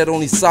I said.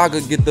 Only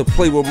Saga get to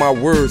play with my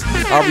words.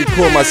 I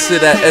record my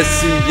shit at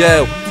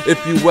SCL.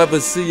 If you ever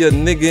see a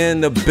nigga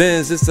in the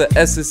Benz, it's a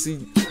SCC.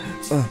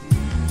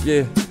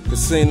 Yeah,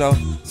 Casino,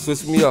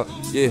 switch me up.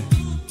 Yeah.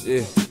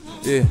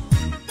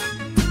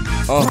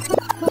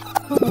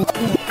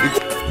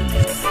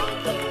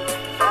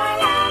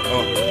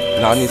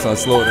 Nah, I need something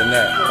slower than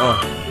that.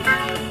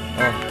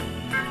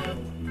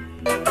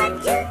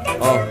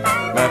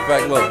 Matter of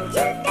fact, look,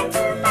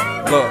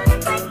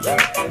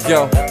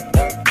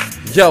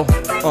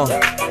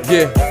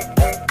 yeah,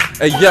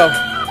 hey yo,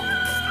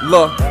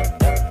 look,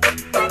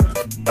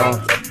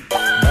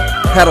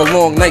 had a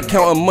long night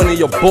counting money,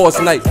 your boss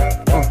night.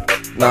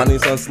 Nah, I need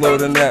something slower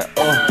than that.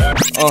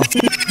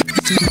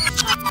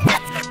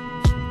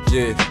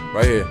 Yeah,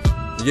 right here.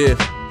 Yeah,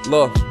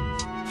 look,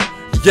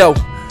 yo.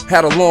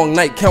 Had a long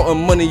night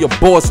counting money, your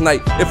boss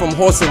night. If I'm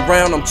horsing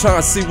around, I'm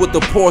trying to see what the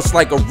Porsche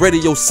like. A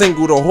radio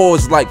single, the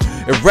whores like.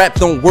 If rap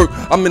don't work,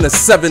 I'm in a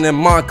 7 in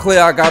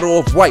Montclair. I got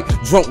off white,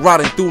 drunk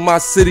riding through my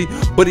city.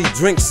 But he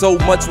drinks so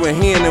much when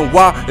he in and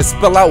why it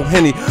spell out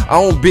Henny.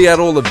 I don't be at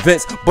all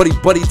events,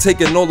 buddy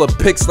taking all the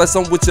pics. Like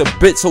I'm with your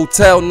bitch,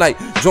 hotel night,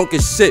 drunk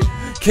as shit.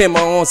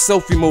 Camera on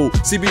selfie mode,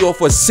 CB off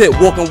her shit,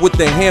 walking with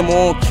the hammer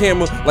on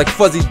camera like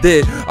Fuzzy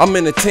did. I'm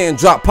in a tan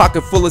drop,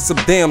 pocket full of some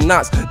damn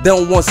knots. They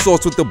don't want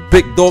sauce with the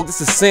big dog, this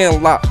is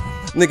Sandlot.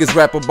 Niggas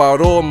rap about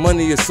all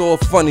money, it's all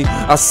funny.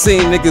 I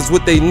seen niggas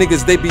with they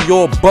niggas, they be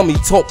all bummy,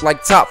 talk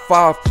like top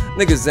 5.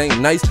 Niggas ain't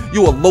nice,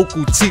 you a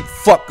local cheap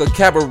fuck, a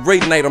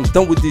cabaret night. I'm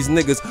done with these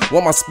niggas,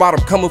 want my spot,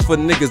 I'm coming for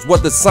niggas.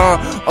 What the sign?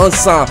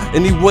 Unsigned,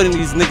 any one of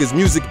these niggas,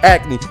 music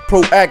acne,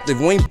 proactive,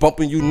 we ain't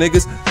bumping you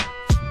niggas.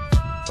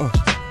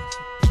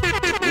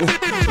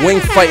 We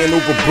ain't fighting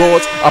over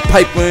broads, I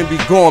pipe her and be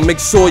gone. Make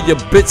sure your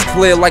bitch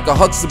clear like a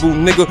Huxtable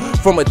nigga.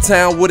 From a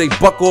town where they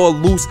buck all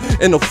loose.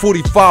 In a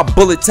 45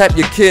 bullet tap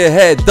your kid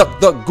head, duck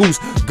goose.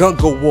 Gun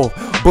go off,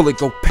 bullet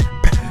go pat.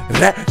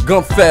 That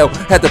gun fell,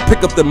 had to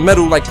pick up the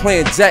metal like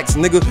playing jacks,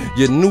 nigga.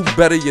 You knew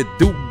better, you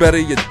do better,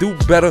 you do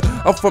better.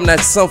 I'm from that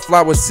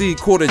sunflower seed,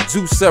 quarter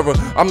juice era.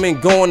 I mean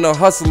going to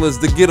hustlers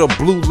to get a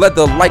blue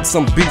leather like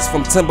some beats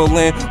from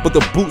Timberland, but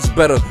the boots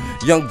better.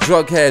 Young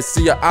drug head,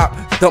 see ya op,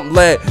 dump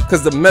lead,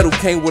 cause the metal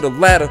came with a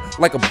ladder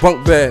like a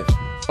bunk bed.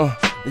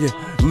 Yeah,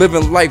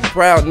 living life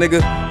proud,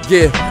 nigga.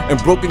 Yeah, and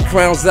Broken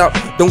Crayons out,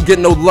 don't get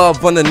no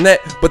love on the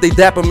net, but they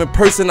dap them in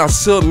person. I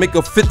should make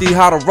a 50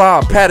 how to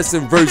rob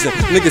Paterson version.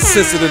 Niggas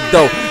sensitive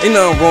though, ain't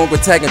nothing wrong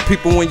with tagging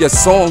people in your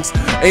songs.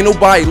 Ain't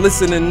nobody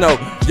listening, no.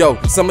 Yo,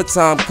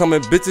 summertime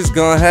coming, bitches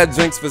gonna have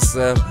drinks for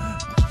sale.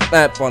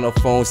 App on the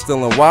phone,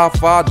 stealing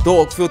Wi-Fi,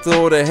 dog filter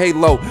or the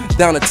halo.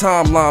 Down the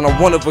timeline, I'm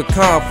one of a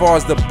kind, far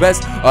as the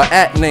best.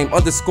 At name,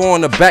 underscore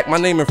on the back, my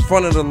name in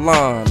front of the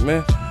line,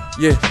 man.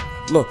 Yeah,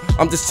 look,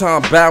 I'm just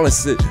trying to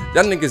balance it.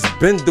 Y'all niggas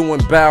been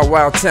doing Bow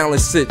Wow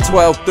talent shit.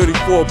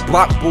 1234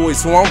 block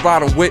boys who I'm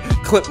riding with,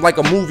 clip like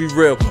a movie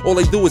reel. All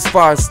they do is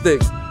 5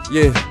 sticks.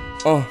 Yeah,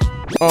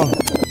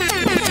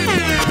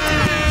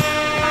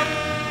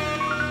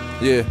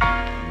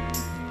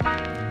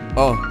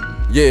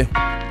 Yeah,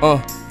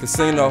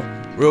 Casino,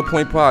 Real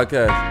Point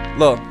Podcast.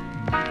 Look,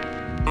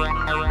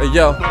 hey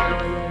yo,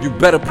 you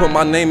better put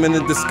my name in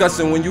the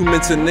discussion when you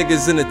mention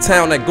niggas in the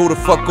town that go the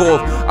fuck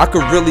off. I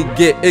could really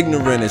get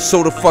ignorant and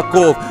show the fuck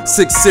off.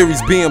 6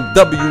 Series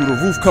BMW, the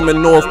roof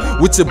coming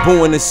off with your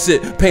booing and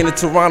shit. Painted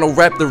Toronto,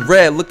 wrapped the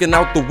red, looking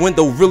out the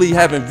window, really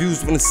having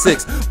views from the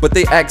 6. But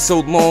they act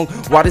so long,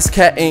 why this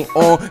cat ain't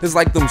on? It's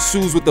like them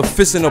shoes with the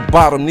fish in the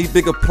bottom, need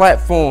bigger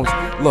platforms.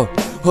 Look,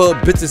 hood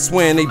bitches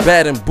swearing they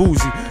bad and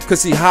bougie,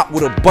 cause he hot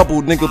with a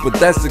bubble, nigga, but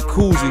that's the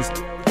koozies.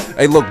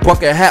 Hey, look,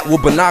 bucket hat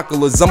with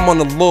binoculars. I'm on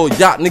a little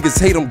yacht. Niggas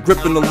hate him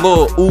gripping the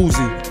little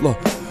Uzi. Look,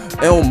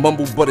 they don't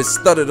mumble, but it's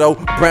stutter though.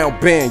 Brown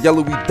band,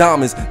 yellowy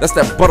diamonds. That's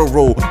that butter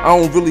roll. I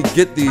don't really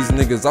get these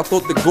niggas. I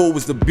thought the goal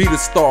was to be the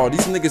star.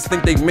 These niggas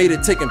think they made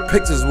it taking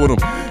pictures with them.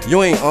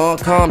 You ain't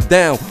calm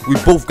down. We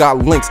both got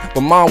links,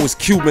 but mine was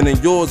Cuban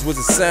and yours was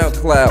a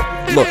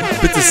SoundCloud. Look,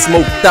 bitches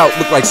smoked out,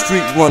 look like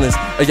street runners.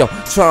 Hey yo,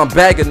 try and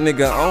bag a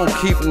nigga. I don't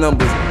keep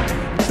numbers.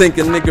 Think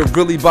a nigga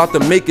really about to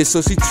make it, so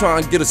she try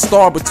and get a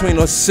star between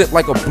her shit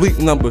like a bleep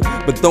number.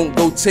 But don't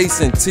go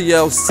chasing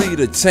TLC,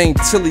 the chain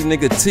chili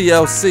nigga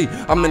TLC.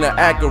 I'm in the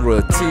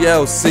Acura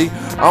TLC.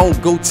 I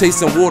don't go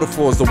chasing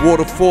waterfalls. The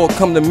waterfall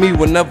come to me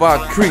whenever I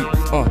creep.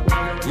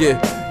 Yeah,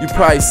 you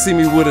probably see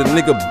me with a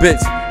nigga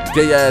bitch.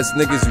 Gay ass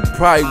niggas, you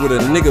probably with a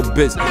nigga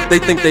bitch. They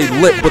think they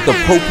lit, but the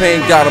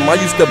propane got them. I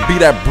used to be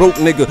that broke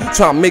nigga,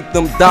 trying to make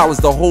them dollars.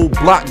 The whole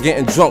block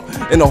getting drunk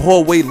in the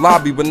hallway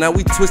lobby. But now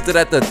we twisted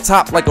at the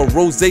top like a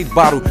rosé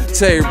bottle.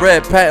 Cherry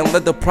red, patent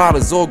leather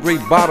Pradas, all great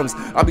bottoms.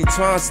 I be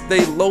trying to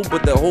stay low,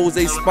 but the hoes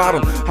they spot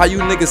them. How you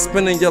niggas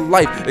spending your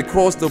life? It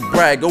crossed the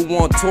brag. Go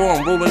on tour,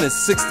 I'm rolling in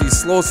 60.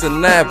 Slauson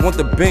and Nav, want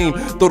the beam,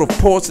 throw the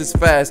Porsches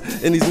fast.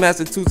 And these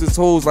Massachusetts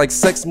hoes like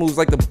sex moves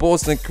like the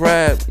Boston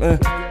Crab.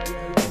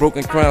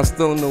 Broken Crayons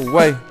still in the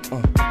way,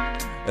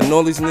 and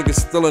all these niggas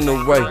still in the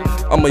way.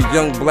 I'm a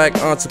young black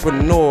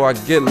entrepreneur. I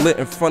get lit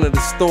in front of the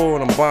store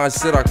and I'm buying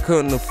shit I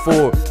couldn't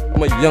afford.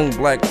 I'm a young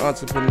black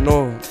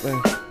entrepreneur,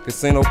 man.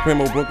 Casino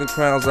Premo, Broken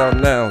Crayons out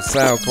now.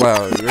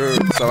 SoundCloud, you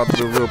heard? Shout out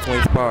to the Real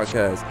Point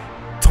Podcast.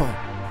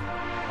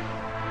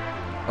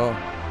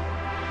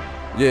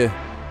 Yeah.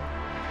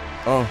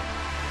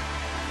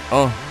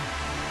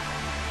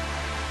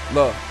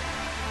 Look.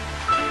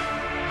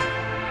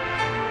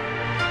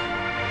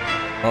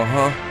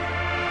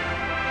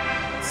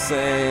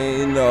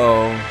 Say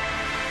no.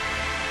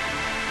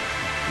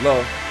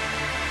 Look.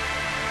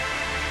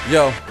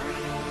 Yo.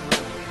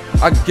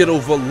 I get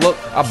overlooked,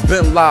 I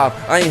been live.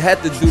 I ain't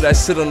had to do that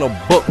shit on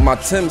a book. My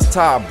Tim's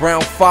tied,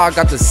 brown fire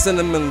got the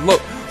cinnamon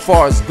look.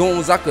 Far as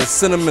goons, I could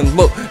cinnamon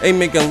look. Ain't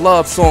making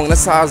love song,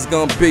 that's how it's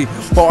gonna be.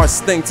 Bars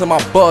sting to my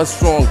buzz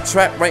strong.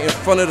 Trap right in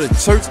front of the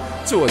church.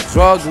 To a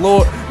drug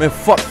lord, man,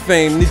 fuck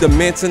fame. Need a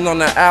mansion on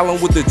the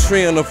island with the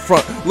tree in the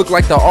front. Look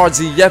like the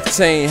RGF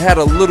chain. Had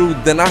a little,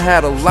 then I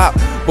had a lot.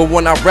 But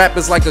when I rap,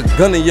 it's like a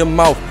gun in your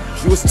mouth.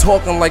 You was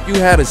talking like you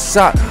had a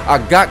shot. I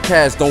got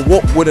cash, don't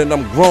walk with it,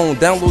 I'm grown.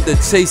 Download the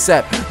Chase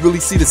app, really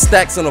see the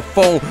stacks on the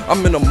phone.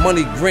 I'm in a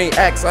money green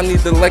axe, I need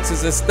the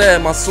Lexus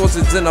instead. My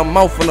sausage in the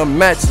mouth on the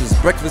mattress.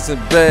 Breakfast in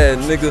bed,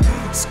 nigga.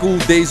 School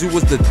days, you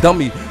was the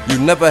dummy. You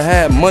never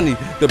had money,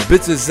 the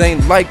bitches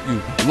ain't like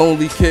you.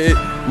 Lonely kid,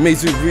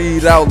 made you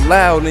read out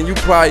loud. And you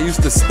probably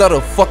used to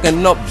stutter,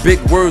 fucking up big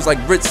words like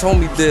Rich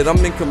Homie did.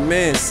 I'm in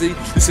command, see?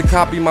 You should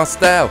copy my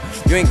style.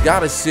 You ain't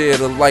gotta share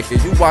to like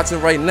it. You watching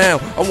right now,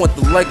 I want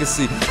the legacy.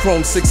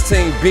 Chrome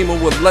 16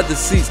 Beamer with leather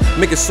seats,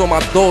 making sure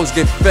my dogs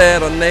get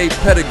fed on their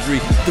pedigree.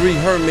 3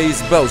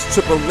 Hermes belts,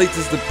 Triple H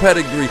is the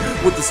pedigree.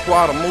 With the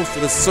squad of most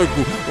of the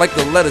circle, like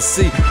the letter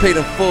C. Paid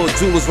in full,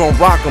 jewelers won't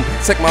rock them.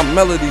 Check my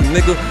melody,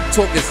 nigga.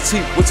 Talk is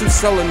cheap, what you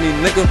selling me,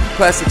 nigga?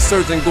 Plastic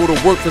surgeon, go to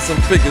work for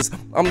some figures.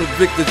 I'm the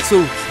victor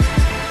too.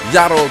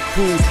 Yacht or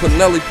cruise,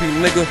 Penelope,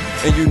 nigga.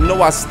 And you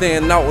know I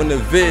stand out in the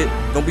vid.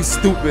 Don't be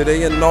stupid,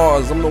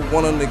 A&Rs. I'm the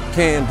one on the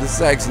can,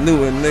 this axe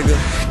new and nigga.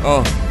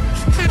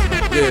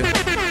 Yeah.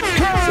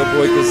 It's your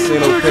boy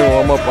Casino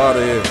Premo, I'm up out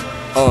of here.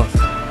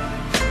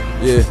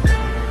 Yeah.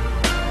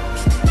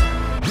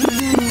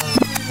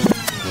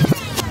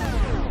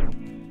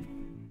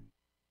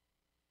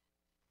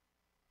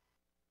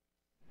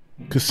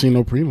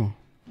 Casino Premo.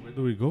 Where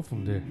do we go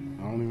from there?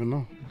 I don't even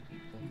know.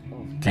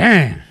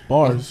 Damn.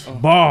 Bars.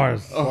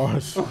 Bars.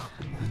 Bars.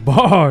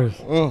 Bars.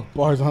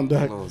 Bars on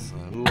deck. Little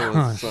something.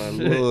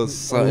 Little A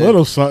something.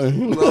 little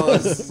something. Little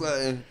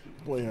something.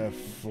 Boy had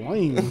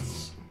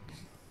flames.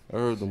 I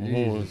heard the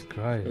horns. Jesus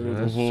Christ, I heard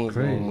that's the horns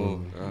crazy.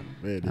 on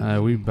the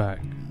Man, We back.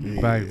 We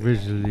back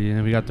visually, and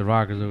then we got the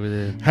Rockers over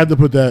there. had to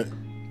put that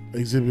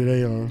Exhibit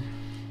A on.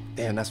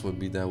 Damn, that's what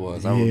beat that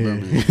was. Yeah. I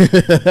remember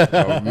it.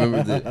 I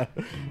remembered it.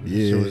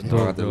 Yeah. Shit was Shout dope,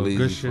 out to though. Lazy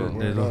Good shit. Folk.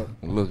 There, though.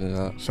 Looking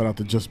up. Shout out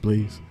to Just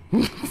Blaze.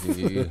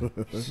 Yeah.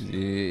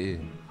 Yeah.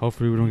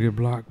 Hopefully we don't get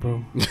blocked,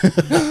 bro.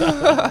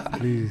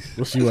 Please.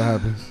 We'll see what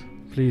happens.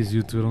 Please,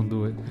 you two, don't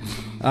do it.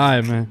 All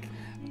right, man.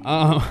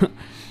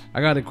 I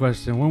got a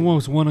question. When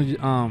was one of your,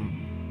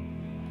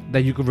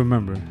 that you could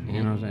remember?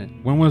 You know what I'm saying?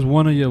 When was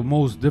one of your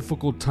most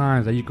difficult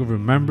times that you could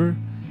remember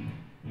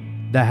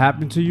that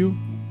happened to you,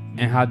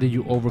 and how did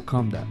you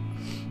overcome that?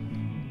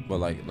 But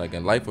like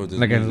in life or just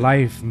Like in music?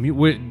 life,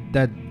 with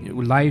that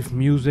life,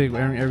 music,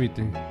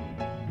 everything.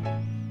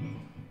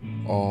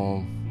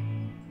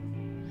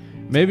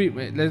 Maybe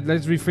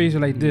let's rephrase it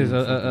like this: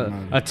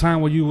 a time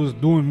where you was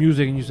doing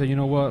music and you said, you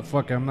know what,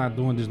 fuck it, I'm not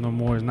doing this no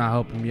more. It's not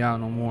helping me out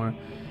no more.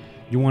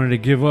 You wanted to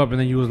give up, and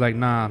then you was like,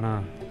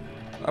 nah.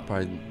 I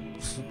probably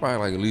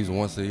like at least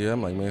once a year.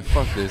 I'm like, man,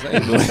 fuck this. I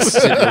ain't doing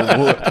this shit no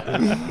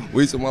more.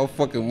 Wasting my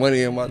fucking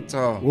money and my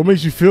time. What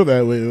makes you feel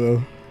that way,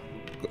 though?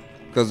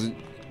 Cause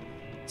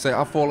say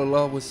I fall in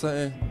love with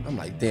something, I'm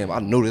like, damn, I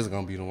know this is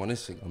gonna be the one.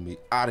 This shit gonna be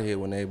out of here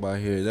when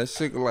everybody hears that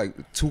shit.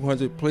 Like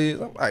 200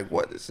 plays. I'm like,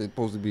 what? This shit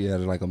supposed to be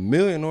at like 1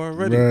 million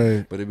already.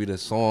 Right. But it be the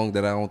song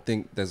that I don't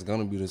think that's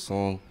gonna be the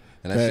song,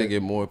 and that shit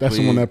get more. That's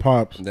plays. the one that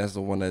pops. That's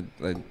the one that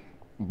like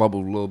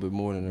bubbled a little bit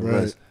more than the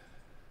rest.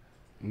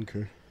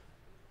 Okay.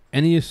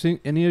 Any of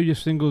your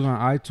singles on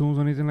iTunes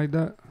or anything like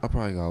that? I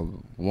probably got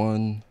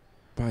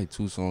probably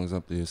 2 songs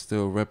up there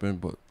still repping,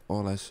 but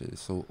all that shit is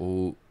so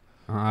old.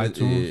 On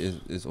iTunes?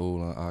 It's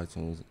old on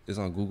iTunes. It's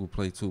on Google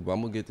Play too, but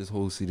I'm gonna get this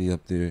whole CD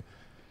up there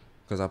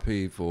because I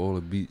paid for all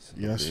the beats.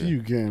 Yeah, I see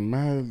you getting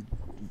mad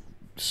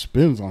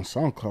spins on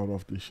SoundCloud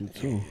off this shit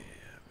too.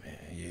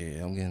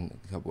 Yeah, I'm getting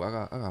a couple. I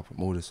got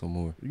promoted some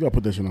more. You gotta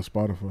put that shit on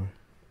Spotify.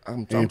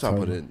 I'm trying to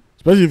put it.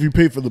 Especially if you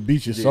pay for the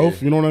beats yourself,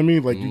 Yeah. you know what I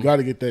mean? Like you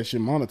gotta get that shit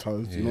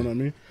monetized. You know what I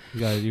mean?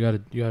 You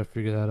gotta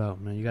figure that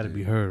out, man. You gotta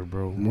be heard,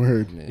 bro.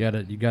 Word.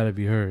 You gotta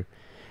be heard.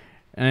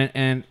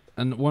 And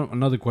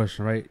another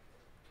question, right?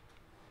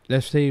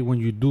 Let's say when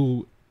you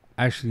do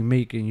actually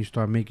make it and you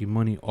start making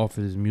money off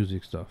of this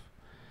music stuff,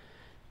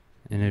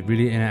 and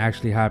it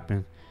actually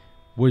happened,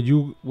 would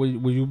you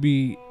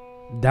be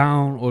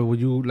down, or would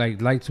you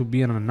like to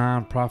be in a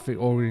non-profit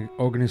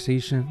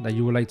organization that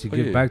you would like to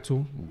give back to?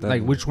 Definitely.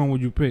 Like, which one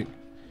would you pick?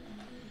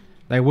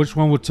 Like, which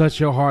one would touch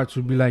your heart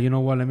to be like, you know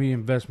what, let me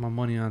invest my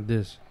money on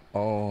this?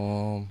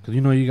 Cause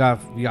you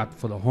got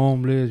for the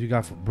homeless, you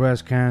got for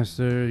breast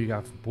cancer, you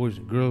got for Boys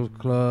and Girls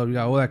Club, you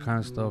got all that kind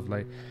of stuff.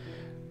 Like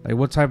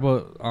what type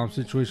of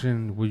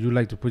situation would you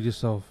like to put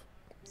yourself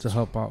to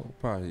help out?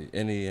 Probably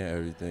any and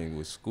everything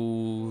with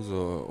schools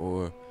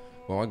or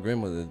well, my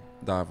grandmother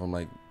died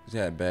from she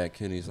had bad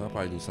kidneys, so I'll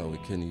probably do something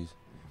with kidneys.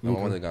 And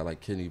my mother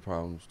got kidney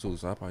problems too,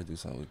 so I'll probably do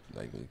something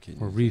with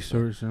kidneys. Or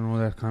research and all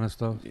that kind of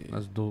stuff. Yeah.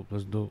 That's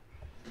dope.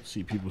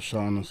 See people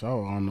shouting us out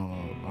on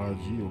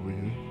IG over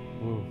here.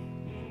 Whoa.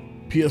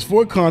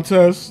 PS4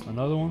 contest.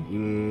 Another one?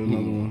 Yeah,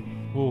 another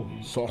one. Who?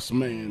 Sauce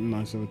Man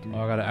 973.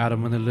 Oh, I gotta add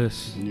them on the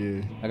list.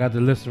 Yeah. I got the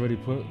list already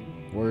put.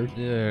 Word.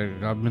 Yeah,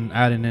 I've been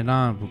adding it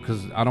on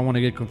because I don't want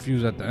to get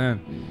confused at the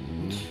end.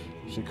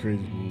 Shit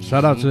crazy.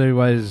 Shout out to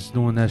everybody that's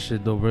doing that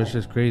shit though, bro. It's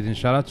just crazy. And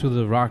shout out to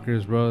the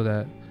Rockers, bro,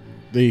 that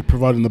they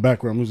providing the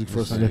background music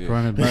for us. They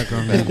providing the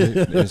background music.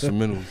 The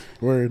instrumentals.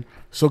 Word.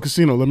 So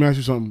Casino, let me ask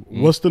you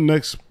something. What's the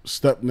next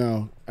step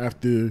now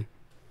after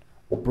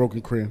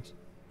Broken Crayons?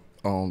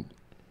 I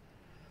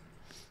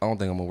don't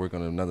think I'm gonna work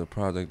on another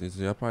project this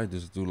year. I'll probably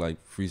just do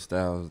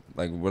freestyles,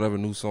 whatever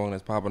new song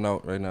that's popping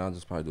out right now. I'll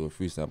just probably do a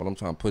freestyle. But I'm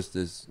trying to push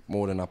this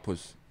more than I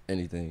push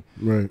anything.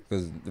 Right.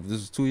 Because if this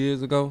was 2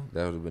 years ago,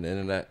 that would have been the end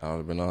of that. I would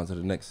have been on to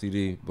the next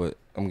CD. But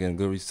I'm getting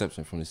good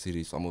reception from the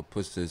CD, so I'm gonna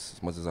push this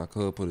as much as I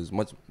could. Put as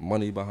much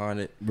money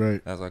behind it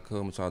as I could.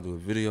 I'm gonna try to do a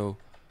video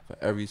for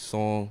every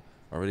song.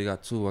 I already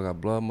got 2. I got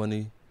Blood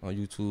Money on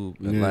YouTube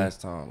and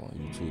Last Time on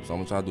YouTube. So I'm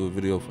gonna try to do a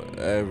video for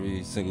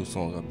every single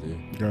song up there.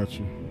 Got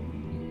you.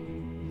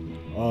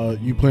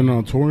 You planning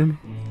on touring?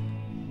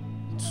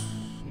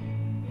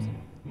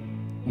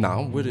 Nah,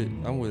 I'm with it.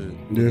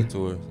 Yeah.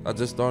 Tour. I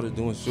just started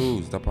doing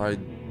shows. I probably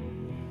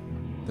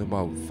did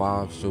about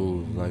 5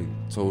 shows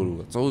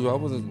total. I told you I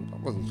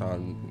wasn't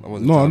trying.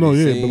 No,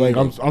 yeah, but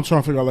I'm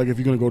trying to figure out if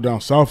you're gonna go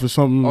down south or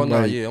something. Oh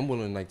no, yeah, I'm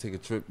willing to take a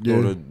trip,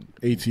 go to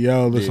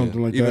ATL or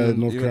something like that,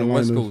 North Carolina, the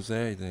West Coast,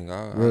 everything.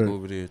 I'll go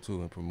over there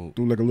too and promote.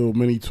 Do a little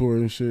mini tour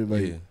and shit,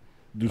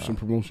 do some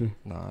promotion.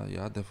 Nah,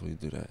 yeah, I'll definitely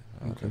do that.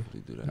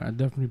 I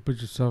definitely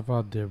put yourself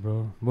out there,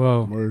 bro.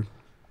 Well, Word.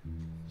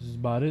 This is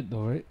about it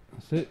though, right?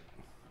 That's it.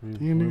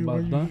 Yeah,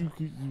 nigga,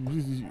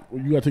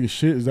 you gotta take a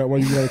shit? Is that why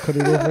you gotta cut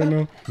it off right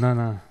now?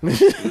 Nah.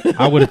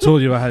 I would have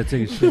told you I had to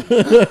take a shit.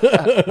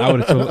 I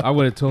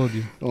would have told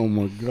you. Oh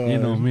my god. You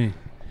know me.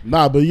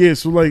 Nah, but yeah,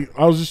 so like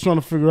I was just trying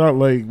to figure out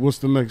like what's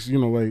the next, you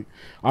know, like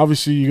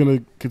obviously you're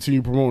gonna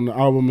continue promoting the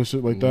album and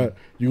shit like that.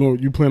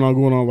 You plan on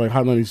going on like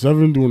Hot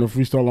 97, doing a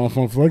freestyle on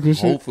Funk Flex and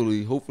shit?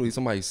 Hopefully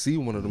somebody see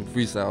one of them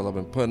freestyles I've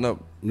been putting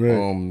up. Right.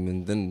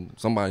 And then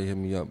somebody hit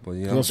me up. But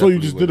yeah, I saw you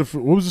just did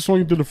what was the song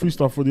you did a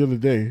freestyle for the other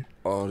day?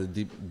 Oh, the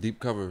deep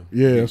cover.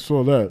 Yeah, beat. I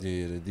saw that.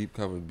 Yeah, the deep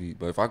cover beat.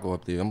 But if I go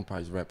up there, I'm gonna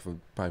probably rap for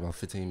probably about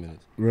 15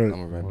 minutes. Right. I'm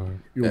gonna rap.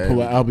 You gonna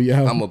pull an Albie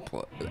out? I'm gonna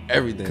pull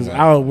everything. Because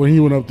Al, when he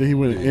went up there, he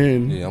went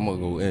in. Yeah, I'm gonna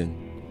go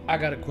in. I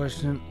got a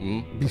question.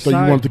 I thought you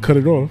wanted to cut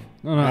it off.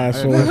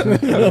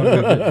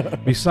 No.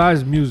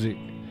 Besides music,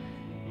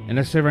 and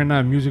let's say right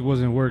now music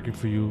wasn't working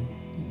for you,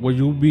 would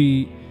you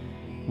be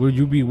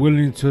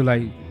willing to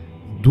like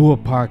do a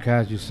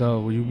podcast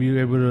yourself? Will you be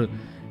able to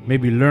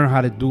maybe learn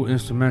how to do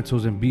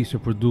instrumentals and beats to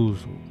produce?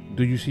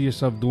 Do you see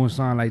yourself doing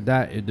something like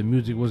that if the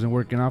music wasn't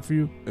working out for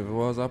you? If it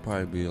was, I'd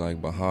probably be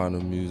like behind the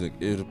music.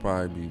 It'd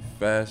probably be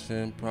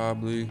fashion,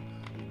 probably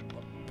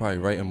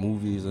writing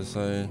movies or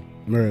something.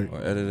 Right.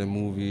 Or editing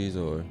movies,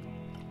 or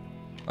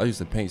I used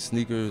to paint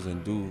sneakers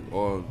and do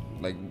all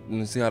like,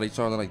 you see how they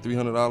charge like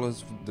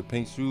 $300 to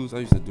paint shoes? I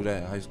used to do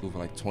that in high school for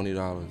like $20.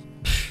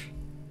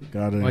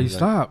 Got it. Why you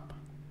stop?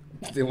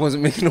 It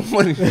wasn't making no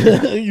money.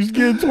 You was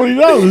getting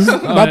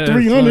 $20, not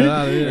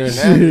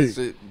 $300.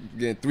 Shit,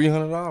 getting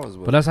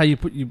 $300. But that's how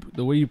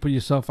the way you put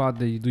yourself out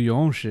there. You do your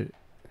own shit.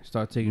 You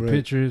start taking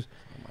pictures,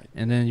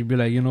 and then you be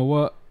like, you know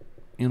what?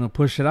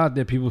 Push it out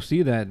there. People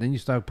see that. Then you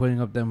start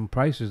putting up them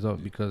prices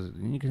up because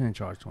you can't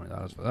charge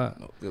 $20 for that.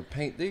 No, the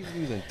paint, they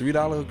using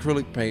 $3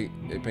 acrylic paint.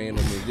 They paying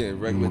them again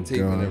regular tape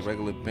and a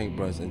regular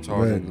paintbrush and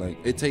charging like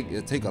it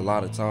take a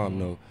lot of time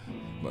though.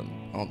 But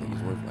I don't think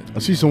it's worth like. I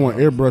see someone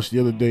airbrush the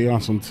other day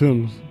on some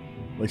Timbs,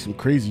 like some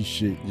crazy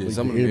shit. Yeah, like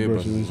some of the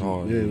airbrushes is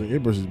hard. Yeah, the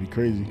airbrushes be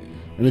crazy.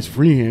 And it's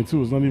freehand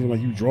too. It's not even like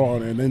you draw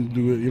it and then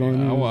do it. You know what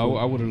I mean?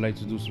 I would have liked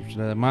to do some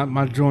shit.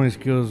 My drawing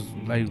skills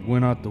like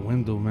went out the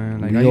window, man.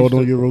 Like we all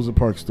know your Rosa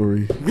Parks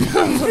story.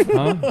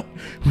 Huh?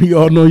 We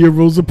all know your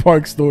Rosa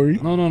Parks story.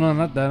 No,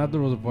 not that. Not the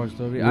Rosa Parks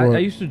story. I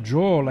used to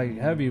draw like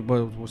heavy,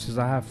 but since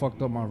I had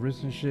fucked up my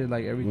wrist and shit,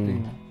 like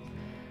everything.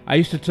 I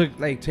used to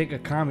take a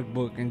comic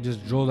book and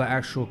just draw the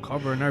actual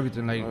cover and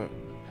everything, like.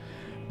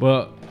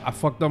 But I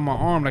fucked up my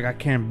arm, like I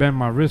can't bend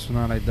my wrist or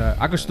nothing like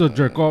that. I can still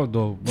jerk off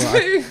though, but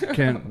I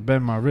can't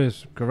bend my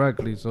wrist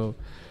correctly. So,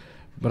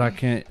 but I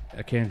can't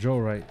draw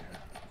right.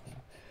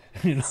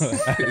 You know.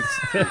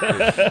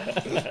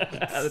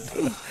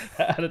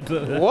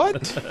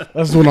 What?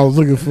 That's what I was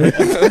looking for.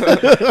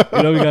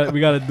 We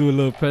got to do a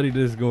little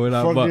pettiness going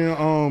out.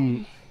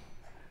 Fucking,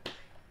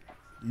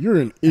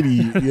 you're an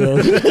idiot, yo.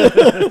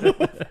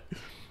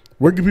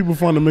 Where can people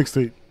find the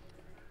mixtape?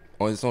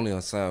 Oh, it's only on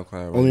SoundCloud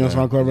right now. Only on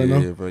SoundCloud right now?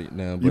 Yeah, right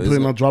now. You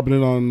planning on dropping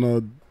it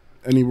on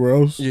anywhere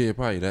else? Yeah,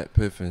 probably that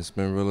Piff and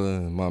Spinrilla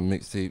and my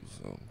mixtape.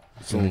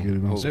 So get it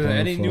on Spotify.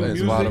 Any new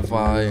music?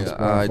 Spotify,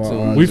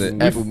 iTunes,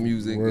 and Apple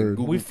Music, and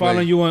Google We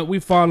following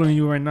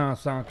you right now on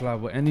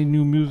SoundCloud. But any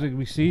new music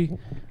we see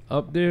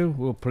up there,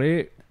 we'll play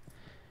it.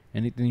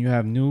 Anything you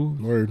have new,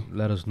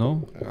 let us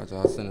know. I'm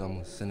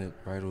gonna send it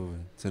right over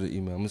to the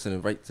email. I'm gonna send it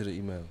right to the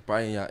email.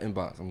 Right in your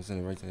inbox. I'm gonna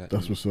send it right to that.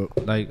 That's what's up.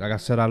 Like I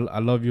said, I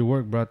love your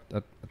work, bro.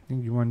 I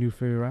think you're my new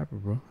favorite rapper,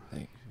 bro.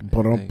 Thank you.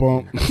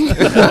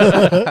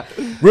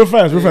 Real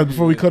fast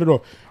before we cut it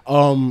off.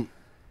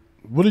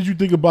 What did you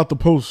think about the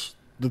post,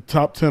 the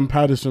top 10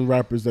 Paterson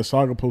rappers that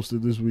Saga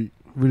posted this week?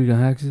 Really gonna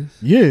hack this?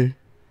 Yeah,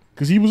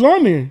 because he was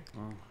on there.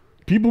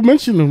 People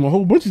mentioned him a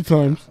whole bunch of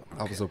times.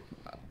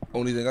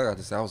 Only thing I got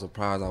to say, I was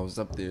surprised I was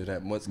up there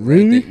that much. Really?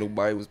 I didn't think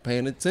nobody was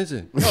paying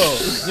attention.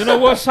 Oh, you know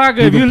what,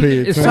 Saga?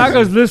 If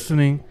Saga's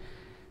listening,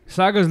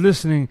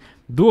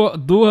 do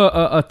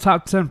a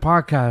top 10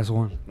 podcast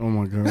one. Oh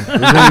my god,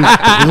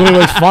 there's only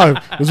like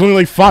 5. There's only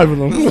like 5 of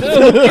them.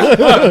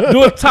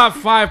 Do a top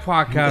 5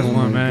 podcast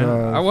one, man.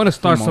 God. I want to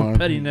start some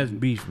pettiness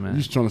beef, man.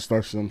 You just trying to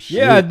start some shit?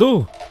 Yeah, I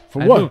do.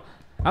 For what?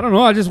 I don't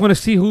know. I just want to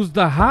see who's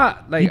the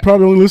hot. Like, you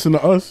probably only listen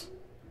to us.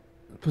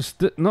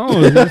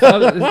 No, there's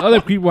other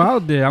people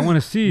out there. I want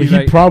to see. But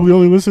he probably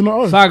only listen to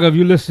us. Saga, if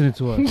you're listening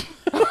to us,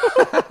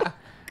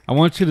 I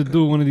want you to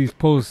do one of these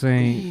posts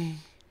saying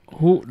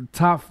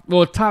top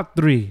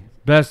 3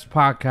 best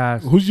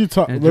podcasts. Who's your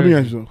top? Let me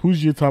ask you.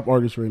 Who's your top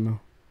artist right now?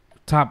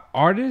 Top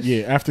artist?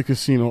 Yeah, after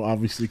Casino,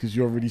 obviously, because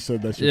you already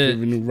said that's your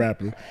favorite new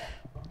rapper.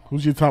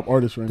 Who's your top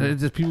artist right now?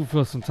 Just people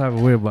feel some type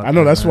of way about. I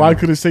know that's why I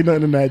couldn't say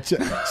nothing in that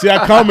chat. See,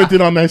 I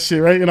commented on that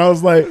shit, right? And I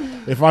was like,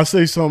 if I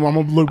say something, I'm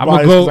gonna look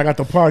biased because I got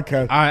the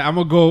podcast. I'm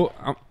gonna go.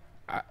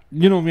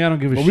 You know me, I don't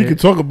give a shit. We can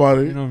talk about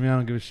it. You know me, I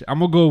don't give a shit. I'm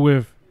gonna go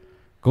with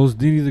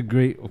Ghostini the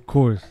Great, of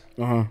course.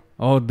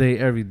 All day,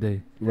 every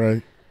day.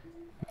 Right.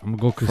 I'm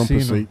gonna go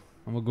Casino.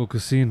 I'm gonna go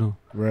Casino.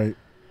 Right.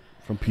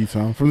 From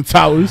P-Town, from the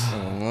Towers.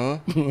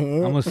 I'm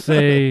gonna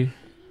say,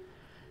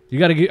 I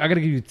gotta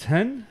give you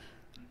 10.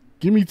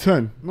 Give me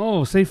 10.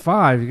 No, say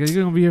 5. You're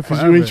gonna be here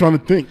forever. Because you ain't trying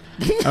to think.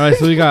 All right,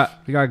 so we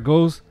got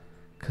Ghost,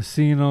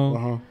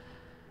 Casino.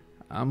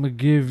 I'm gonna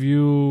give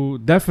you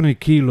definitely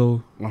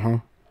Kilo.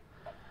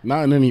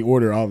 Not in any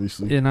order,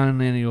 obviously. Yeah, not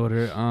in any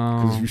order.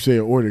 Because if you say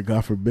an order,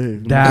 God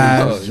forbid.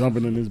 Dash.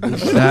 Jumping in this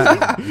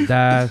bitch.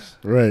 Dash.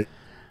 Right.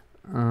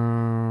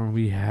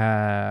 We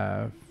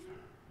have...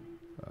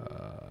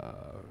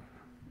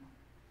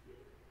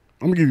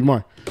 I'm going to give you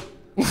mine.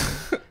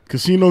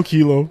 Casino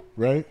Kilo,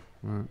 right?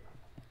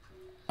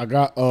 I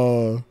got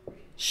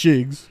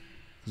Shigs.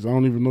 Because I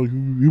don't even know.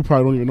 You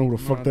probably don't even know who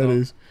the fuck that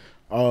is.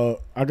 I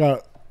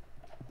got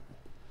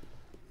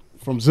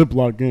from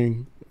Ziploc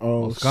Gang.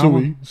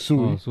 Sui.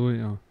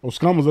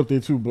 Skama's up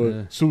there too,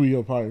 but Sui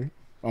up higher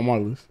on my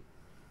list.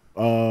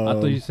 I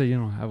thought you said you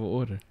don't have an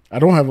order. I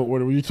don't have an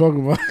order. What are you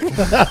talking about?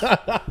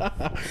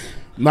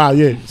 Nah,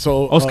 yeah.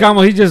 So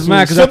Skama, he just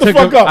mad because I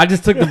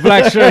just took the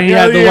black shirt and he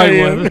had the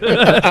white one.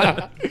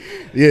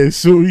 Yeah,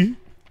 Sui,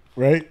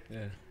 right?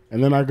 Yeah.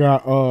 And then I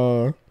got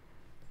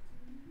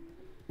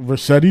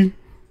Versetti.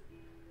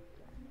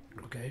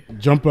 Okay.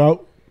 Jump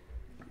Out.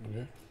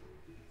 Okay.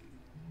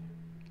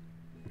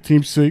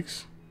 Team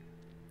 6.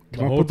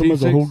 Can I put them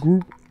as a whole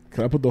group?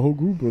 Can I put the whole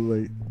group or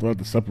like do I have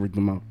to separate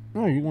them out?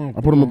 No, you want.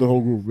 I put them as the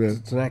whole group. Yeah.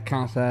 So that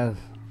counts as.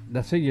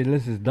 That's it. Your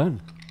list is done.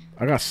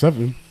 I got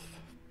 7.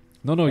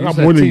 No, I you got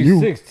said more than team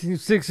you. 6. Team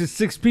 6 is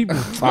 6 people.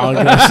 Oh,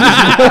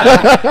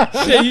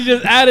 Shit, you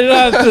just added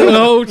up to the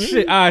whole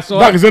shit. All right, so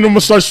because then I'm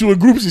gonna start shooting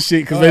groups and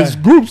shit. Because there's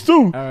groups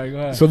too. All right, go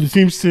ahead. So the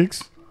team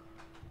 6,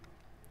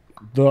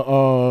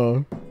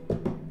 the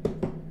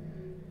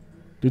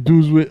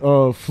dudes with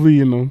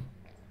Flea in them.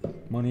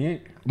 Money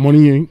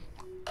Inc.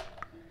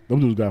 Them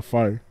dudes got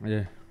fire.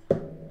 Yeah.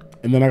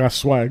 And then I got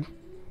Swag,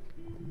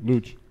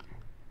 Luch,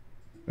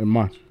 and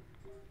Mach.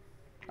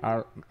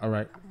 All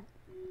right.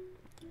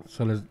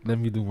 So let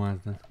me do mine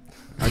then.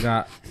 I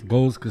got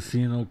Gold's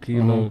Casino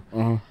Kilo.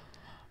 I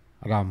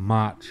got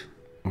Mach.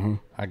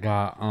 I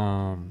got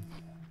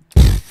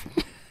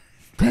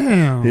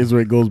damn. Here's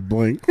where it goes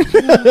blank.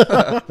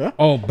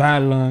 Oh,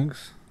 Bad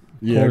Lungs.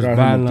 Yeah, I got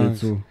Bad him up there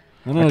Lungs. too.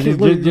 No,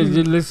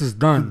 your list is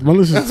done. My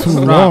list is too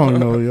long,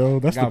 though,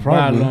 yo. That's the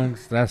problem. Bad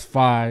Lungs. That's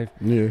 5.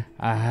 Yeah.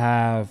 I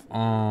have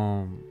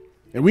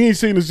and we ain't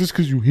saying this just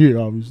because you here,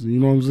 obviously. You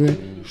know what I'm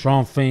saying?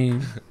 Sean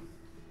Fame.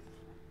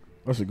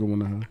 That's a good one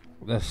to have.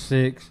 That's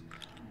 6.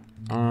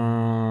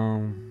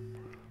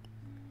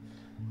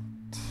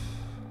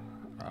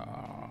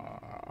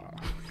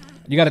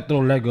 You gotta throw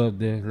Lego up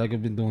there. Lego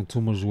been doing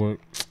too much work.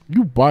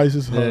 You biased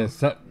as hell. Yeah,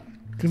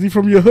 Cause he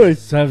from your hood.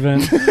 7.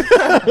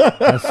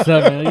 That's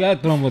 7. You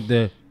gotta throw him up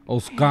there.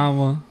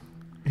 Oskama.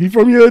 He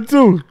from your hood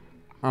too.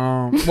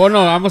 Well,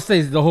 no, I'm gonna say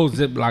it's the whole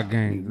Ziploc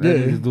gang.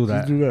 Let's do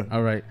that. Just do that.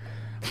 All right.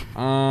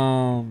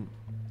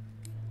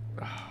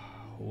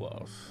 Who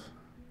else?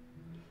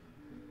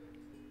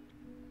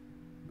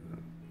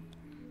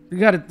 You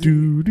gotta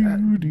do.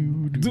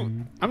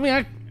 I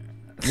mean,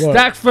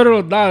 Stack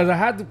Federal Dollars. I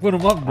had to put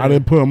him up there. I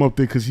didn't put him up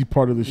there because he's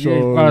part of the show. Yeah,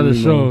 he's part of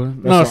the show.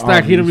 No,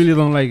 Stack, he really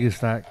don't like his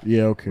Stack.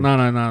 Yeah, okay.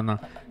 No.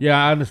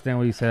 Yeah, I understand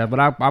what you said, but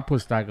I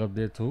put Stack up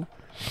there too.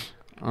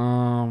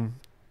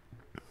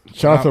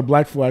 Shout out to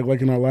Black Flag,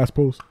 like in our last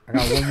post. I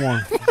got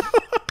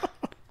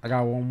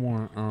one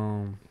more.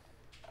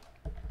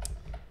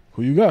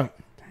 Who you got?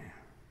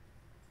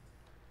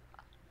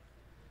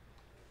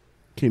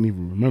 Can't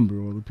even remember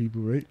all the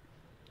people, right?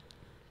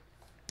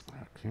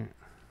 I can't.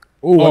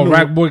 Oh,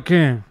 Rack Boy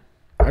Cam.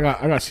 I got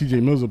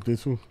CJ Mills up there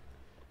too.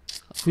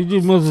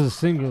 CJ Mills is a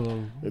singer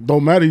though. It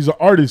don't matter. He's an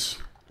artist.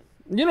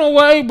 You know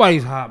what?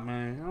 Everybody's hot,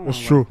 man. That's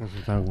true.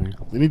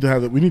 We need to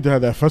have that. We need to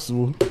have that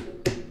festival.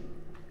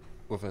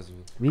 What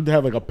festival? We need to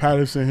have like a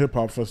Paterson hip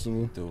hop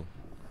festival. Do.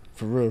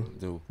 For real.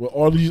 Do. With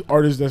all these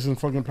artists that's in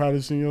fucking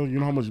Paterson, yo, you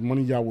know how much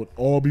money y'all would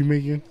all be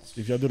making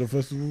if y'all did a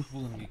festival?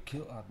 We're gonna get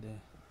killed out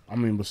there. I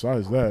mean,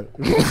 besides that.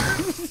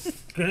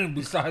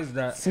 Besides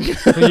that. So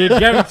you're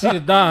guaranteed to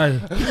die.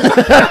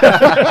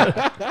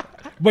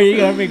 But you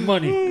gotta make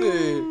money.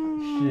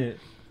 Shit.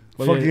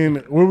 But fucking,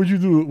 yeah. Where would you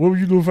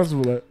do a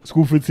festival at?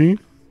 School 15?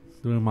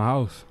 Do it in my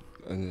house.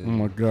 Oh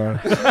my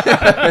God.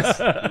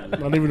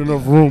 Not even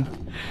enough room.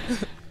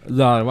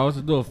 Nah, if I was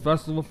to do a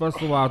festival,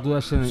 I'll do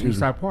that shit in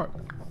Eastside Park.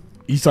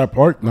 Eastside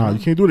Park? Nah, you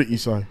can't do it at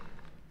Eastside.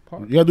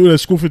 Park. You gotta do it at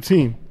School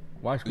 15.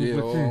 Why School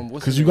 15?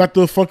 Because you got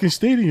the fucking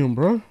stadium,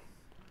 bro.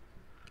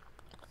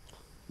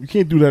 You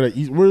can't do that at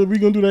East. Where are we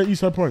gonna do that at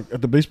Eastside Park?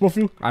 At the baseball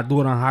field? I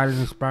do it on Hyden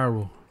and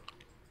Spiral.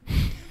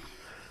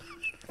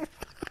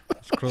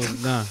 It's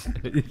closed down.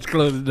 It's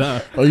closed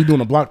down. Oh, you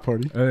doing a block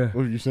party? Yeah.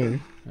 What are you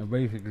saying? Yeah,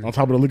 basically. On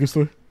top of the liquor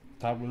store?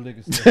 Top of the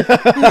liquor store.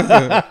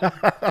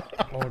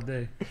 All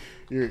day.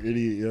 You're an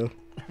idiot, yo.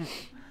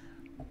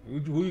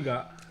 Who you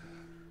got?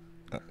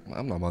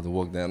 I'm not about to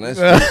walk down that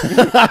street.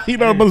 You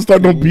not about to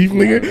start no beef,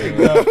 nigga.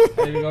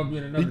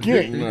 You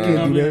can't do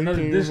that.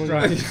 Another diss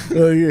track.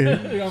 Oh,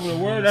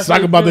 yeah.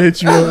 Saga about to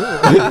hit you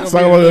up.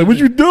 Saga about to, what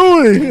you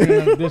doing?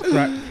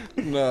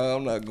 Nah,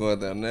 I'm not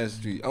going down that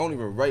street. I don't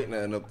even write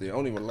nothing up there. I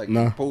don't even like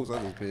the post.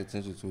 I just pay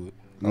attention to it.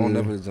 I don't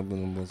never jump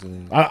in the bus.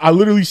 I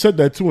literally said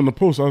that too in the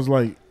post. I was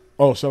like,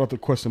 oh, shout out to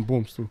Quest and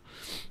Booms too.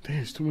 Damn,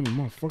 there's too many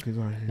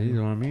motherfuckers out here. You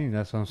know what I mean?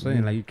 That's what I'm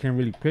saying. Like, you can't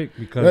really pick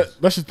because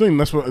that's the thing.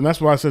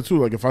 That's why I said too.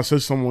 Like, if I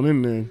said someone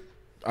in there,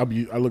 I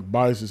look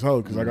biased as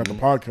hell because I got the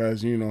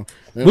podcast, you know.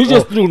 And, We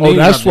just threw names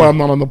that's out why there. I'm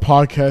not on the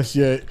podcast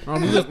yet.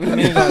 We just threw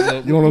names out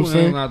there. You know what I'm Threw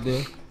saying? names out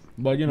there.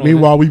 But you know,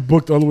 Meanwhile, we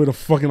booked all the way to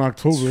fucking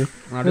October.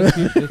 there's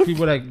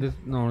people like this.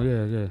 No,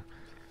 yeah.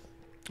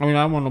 I mean,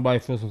 I don't want nobody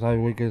to feel some type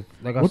of way because,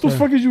 like I What said, the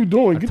fuck is you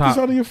doing? Get top.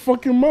 this out of your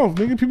fucking mouth,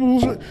 nigga. People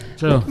who's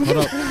chill, hold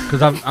up,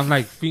 because I'm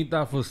like feet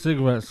out for a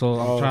cigarette, so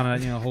I'm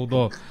trying to hold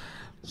off.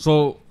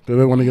 So they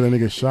want to get a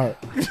nigga shot.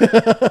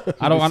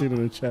 I don't want see it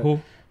in the chat. who.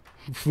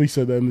 Flea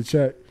said that in the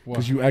chat What?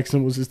 because you asked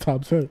him what's his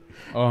top 10.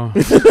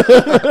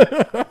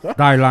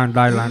 Die line.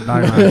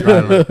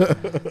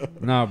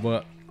 Nah,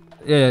 but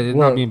yeah, it's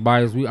What? not being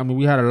biased. We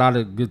had a lot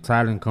of good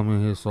talent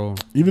coming here, so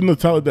Even the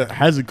talent that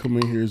hasn't come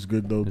in here is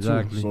good though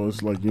Exactly. too. So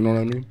it's like, you know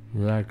what I mean.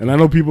 exactly. And I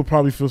know people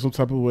probably feel some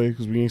type of way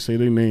because we ain't say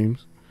their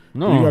names.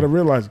 But you gotta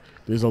realize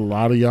there's a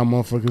lot of y'all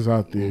motherfuckers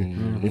out there.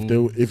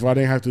 If I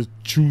didn't have to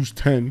choose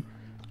 10,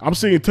 I'm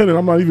saying 10 and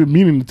I'm not even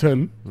meaning the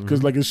 10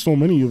 because like there's so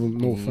many of them.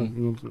 No offense.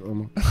 You know what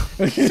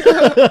I'm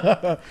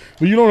saying?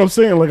 But you know what I'm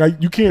saying?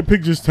 Like you can't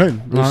pick just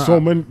 10. There's so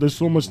many. There's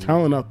so much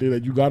talent out there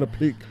that you gotta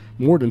pick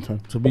more than 10.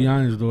 To be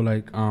honest though,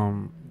 like I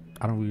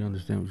don't really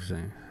understand what you're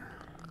saying,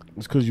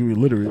 It's because you're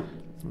illiterate.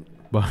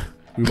 but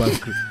we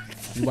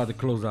about to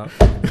close out.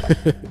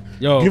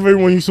 Yo, Give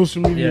everyone your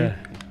social media.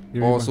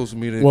 yeah. All social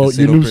media. Well,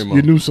 Casino Premo.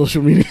 your new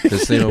social media.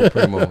 Casino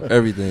Premo.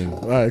 Everything.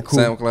 All right, cool.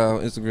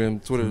 SoundCloud,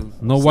 Instagram, Twitter.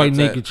 No white Snapchat.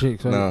 naked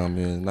chicks. Right? Nah,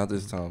 man, not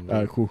this time. All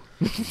right, cool.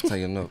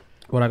 Taking up.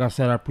 But like I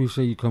said, I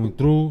appreciate you coming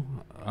through.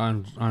 I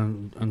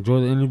enjoy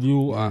the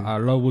interview. I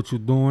love what you're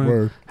doing.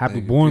 Word. Happy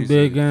Thank you. Born Day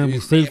Appreciate it. again. Be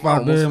Peace. safe Damn, I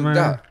out there, almost man.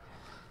 forgot.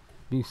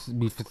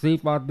 Be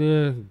safe out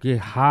there. Get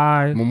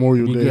high.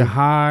 Memorial you Day. get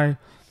high.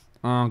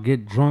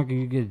 Get drunk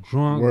and you get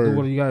drunk. Word. Do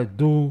what you gotta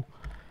do.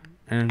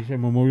 And you said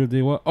Memorial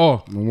Day. What?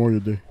 Oh,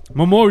 Memorial Day.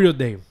 Memorial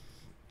Day.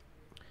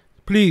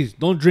 Please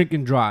don't drink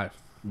and drive.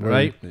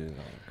 Right? Yeah.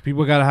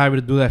 People got a habit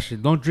to do that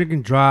shit. Don't drink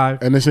and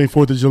drive. And this ain't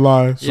 4th of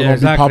July, so Yeah, don't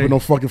exactly. be popping no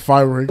fucking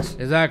fireworks.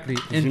 Exactly.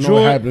 You know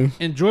what happens.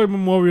 Enjoy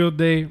Memorial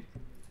Day.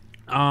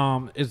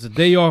 It's a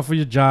day off for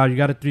your job. You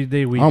got a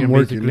 3-day weekend. I'm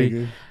working,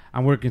 basically. nigga.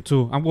 I'm working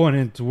too. I'm going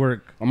into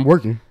work. I'm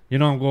working. You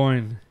know I'm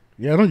going.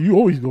 Yeah, I know you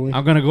always going.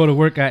 I'm gonna go to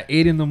work at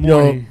 8 in the Yo,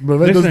 morning. but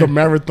that does Listen, the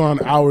marathon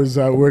hours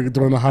at work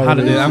during the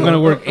holidays. holiday. I'm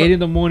gonna work 8 in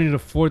the morning to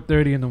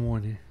 4:30 in the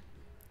morning.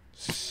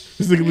 This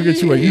nigga look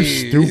at you like you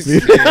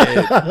stupid.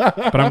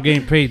 But I'm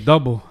getting paid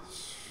double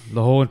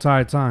the whole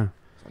entire time.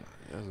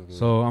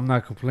 So I'm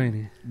not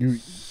complaining.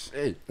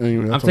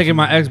 Anyway, I'm taking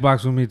my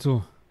Xbox with me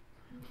too.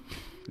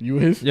 You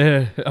is?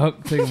 Yeah,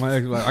 I'm taking my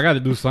Xbox. I got to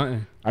do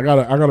something. I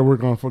gotta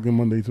work on fucking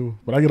Monday too.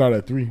 But I get out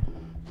at 3.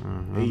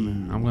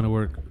 I'm gonna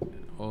work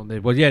all day.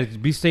 But yeah,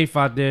 be safe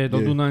out there.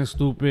 Don't do nothing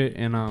stupid.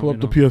 And Pull up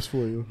the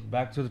PS4, yo.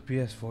 Back to the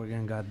PS4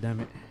 again. God damn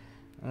it!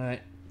 All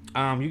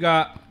right. You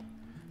got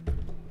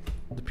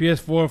the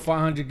PS4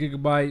 500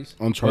 gigabytes.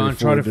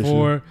 Uncharted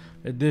 4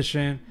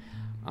 edition.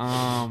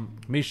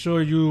 Make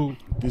sure you.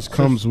 This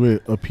comes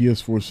with a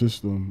PS4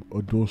 system, a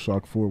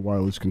DualShock 4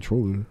 wireless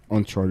controller,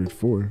 Uncharted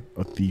 4,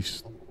 a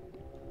Thief's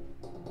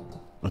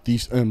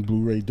M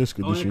Blu-ray disc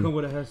Only edition, come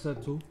with a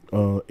headset too.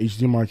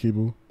 HDMI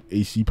cable,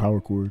 AC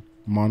power cord,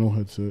 mono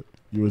headset,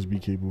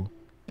 USB cable,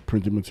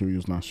 printed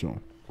materials not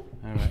shown.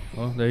 All right.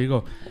 Well, there you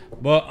go.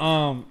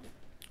 But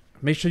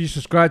make sure you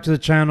subscribe to the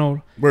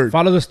channel. Word.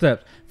 Follow the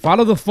steps.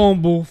 Follow the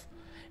phone booth.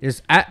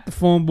 It's at the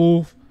phone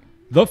booth.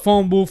 The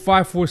phone booth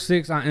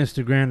 546 on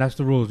Instagram. That's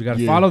the rules. You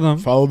gotta follow them.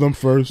 Follow them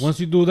first. Once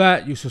you do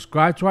that, you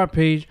subscribe to our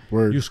page.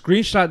 Word. You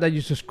screenshot that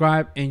you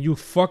subscribe and you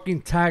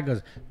fucking tag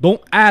us.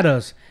 Don't add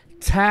us.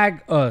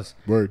 Tag us.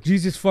 Word.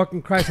 Jesus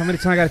fucking Christ! How many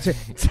times I gotta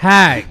say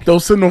tag? Don't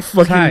send no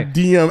fucking Tag.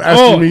 DM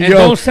asking me, and yo,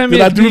 don't send me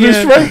did a I do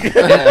this DM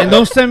right? and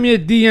don't send me a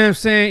DM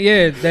saying,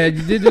 yeah, that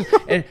you did this.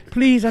 And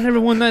please, I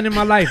never won nothing in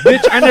my life, bitch.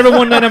 I never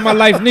won nothing in my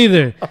life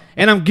neither.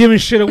 And I'm giving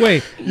shit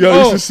away.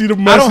 Yo, you should see the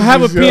I don't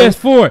have a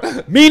messages, yo.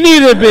 PS4. Me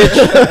neither,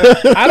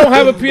 bitch. I don't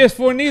have a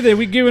PS4 neither.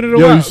 We giving it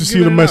away. Yo, you should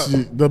see the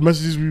messages. The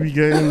messages we be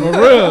getting. For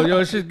real, yo,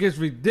 it shit gets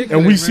ridiculous.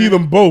 And we man. see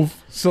them both.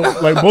 So,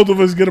 like, both of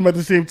us get them at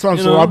the same time.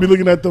 You So know? I'll be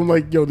looking at them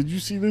like, yo, did you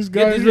see this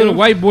guy? Get these little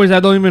white boys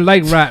that don't even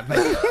like rap. Like,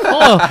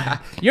 oh,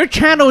 your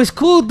channel is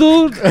cool,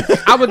 dude.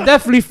 I would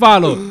definitely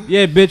follow.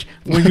 Yeah, bitch.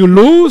 When you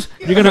lose,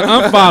 you're gonna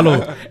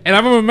unfollow, and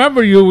I'm gonna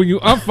remember you when you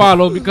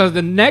unfollow because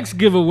the next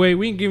giveaway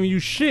we ain't giving you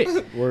shit.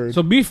 Word.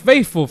 So be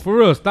faithful for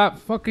real. Stop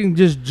fucking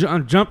just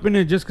jumping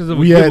in just because of a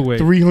We had giveaway.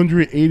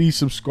 380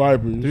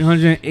 subscribers.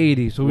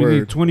 380. So we Word.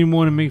 need 20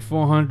 more to make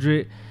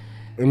 400.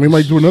 And we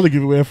might do another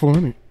giveaway at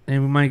 400.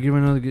 And we might give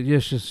another. Yeah,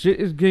 shit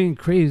is getting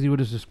crazy with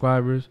the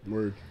subscribers.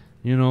 Word.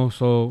 You know,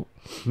 so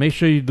make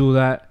sure you do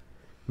that.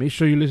 Make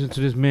sure you listen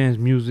to this man's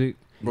music.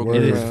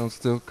 Broken Crayons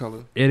Still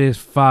Color. It is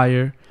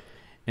fire.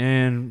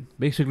 And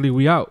basically,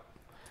 we out.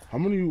 How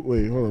many?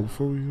 Wait, hold on.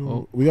 Before we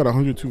go, we got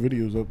 102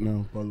 videos up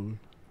now, by the way.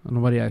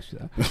 Nobody asked you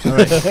that. All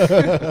right.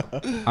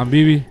 I'm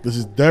BB. This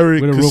is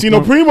Derek. With a Casino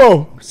real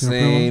Premo.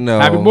 Casino.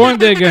 Happy Born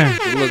Day again.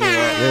 Look at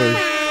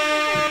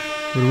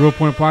that. With the Real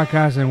Point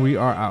Podcast, and we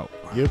are out.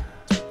 Yep.